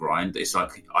your own grind. It's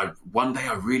like one day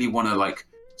I really want to like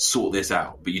sort this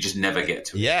out, but you just never get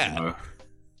to it. Yeah. You know?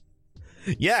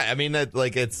 Yeah, I mean that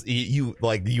like it's you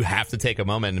have to take a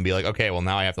moment and be like, okay, well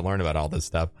now I have to learn about all this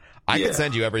stuff. I can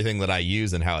send you everything that I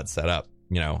use and how it's set up.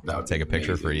 You know, I'll take a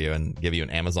picture for you and give you an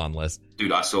Amazon list.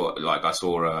 Dude, I saw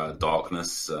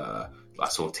Darkness. I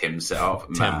saw Tim's setup.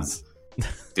 Man,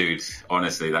 dude,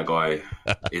 honestly, that guy,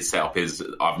 his setup is,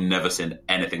 I've never seen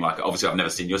anything like it. Obviously, I've never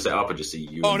seen your setup. I just see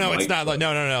you. Oh, no, it's not like,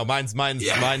 no. Mine's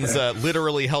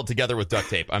literally held together with duct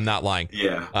tape. I'm not lying.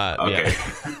 Yeah. Okay.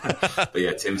 But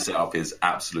yeah, Tim's setup is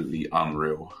absolutely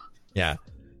unreal. Yeah.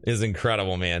 Is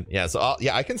incredible, man. Yeah, so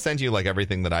I can send you like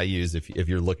everything that I use if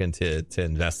you're looking to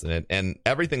invest in it, and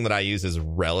everything that I use is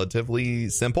relatively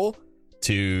simple.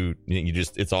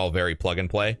 It's all very plug and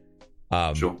play.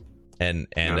 Sure. And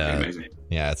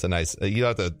yeah, it's a nice. You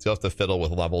have to fiddle with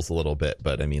levels a little bit,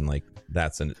 but I mean, like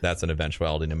that's an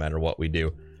eventuality no matter what we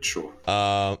do. Sure.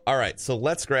 All right, so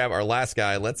let's grab our last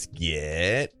guy. Let's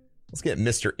get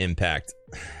Mr. Impact.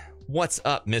 What's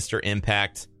up, Mr.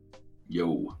 Impact?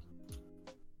 Yo.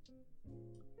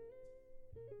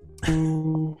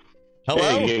 Hello?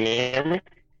 Hey, can you hear me?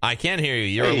 I can hear you.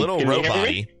 You're a little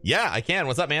robot-y. Yeah, I can.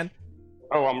 What's up, man?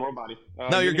 Oh, I'm robot-y.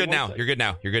 No, you're good now. You're good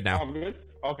now. Oh, I'm good?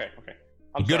 Okay.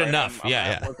 I'm good sorry. enough. I'm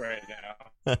yeah. at work right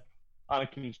now. On a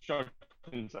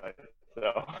construction site.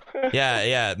 So.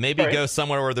 Yeah. Maybe go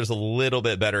somewhere where there's a little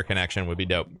bit better connection would be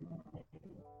dope.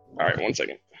 All right, 1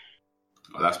 second.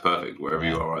 Oh, that's perfect. Wherever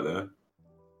you are right there.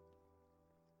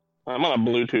 I'm on a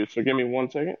Bluetooth, so give me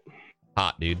 1 second.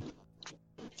 Hot, dude.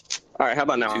 All right, how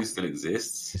about now? Bluetooth still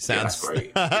exists. Sounds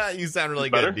great. You sound really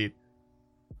Better? good, dude.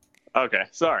 Okay,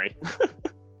 sorry.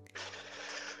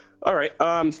 All right.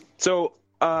 So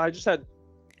I just had a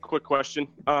quick question.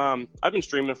 I've been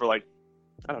streaming for like,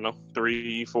 I don't know,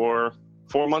 4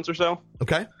 months or so.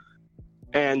 Okay.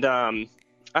 And I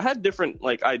had different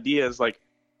like ideas, like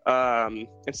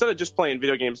instead of just playing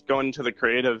video games, going into the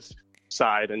creative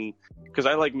side, and because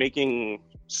I like making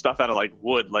stuff out of like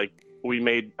wood. Like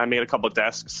I made a couple of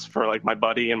desks for like my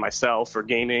buddy and myself for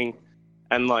gaming,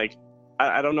 and like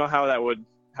I don't know how that would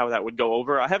go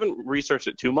over. I haven't researched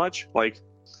it too much, like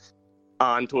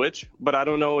on Twitch, but I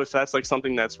don't know if that's like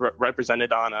something that's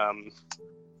represented on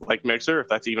like Mixer, if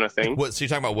that's even a thing. What? So you're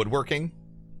talking about woodworking?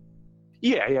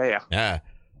 Yeah. Yeah.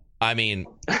 I mean,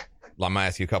 I'm gonna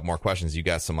ask you a couple more questions. You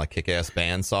got some like kick-ass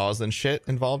band saws and shit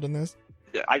involved in this?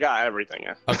 Yeah, I got everything.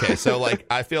 Yeah. Okay, so like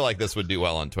I feel like this would do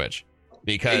well on Twitch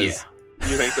because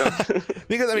You think so?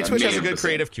 because I mean Yeah, Twitch has a good 1,000,000%.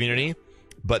 creative community,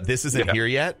 but this isn't here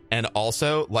yet, and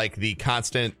also like the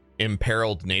constant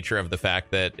imperiled nature of the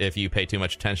fact that if you pay too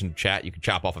much attention to chat, you can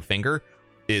chop off a finger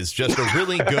is just a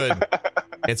really good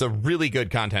It's a really good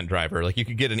content driver. Like, you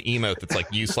could get an emote that's like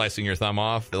you slicing your thumb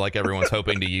off that like everyone's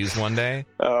hoping to use one day.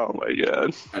 Oh my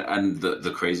god. And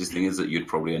the craziest thing is that you'd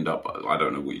probably end up, I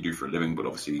don't know what you do for a living, but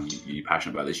obviously you're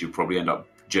passionate about this, you'd probably end up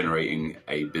generating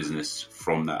a business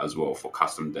from that as well, for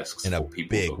custom desks in for a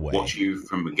people big that way. watch you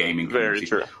from a gaming Very community.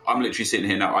 true. I'm literally sitting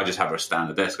here now, I just have a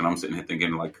standard desk, and I'm sitting here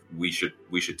thinking, like, we should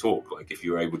talk. Like, if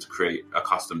you were able to create a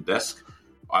custom desk,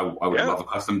 I would love a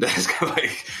custom desk.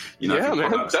 Like, you know, if your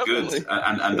product's good.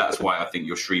 And that's why I think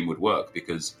your stream would work,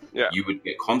 because you would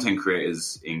get content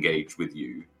creators engaged with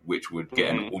you, which would get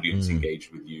an audience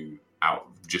engaged with you out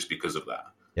just because of that.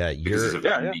 Yeah, because it's a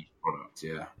very unique product.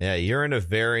 Yeah, you're in a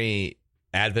very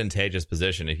advantageous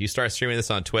position. If you start streaming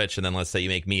this on Twitch, and then let's say you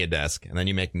make me a desk, and then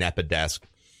you make Nep a desk,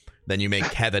 then you make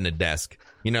Kevin a desk,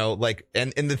 you know, like,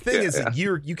 and the thing is,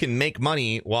 you can make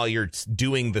money while you're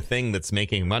doing the thing that's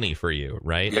making money for you,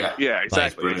 right? Yeah,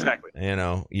 exactly, like, exactly. You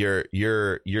know, you're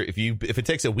if it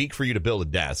takes a week for you to build a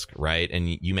desk, right, and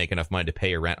you make enough money to pay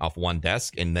your rent off one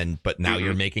desk, and then but now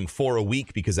you're making 4 a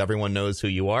week because everyone knows who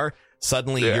you are.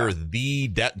 Suddenly you're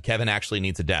Kevin actually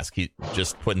needs a desk. He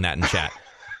just putting that in chat.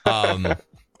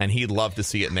 And he'd love to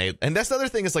see it made. And that's the other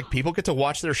thing, is like, people get to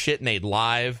watch their shit made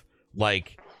live.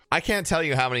 Like, I can't tell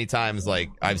you how many times, like,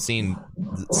 I've seen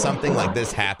something like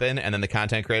this happen, and then the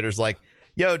content creator's like,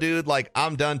 yo, dude, like,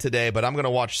 I'm done today, but I'm going to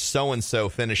watch so-and-so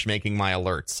finish making my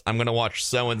alerts. I'm going to watch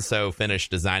so-and-so finish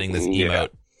designing this emote.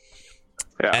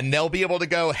 Yeah. And they'll be able to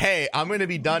go, hey, I'm going to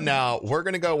be done now. We're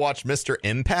going to go watch Mr.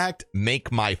 Impact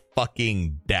make my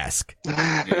fucking desk.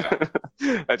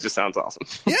 That just sounds awesome.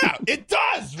 Yeah, it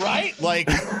does, right? Like,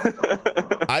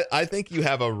 I think you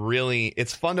have a really,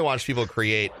 it's fun to watch people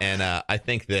create. And I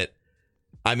think that,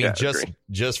 I mean,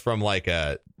 just from like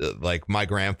my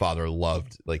grandfather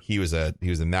loved, like, he was a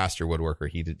master woodworker.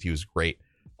 He was great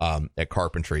at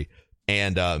carpentry.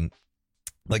 And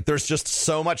like, there's just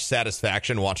so much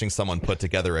satisfaction watching someone put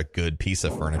together a good piece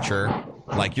of furniture.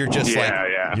 Like, you're just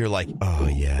you're like, oh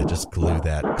yeah, just glue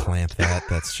that, clamp that.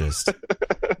 That's just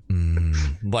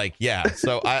like, yeah.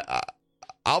 So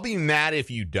I'll be mad if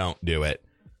you don't do it.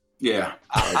 Yeah,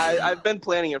 I've been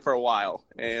planning it for a while,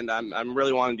 and I'm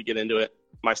really wanting to get into it.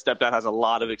 My stepdad has a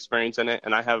lot of experience in it,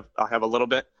 and I have a little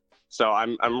bit. So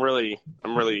I'm really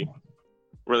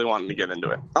wanting to get into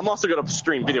it. I'm also going to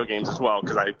stream video games as well,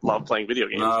 because I love playing video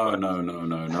games.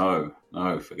 No,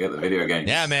 forget the video games.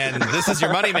 Yeah, man, this is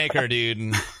your moneymaker,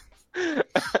 dude.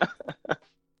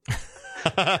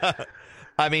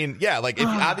 I mean, yeah, like, if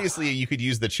obviously you could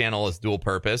use the channel as dual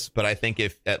purpose, but I think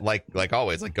if like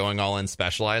always, like, going all in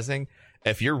specializing,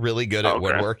 if you're really good at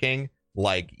woodworking,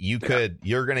 like,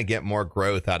 you're going to get more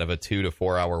growth out of a 2 to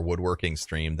 4 hour woodworking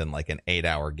stream than like an 8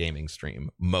 hour gaming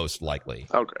stream, most likely.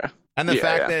 Okay. And the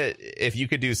fact that if you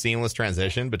could do seamless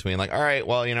transition between, like, all right,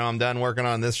 well, you know, I'm done working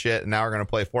on this shit, and now we're going to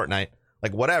play Fortnite,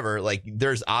 like, whatever, like,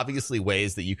 there's obviously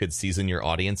ways that you could season your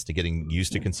audience to getting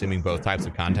used to consuming both types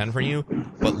of content for you,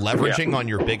 but leveraging on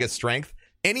your biggest strength.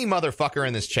 Any motherfucker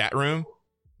in this chat room,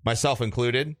 myself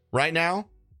included, right now,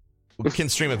 can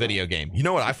stream a video game. You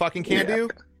know what I fucking can't do?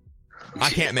 I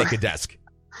can't make a desk.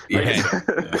 Okay.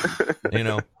 You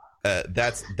know,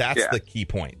 that's the key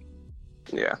point.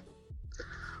 Yeah.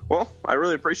 Well, I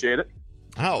really appreciate it.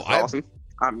 Oh, awesome.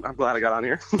 I'm glad I got on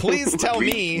here. Please tell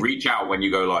me. Reach out when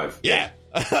you go live. Yeah.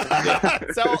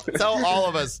 Tell all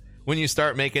of us when you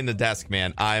start making the desk,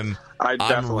 man. I'm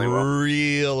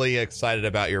really excited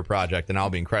about your project, and I'll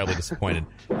be incredibly disappointed.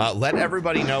 Let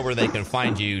everybody know where they can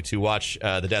find you to watch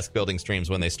the desk building streams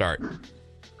when they start.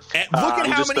 And look at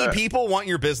how many people want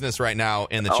your business right now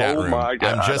in the chat room. Oh my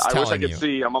God. I'm just telling you. I wish I could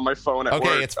see. I'm on my phone at work.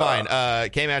 Okay, it's fine.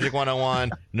 K-Magic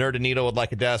 101, Nerd Anita would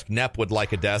like a desk. Nep would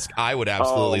like a desk. I would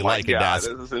absolutely like a desk.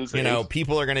 This is insane. You know,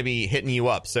 people are going to be hitting you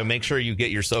up, so make sure you get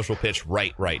your social pitch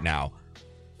right now.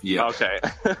 Yeah. Okay.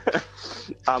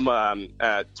 I'm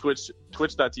at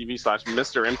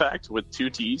twitch.tv/Mr. Impact with 2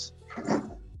 T's.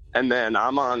 And then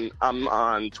I'm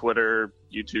on Twitter,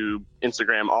 YouTube,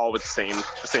 Instagram, all with the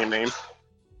same name.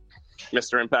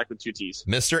 Mr. Impact with 2 T's.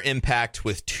 Mr. Impact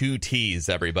with 2 T's,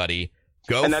 everybody.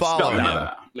 Go follow him.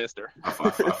 Mr. I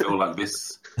feel like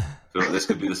this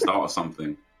could be the start of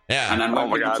something. Yeah. And then oh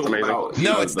my God, it's amazing.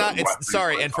 No, it's not. It's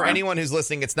sorry. And for anyone who's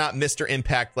listening, it's not Mr.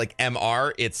 Impact like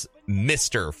MR. It's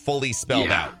Mr. fully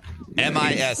spelled out.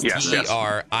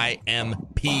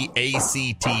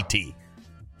 MISTERIMPACTT.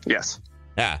 Yes.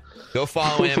 Yeah. Go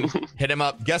follow him. Hit him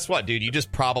up. Guess what, dude? You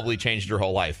just probably changed your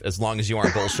whole life as long as you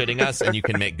aren't bullshitting us and you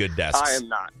can make good desks. I am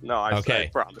not. No, I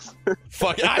promise.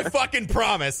 I fucking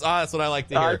promise. Oh, that's what I like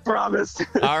to hear. I promise.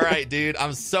 All right, dude.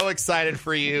 I'm so excited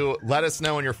for you. Let us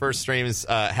know when your first stream is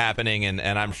happening, and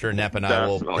I'm sure Nep and I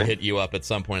will hit you up at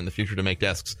some point in the future to make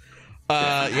desks.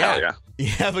 Yeah. You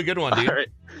have a good one, dude. All right.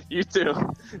 You too.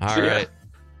 All right.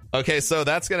 Okay, so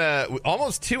that's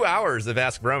almost 2 hours of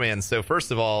Ask Broman. So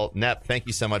first of all, Nep, thank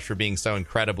you so much for being so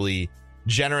incredibly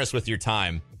generous with your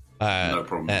time No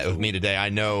problem. with me today. I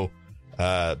know,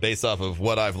 based off of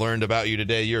what I've learned about you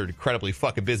today, you're an incredibly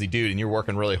fucking busy dude, and you're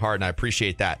working really hard, and I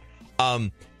appreciate that.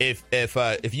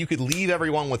 If you could leave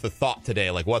everyone with a thought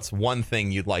today, like what's one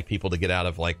thing you'd like people to get out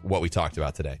of like what we talked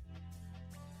about today?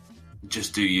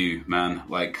 Just do you, man.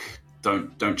 Like,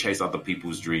 don't chase other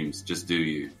people's dreams. Just do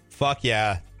you. Fuck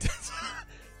yeah.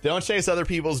 Don't chase other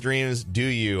people's dreams. Do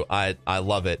you? I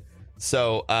love it.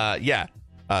 So,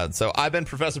 so I've been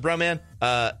Professor Broman.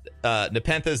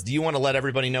 NepentheZ, do you want to let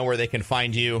everybody know where they can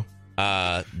find you?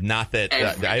 Not that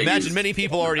I imagine many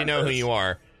people already know who you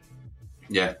are.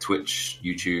 Yeah, Twitch,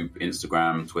 YouTube,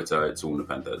 Instagram, Twitter, it's all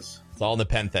NepentheZ. It's all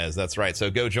NepentheZ, that's right. So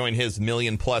go join his 1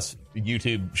 million+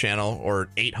 YouTube channel or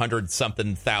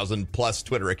 800-something thousand plus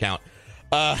Twitter account.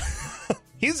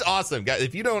 He's awesome, guys.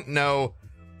 If you don't know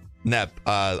Nep,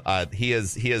 he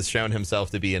has shown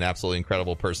himself to be an absolutely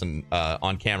incredible person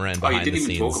on camera and behind the scenes. You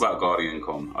didn't even talk about Guardian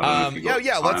Con.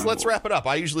 Let's wrap it up.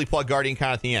 I usually plug Guardian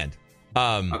Con at the end.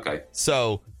 Okay.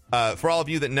 So for all of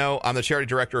you that know, I'm the charity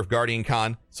director of Guardian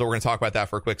Con, so we're going to talk about that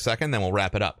for a quick second, then we'll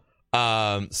wrap it up.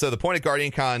 So the point of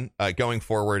Guardian Con going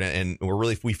forward, and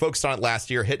we focused on it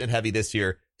last year, hitting it heavy this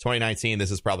year, 2019.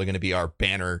 This is probably going to be our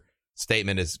banner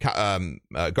statement. Is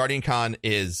Guardian Con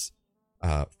is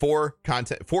for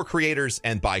creators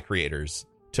and by creators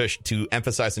to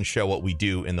emphasize and show what we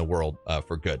do in the world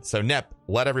for good. So Nep,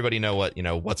 let everybody know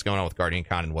what's going on with Guardian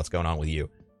Con and what's going on with you.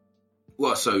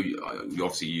 Well, so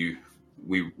obviously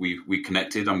we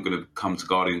connected. I'm going to come to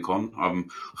Guardian Con. I'm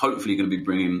hopefully going to be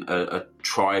bringing a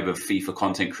tribe of FIFA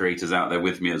content creators out there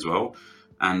with me as well.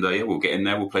 And we'll get in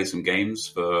there. We'll play some games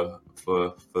for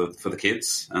the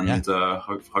kids, and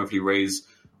hopefully raise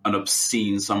an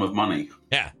obscene sum of money.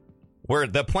 Yeah, where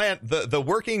the plan, the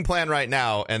working plan right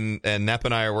now, and Nep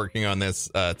and I are working on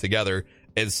this together.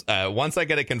 Is once I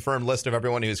get a confirmed list of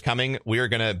everyone who's coming, we are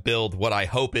going to build what I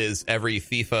hope is every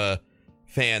FIFA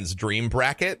fan's dream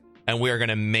bracket. And we are going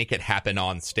to make it happen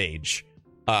on stage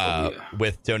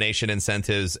with donation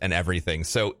incentives and everything.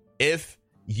 So if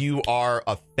you are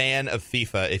a fan of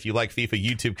FIFA, if you like FIFA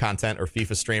YouTube content or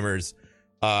FIFA streamers,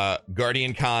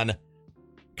 Guardian Con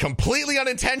completely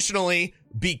unintentionally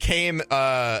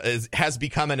has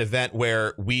become an event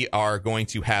where we are going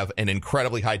to have an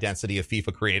incredibly high density of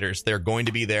FIFA creators. They're going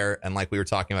to be there. And like we were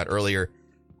talking about earlier,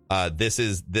 this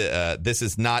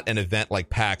is not an event like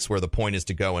PAX where the point is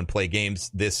to go and play games.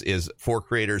 This is for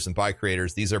creators and by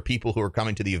creators. These are people who are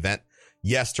coming to the event,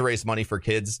 yes, to raise money for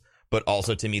kids, but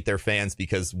also to meet their fans,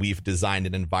 because we've designed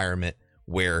an environment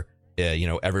where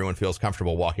everyone feels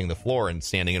comfortable walking the floor and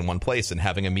standing in one place and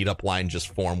having a meetup line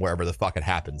just form wherever the fuck it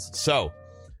happens. So,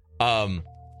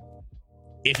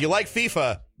 if you like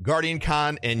FIFA, Guardian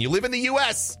Con, and you live in the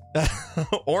US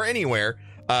or anywhere,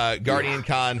 Guardian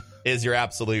Con is your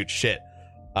absolute shit.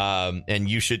 And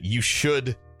you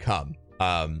should come.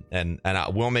 And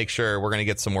we'll make sure we're going to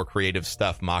get some more creative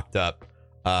stuff mocked up.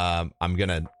 I'm going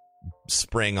to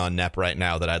spring on Nep right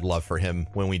now that I'd love for him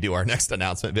when we do our next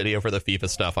announcement video for the FIFA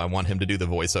stuff. I want him to do the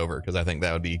voiceover because I think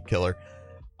that would be killer.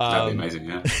 That'd be amazing.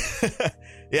 Yeah.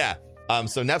 Yeah.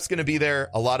 So Nep's going to be there.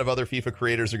 A lot of other FIFA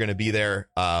creators are going to be there.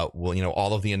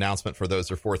 All of the announcement for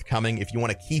those are forthcoming. If you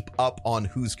want to keep up on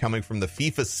who's coming from the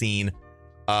FIFA scene,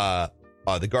 the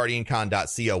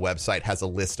GuardianCon.co website has a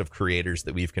list of creators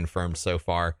that we've confirmed so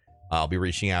far. I'll be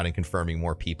reaching out and confirming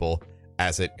more people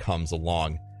as it comes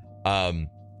along.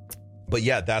 But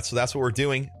yeah, that's what we're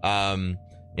doing. And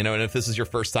if this is your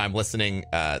first time listening,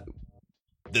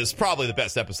 this is probably the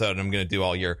best episode I'm going to do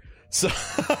all year. So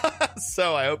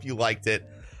I hope you liked it.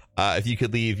 If you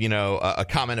could leave, a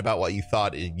comment about what you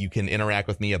thought, you can interact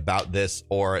with me about this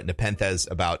or NepentheZ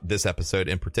about this episode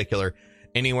in particular.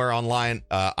 Anywhere online,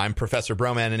 I'm Professor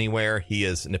Broman anywhere. He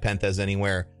is NepentheZ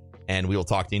anywhere. And we will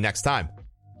talk to you next time.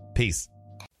 Peace.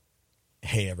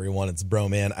 Hey, everyone. It's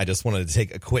Broman. I just wanted to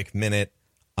take a quick minute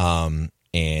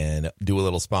and do a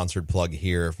little sponsored plug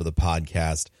here for the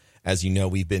podcast. As you know,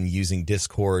 we've been using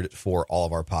Discord for all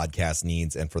of our podcast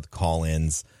needs and for the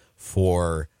call-ins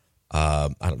for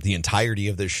the entirety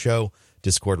of this show.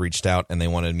 Discord reached out and they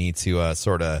wanted me to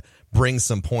sort of bring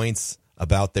some points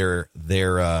about their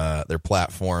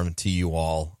platform to you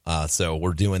all. So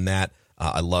we're doing that.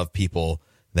 I love people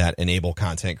that enable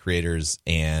content creators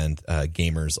and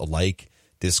gamers alike.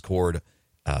 Discord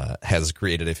has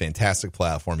created a fantastic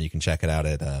platform. You can check it out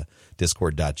at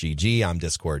discord.gg. I'm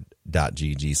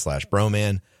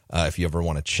discord.gg/broman. If you ever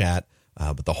want to chat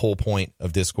But the whole point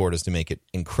of Discord is to make it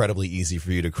incredibly easy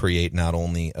for you to create not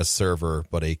only a server,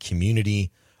 but a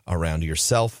community around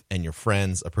yourself and your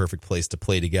friends, a perfect place to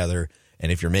play together.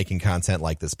 And if you're making content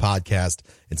like this podcast,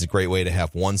 it's a great way to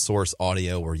have one source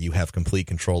audio where you have complete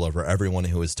control over everyone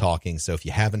who is talking. So if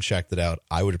you haven't checked it out,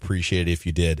 I would appreciate it if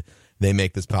you did. They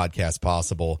make this podcast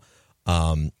possible,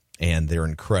 and they're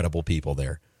incredible people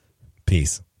there.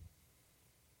 Peace.